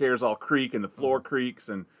because those chairs all creak and the floor creaks,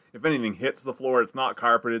 and if anything hits the floor, it's not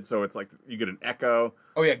carpeted, so it's like you get an echo.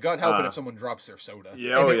 Oh yeah, God help it if someone drops their soda.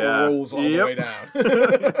 Yeah, and oh, it yeah. rolls all the Yep. way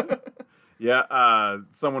down. Yeah,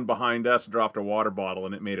 someone behind us dropped a water bottle,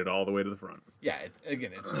 and it made it all the way to the front. Yeah,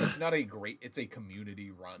 it's not a great. It's a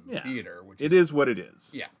community run Yeah. theater, which It is what it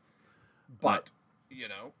is. Yeah, but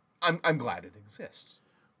I'm glad it exists.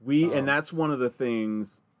 And that's one of the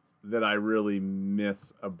things that I really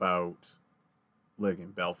miss about living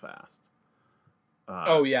in Belfast.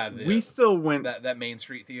 We still went. that Main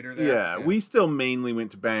Street theater there. Yeah, we still mainly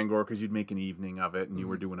went to Bangor because you'd make an evening of it, and you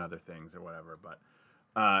were doing other things or whatever.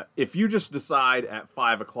 But if you just decide at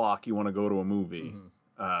 5:00 you want to go to a movie,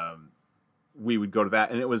 we would go to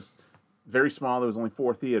that, and it was very small. There was only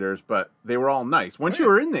 4 theaters, but they were all nice. Once you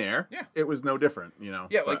were in there, it was no different. Yeah,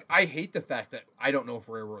 but, like I hate the fact that I don't know if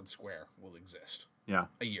Railroad Square will exist. Yeah.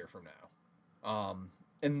 A year from now,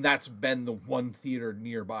 and that's been the one theater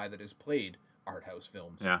nearby that has played art house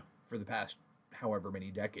films for the past however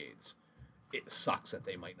many decades. It sucks that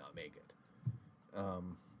they might not make it,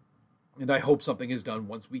 and I hope something is done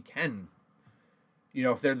once we can.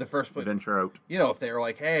 If they're the first place, venture out. if they're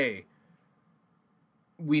like, hey,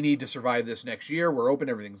 we need to survive this next year. We're open.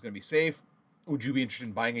 Everything's going to be safe. Would you be interested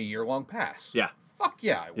in buying a year-long pass? Yeah. Fuck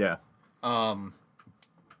yeah, I would. Yeah.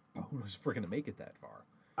 Who was freaking to make it that far?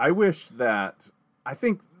 I wish that. I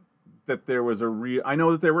think that there was I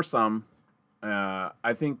know that there were some.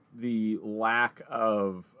 I think the lack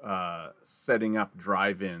of setting up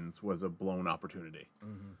drive-ins was a blown opportunity.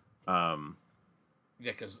 Yeah,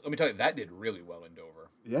 because let me tell you, that did really well in Dover.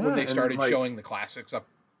 Yeah, when they and, started showing the classics up.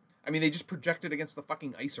 I mean, they just projected against the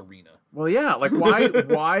fucking ice arena. Well, yeah, like why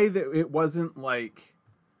it wasn't like.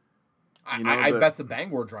 I bet the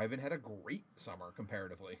Bangor Drive-In had a great summer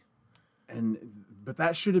comparatively. But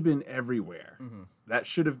that should have been everywhere. Mm-hmm. That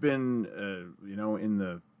should have been, in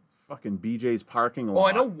the fucking BJ's parking lot. Well,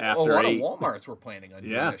 I know after a lot 8. of Walmarts were planning on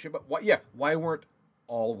doing that shit, but why weren't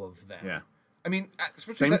all of them? Yeah. I mean,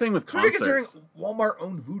 especially Same thing with especially considering concerts. Walmart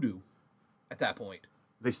owned Voodoo at that point.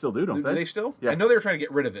 They still do, don't Do they? they still? Yeah. I know they were trying to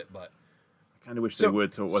get rid of it, but I kind of wish they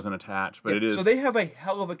would, so it wasn't attached. But it is. So they have a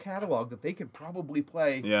hell of a catalog that they can probably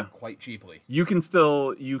play quite cheaply. You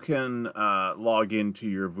can log into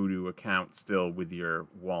your Voodoo account still with your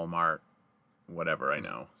Walmart, whatever. I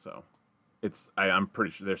know, so I'm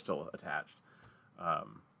pretty sure they're still attached.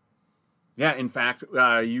 In fact,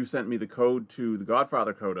 you sent me the code to the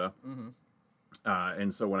Godfather Coda,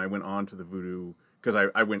 and so when I went on to the Voodoo, because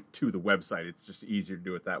I went to the website, it's just easier to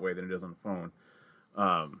do it that way than it is on the phone.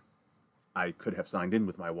 I could have signed in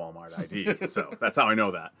with my Walmart ID, so that's how I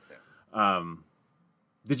know that.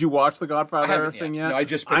 Did you watch the I Godfather haven't thing yet. yet? No, I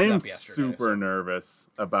just picked I it am up yesterday, super so. nervous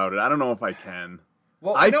about it. I don't know if I can.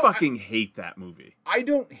 Well, I know- fucking hate that movie. I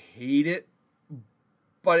don't hate it,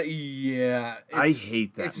 but yeah, I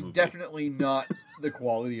hate that It's movie. definitely not the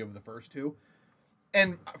quality of the first two.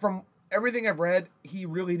 And from everything I've read, he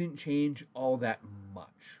really didn't change all that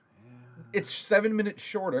much. It's 7 minutes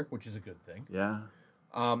shorter, which is a good thing. Yeah.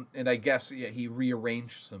 And I guess he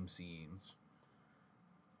rearranged some scenes.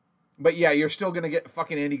 But yeah, you're still gonna get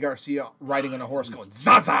fucking Andy Garcia riding on a horse going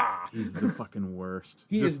Zaza. He's the fucking worst.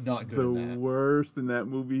 He Just is not good the in that. worst in that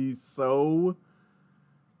movie. He's so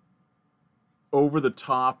over the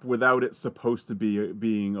top without it supposed to be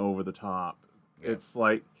being over the top. Yeah. It's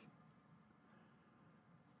like,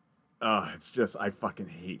 it's just I fucking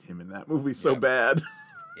hate him in that movie so Yeah. bad.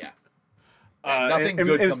 Yeah. And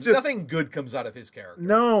Nothing good comes out of his character.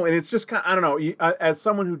 No, and it's just kind of, I don't know. As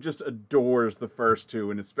someone who just adores the first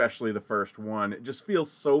two, and especially the first one, it just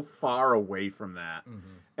feels so far away from that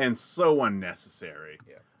and so unnecessary.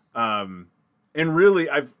 Yeah. And really,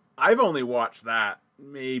 I've only watched that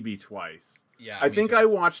maybe twice. Yeah, I me think too. I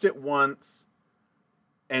watched it once,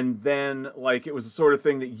 and then like it was the sort of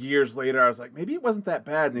thing that years later I was like, maybe it wasn't that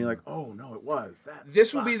bad, and you're like, oh no, it was.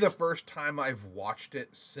 This will be the sucked. first time I've watched it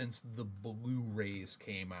since the Blu-rays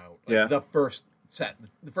came out. Yeah. The first set.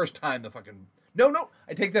 The first time the fucking... No,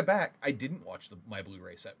 I take that back. I didn't watch my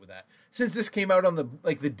Blu-ray set with that. Since this came out on the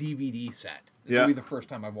DVD set. This Yeah. will be the first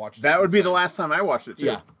time I've watched it. That would since be the then. last time I watched it too.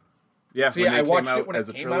 Yeah. Yeah. So yeah, I watched it when as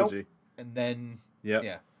it a came out. trilogy. And then... Yep.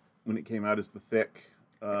 Yeah. When it came out as the thick.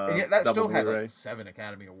 And yet that double still had Blu-ray. like 7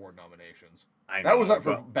 Academy Award nominations. I That was know, up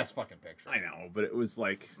for but- Best Fucking Picture. I know, but it was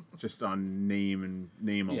like just on name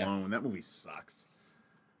Yeah. alone. That movie sucks.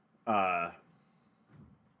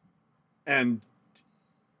 And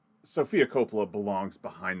Sofia Coppola belongs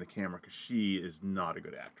behind the camera because she is not a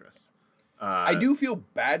good actress. I do feel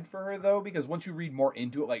bad for her, though, because once you read more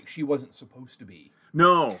into it, like, she wasn't supposed to be.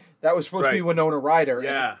 No. That was supposed to be Right. Winona Ryder.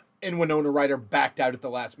 Yeah. And Winona Ryder backed out at the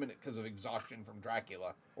last minute because of exhaustion from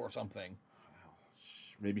Dracula or something.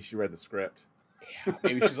 Maybe she read the script. Yeah,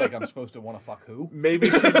 maybe she's like, I'm supposed to want to fuck who? Maybe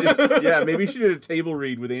she just, maybe she did a table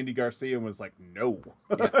read with Andy Garcia and was like, no.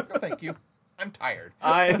 Yeah, no, thank you. I'm tired.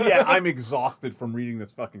 I'm exhausted from reading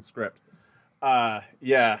this fucking script.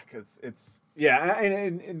 Because it's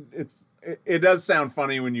and it does sound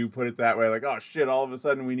funny when you put it that way. Like, oh shit! All of a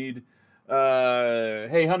sudden we need.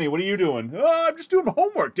 Hey, honey, what are you doing? Oh, I'm just doing my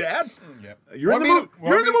homework, Dad. Yep. You're in the movie.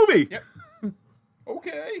 You're in the movie. Yep.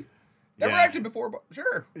 Okay. Never Yeah. acted before, but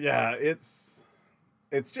sure. Yeah, it's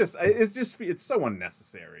so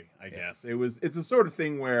unnecessary. I guess it's a sort of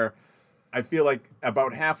thing where I feel like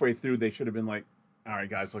about halfway through they should have been like, all right,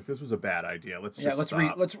 guys, look, this was a bad idea. Let's just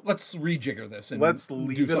stop. let's rejigger this and Let's do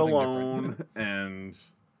leave it something alone different. and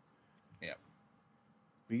Yeah.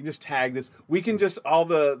 we can just tag this. We can just all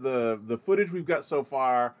the footage we've got so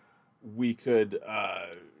far. We could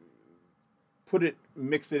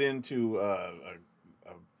mix it into a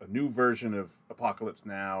new version of Apocalypse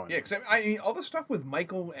Now. And, Yeah, because I mean, all the stuff with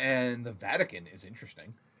Michael and the Vatican is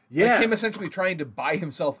interesting. Yes. Like him essentially trying to buy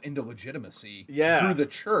himself into legitimacy through the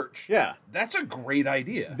church. Yeah. That's a great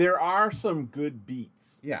idea. There are some good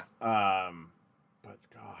beats. Yeah. But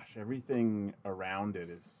gosh, everything around it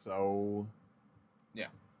is so. Yeah.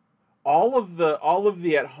 All of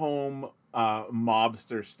the at home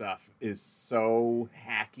mobster stuff is so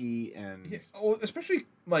hacky and Yeah, oh, especially,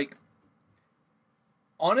 like,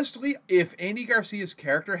 honestly, if Andy Garcia's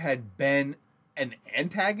character had been an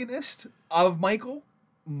antagonist of Michael,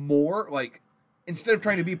 more, like, instead of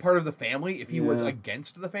trying to be part of the family, if he was Yeah.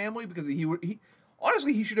 against the family, because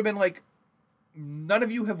honestly, he should have been like, none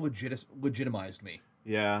of you have legitimized me.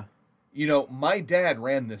 yeah. You know, my dad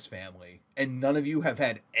ran this family, and none of you have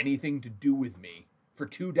had anything to do with me for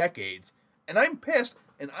 2 decades, and I'm pissed,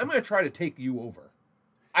 and I'm going to try to take you over.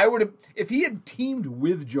 I would have, if he had teamed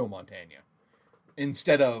with Joe Montana,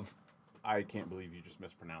 instead of I can't believe you just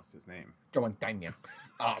mispronounced his name. Joe Montana,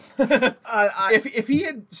 if he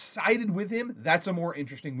had sided with him, that's a more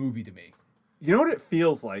interesting movie to me. You know what it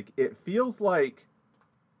feels like? It feels like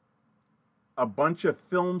a bunch of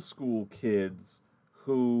film school kids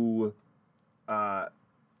who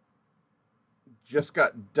just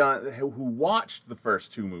got done, who watched the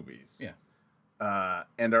first 2 movies. Yeah.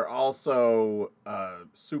 And are also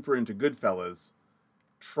super into Goodfellas,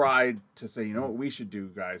 tried to say, you know what we should do,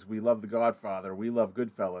 guys? We love The Godfather. We love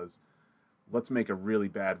Goodfellas. Let's make a really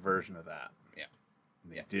bad version of that. Yeah.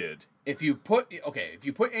 And they Yeah. did. If you put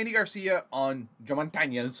Andy Garcia on Joe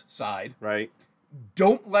Montana's side, Right?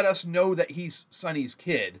 don't let us know that he's Sonny's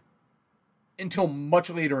kid until much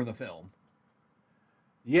later in the film.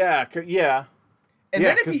 Yeah. Yeah. And yeah,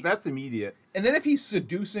 then if because he that's immediate. and then if he's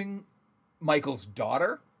seducing Michael's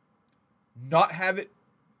daughter, not have it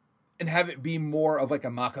be more of like a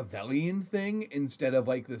Machiavellian thing instead of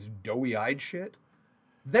like this doughy-eyed shit,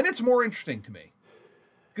 then it's more interesting to me.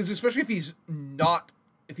 Because especially if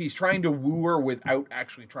he's trying to woo her without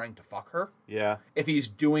actually trying to fuck her, Yeah. if he's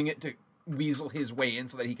doing it to weasel his way in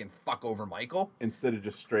so that he can fuck over Michael, Instead of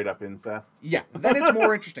just straight up incest. yeah, then it's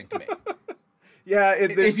more interesting to me. Yeah.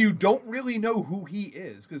 If you don't really know who he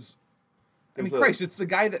is, because I mean, There's a- Christ, it's the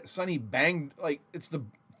guy that Sonny banged. Like, it's the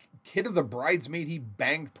kid of the bridesmaid he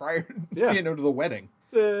banged prior, Yeah. to the wedding.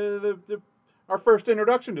 It's, our first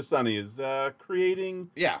introduction to Sonny is creating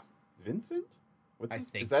Yeah, Vincent. I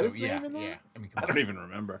think is that so. his Yeah, name in there? yeah. I mean, come I on. don't even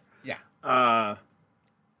remember. Yeah,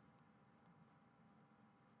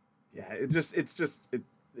 Yeah,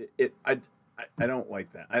 I don't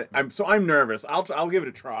like that. I'm nervous. I'll give it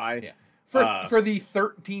a try. yeah. For the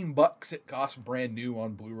 $13 it costs brand new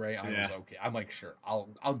on Blu-ray, I was Yeah. okay. I'm like, sure,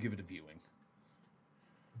 I'll give it a viewing.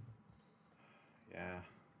 Yeah.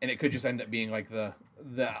 And it could just end up being like the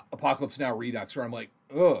Apocalypse Now Redux, where I'm like,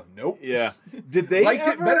 oh, nope. Yeah. Did they Liked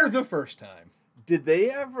ever, it better the first time. Did they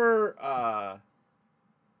ever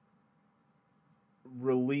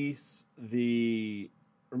release the?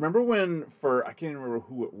 Remember when I can't remember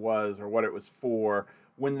who it was or what it was for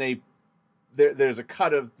when there's a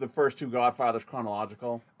cut of the first two Godfathers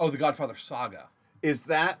chronological. Oh, the Godfather Saga. Did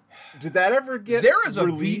that ever get There is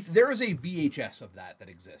released? there is a VHS of that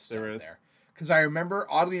exists There out is? there. Because I remember,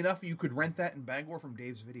 oddly enough, you could rent that in Bangor from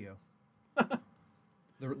Dave's Video.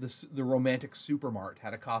 the Romantic Supermart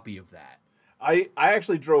had a copy of that. I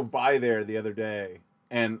actually drove by there the other day,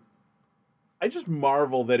 and I just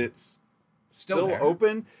marvel that it's still there.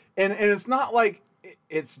 open, and it's not like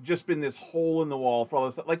it's just been this hole in the wall for all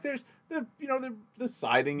this stuff. Like there's the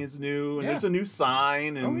siding is new, and Yeah. there's a new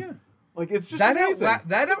sign, and Oh, yeah. like it's just That amazing. that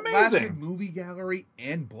It's outlasted amazing. Movie Gallery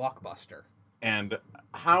and Blockbuster. And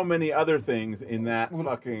how many other things in that Well,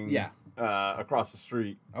 fucking yeah. Across the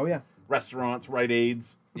street, Oh yeah. restaurants, Rite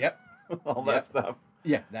Aids, Yep. all Yep. that stuff.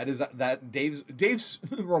 Yeah, that Dave's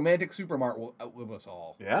Romantic Supermart will outlive us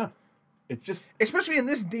all. Yeah, it's just Especially in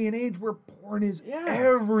this day and age where porn is Yeah.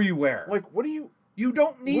 everywhere. like what do you? you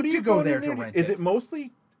don't What need are to you go going there in to to- rent Is it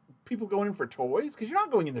mostly people going in for toys? Because you're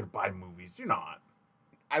not going in there to buy movies. You're not.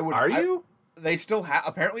 Are you? They still have.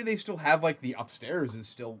 Apparently, they still have like the upstairs is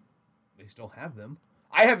still. They still have them.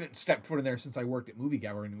 I haven't stepped foot in there since I worked at Movie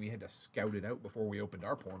Gallery, and we had to scout it out before we opened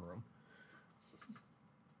our porn room.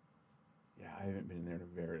 Yeah, I haven't been in there in a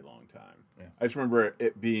very long time. Yeah. I just remember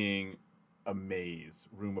it being a maze,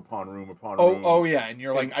 room upon room upon Oh, room. oh yeah, and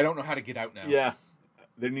you're like, I don't know how to get out now. Yeah,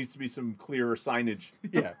 there needs to be some clearer signage.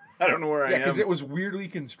 yeah, I don't know where I yeah, am. because it was weirdly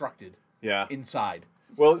constructed Yeah. inside.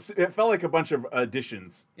 Well, it felt like a bunch of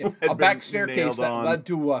additions. Yeah. had A been back staircase nailed that on. led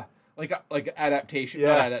to like adaptation, Yeah.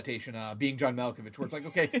 not adaptation. Being John Malkovich, where it's like,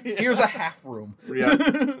 okay, here's a half room Yeah.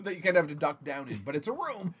 that you kind of have to duck down in, but it's a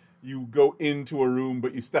room. You go into a room,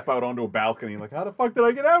 but you step out onto a balcony. Like, how the fuck did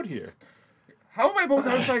I get out here? How am I both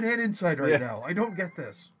outside and inside right Yeah. now? I don't get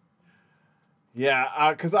this.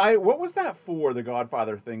 Yeah, because what was that for? The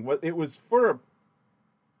Godfather thing? What it was for?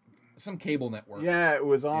 Some cable network. Yeah, it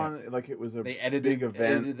was on like it was a They big event.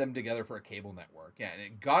 edited them together for a cable network. Yeah, and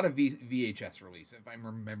it got a VHS release, if I'm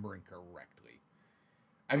remembering correctly.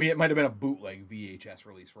 I mean, it might have been a bootleg VHS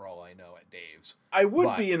release for all I know at Dave's. I would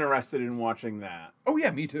But- be interested in watching that Oh yeah,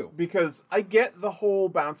 me too. because I get the whole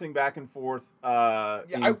bouncing back and forth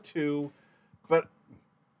too, but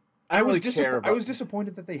I don't really care about I was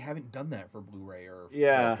disappointed that they haven't done that for Blu-ray or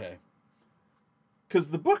Yeah. 4K. because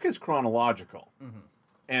the book is chronological, Mm-hmm.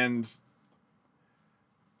 and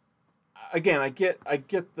again, I get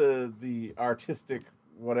the artistic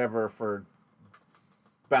whatever for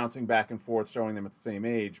bouncing back and forth, showing them at the same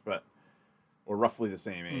age, or roughly the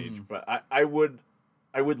same age. Mm-hmm. But I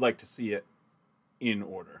would like to see it in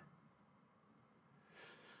order.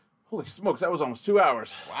 Holy smokes, that was almost 2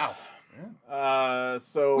 hours. Wow. Yeah.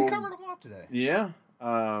 So We covered a lot today. yeah.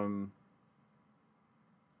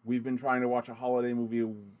 We've been trying to watch a holiday movie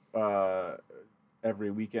every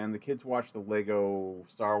weekend. The kids watched the Lego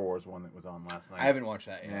Star Wars one that was on last night. I haven't watched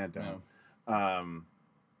that yet. Yeah, no. don't.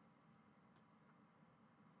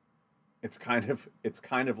 It's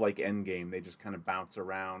kind of like Endgame. They just kind of bounce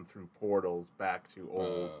around through portals back to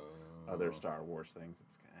old other Star Wars things.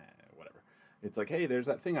 It's whatever. It's like, hey, there's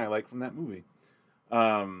that thing I like from that movie.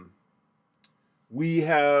 We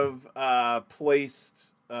have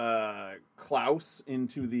placed Klaus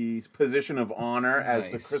into the position of honor as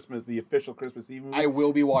the official Christmas Eve movie. I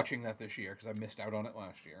will be watching that this year because I missed out on it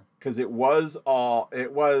last year. Because it was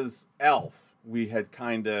Elf. We had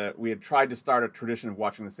tried to start a tradition of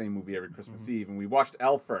watching the same movie every Christmas Eve, and we watched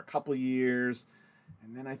Elf for a couple of years,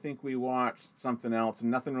 and then I think we watched something else, and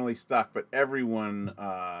nothing really stuck. But everyone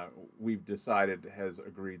we've decided has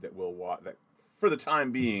agreed that we'll watch that for the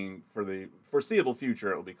time being, for the foreseeable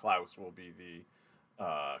future. It'll be Klaus. Will be the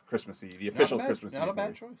Christmas Eve, the official Christmas Eve. Not a bad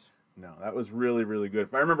movie. choice. No, that was really, really good.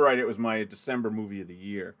 If I remember right, it was my December movie of the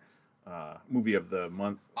year, movie of the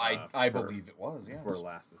month. I believe it was, yes. For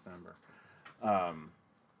last December.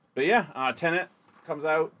 But yeah, Tenet comes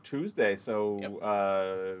out Tuesday,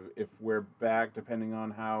 so if we're back, depending on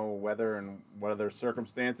how weather and what other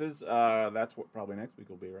circumstances, that's what probably next week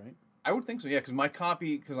will be, right? I would think so, yeah, because my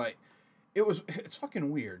copy, it's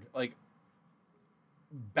fucking weird. Like,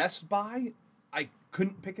 Best Buy, I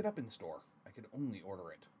couldn't pick it up in store. I could only order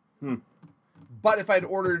it. But if I'd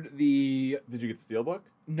ordered the... Did you get the Steelbook?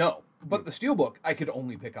 No, but the Steelbook I could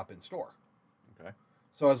only pick up in store. Okay.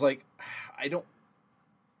 So I was like, I don't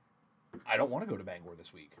want to go to Bangor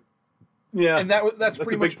this week. Yeah, and that's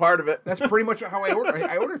pretty a much big part of it. That's pretty much how I order.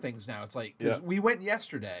 I order things now. It's like, 'cause Yeah. we went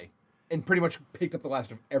yesterday and pretty much picked up the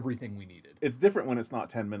last of everything we needed. It's different when it's not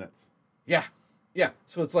 10 minutes. Yeah. Yeah.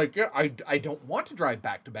 So it's like, I don't want to drive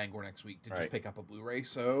back to Bangor next week to just Right. pick up a Blu-ray.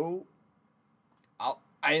 So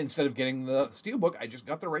I instead of getting the Steelbook, I just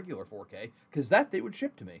got the regular 4K because that they would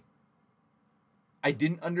ship to me. I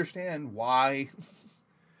didn't understand why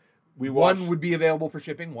one would be available for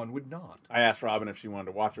shipping, one would not. I asked Robin if she wanted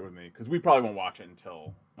to watch it with me because we probably won't watch it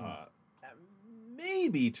until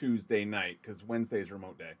maybe Tuesday night because Wednesday is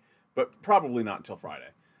remote day, but probably not until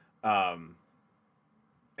Friday.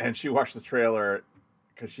 And she watched the trailer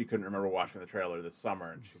because she couldn't remember watching the trailer this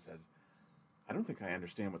summer, and she said, "I don't think I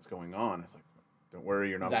understand what's going on." I was like, "Don't worry,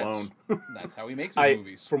 you're not alone." That's how he makes his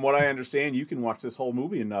movies. From what I understand, you can watch this whole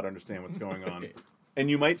movie and not understand what's going on, and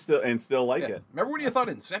you might still like it. Remember when you thought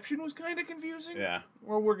Inception was kind of confusing? Yeah.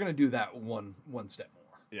 Well, we're gonna do that one step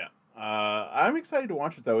more. Yeah. I'm excited to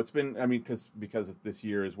watch it though. It's been, because this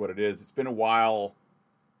year is what it is. It's been a while.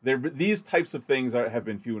 These types of things have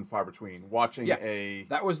been few and far between.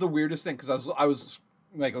 That was the weirdest thing because I was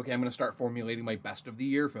like, okay, I'm going to start formulating my best of the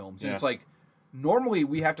year films, and it's like normally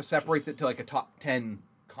we have to separate that to like a top 10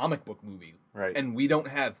 comic book movie, right? And we don't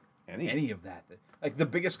have any of that. Like the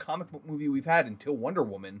biggest comic book movie we've had until Wonder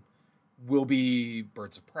Woman will be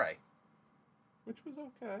Birds of Prey,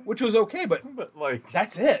 which was okay, but like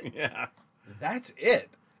that's it. Yeah, that's it.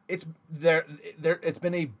 It's there. It's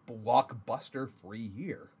been a blockbuster-free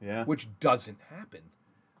year, which doesn't happen.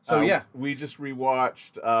 So we just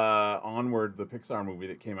rewatched Onward, the Pixar movie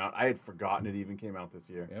that came out. I had forgotten it even came out this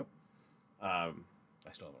year. Yep. I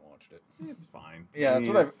still haven't watched it. It's fine. Yeah,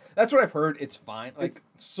 that's what I've heard. It's fine. Like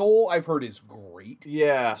Soul, I've heard is great.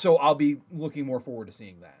 Yeah. So I'll be looking more forward to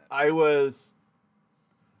seeing that.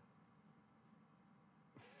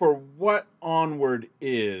 For what Onward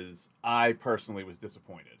is, I personally was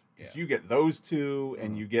disappointed. Because you get those two,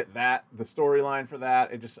 and you get the storyline for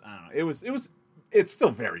that. It just, I don't know. It's still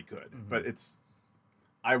very good, but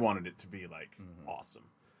I wanted it to be like awesome.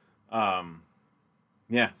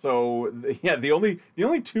 The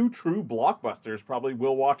only two true blockbusters probably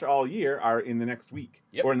we'll watch all year are in the next week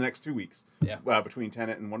or in the next 2 weeks. Yeah, between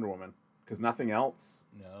Tenet and Wonder Woman, because nothing else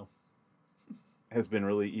has been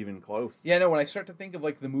really even close. Yeah, no. When I start to think of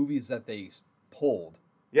like the movies that they pulled,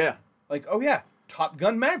 like Top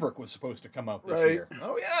Gun Maverick was supposed to come out this year.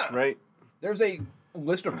 Oh yeah, right. There's a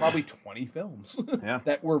list of probably 20 films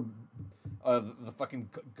that were the fucking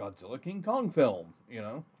Godzilla King Kong film, you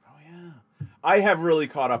know? Oh, yeah. I have really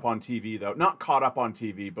caught up on TV, though. Not caught up on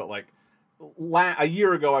TV, but like a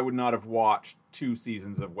year ago, I would not have watched 2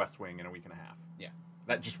 seasons of West Wing in a week and a half. Yeah.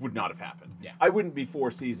 That just would not have happened. Yeah. I wouldn't be 4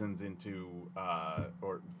 seasons into,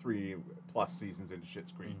 or 3+ seasons into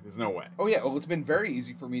Schitt's Creek. There's no way. Oh, yeah. Well, it's been very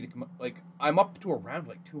easy for me to come, like, I'm up to around,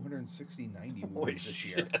 like, 260, 90 movies this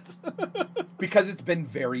year. Because it's been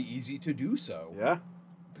very easy to do so. Yeah.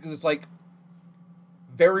 Because it's, like,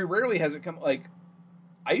 very rarely has it come, like,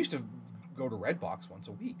 I used to go to Redbox once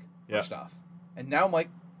a week for stuff. And now I'm like,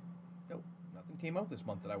 nope, nothing came out this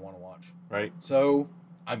month that I want to watch. Right. So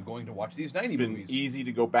I'm going to watch these 90 movies. It's been easy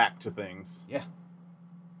to go back to things. Yeah.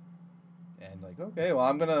 And like, okay, well,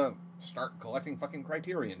 I'm going to start collecting fucking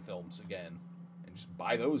Criterion films again. And just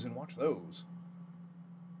buy those and watch those.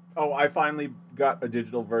 Oh, I finally got a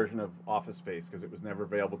digital version of Office Space because it was never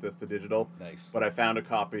available just to digital. Nice. But I found a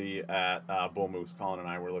copy at Bull Moose. Colin and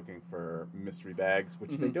I were looking for mystery bags,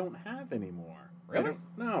 which they don't have anymore. Really?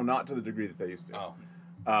 No, not to the degree that they used to. Oh.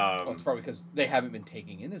 Well, it's probably because they haven't been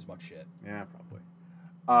taking in as much shit. Yeah, probably.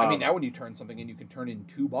 I mean, now when you turn something in, you can turn in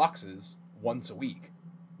 2 boxes once a week,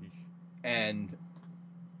 and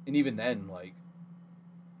even then, like,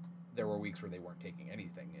 there were weeks where they weren't taking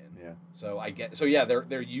anything in. Yeah. So yeah,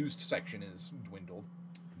 their used section is dwindled.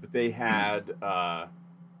 But they had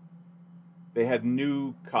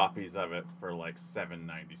new copies of it for like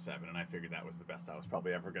 $7.97, and I figured that was the best I was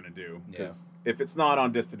probably ever going to do. Because if it's not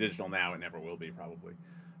on disc to digital now, it never will be probably.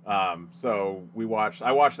 So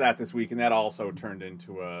I watched that this week, and that also turned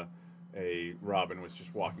into a Robin was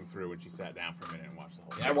just walking through, and she sat down for a minute and watched the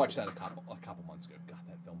whole thing. I watched that a couple months ago. God,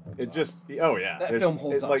 that film holds up. Oh yeah, that film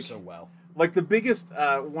holds up so well. Like the biggest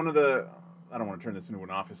one of the, I don't want to turn this into an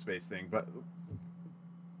Office Space thing, but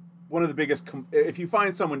one of the biggest, if you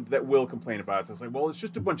find someone that will complain about it, it's like, well, it's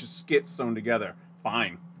just a bunch of skits sewn together.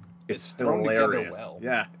 Fine, it's still thrown hilarious. together well.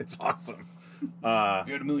 Yeah, it's awesome. If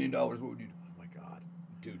you had $1 million, what would you do? Oh my god,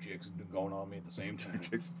 2 chicks going on me at the same time. 2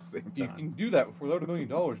 chicks at the same You time. can do that without $1 million,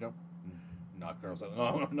 no? Not girls that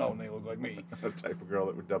no, and they look like me. The type of girl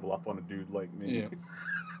that would double up on a dude like me. Yeah.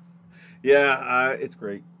 Yeah, it's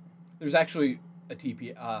great. There's actually a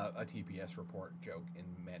TPS report joke in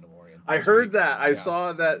Mandalorian. I heard that. I Yeah.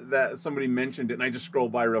 saw that somebody mentioned it, and I just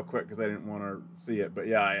scrolled by real quick because I didn't want to see it. But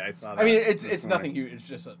yeah, I saw that. I mean, it's this nothing morning. huge. It's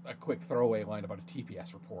just a quick throwaway line about a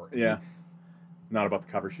TPS report. Yeah, not about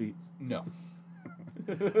the cover sheets. No.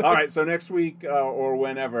 All right, so next week or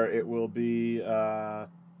whenever it will be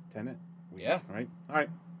Tenet. Yeah. All right.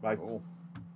 Bye. Cool.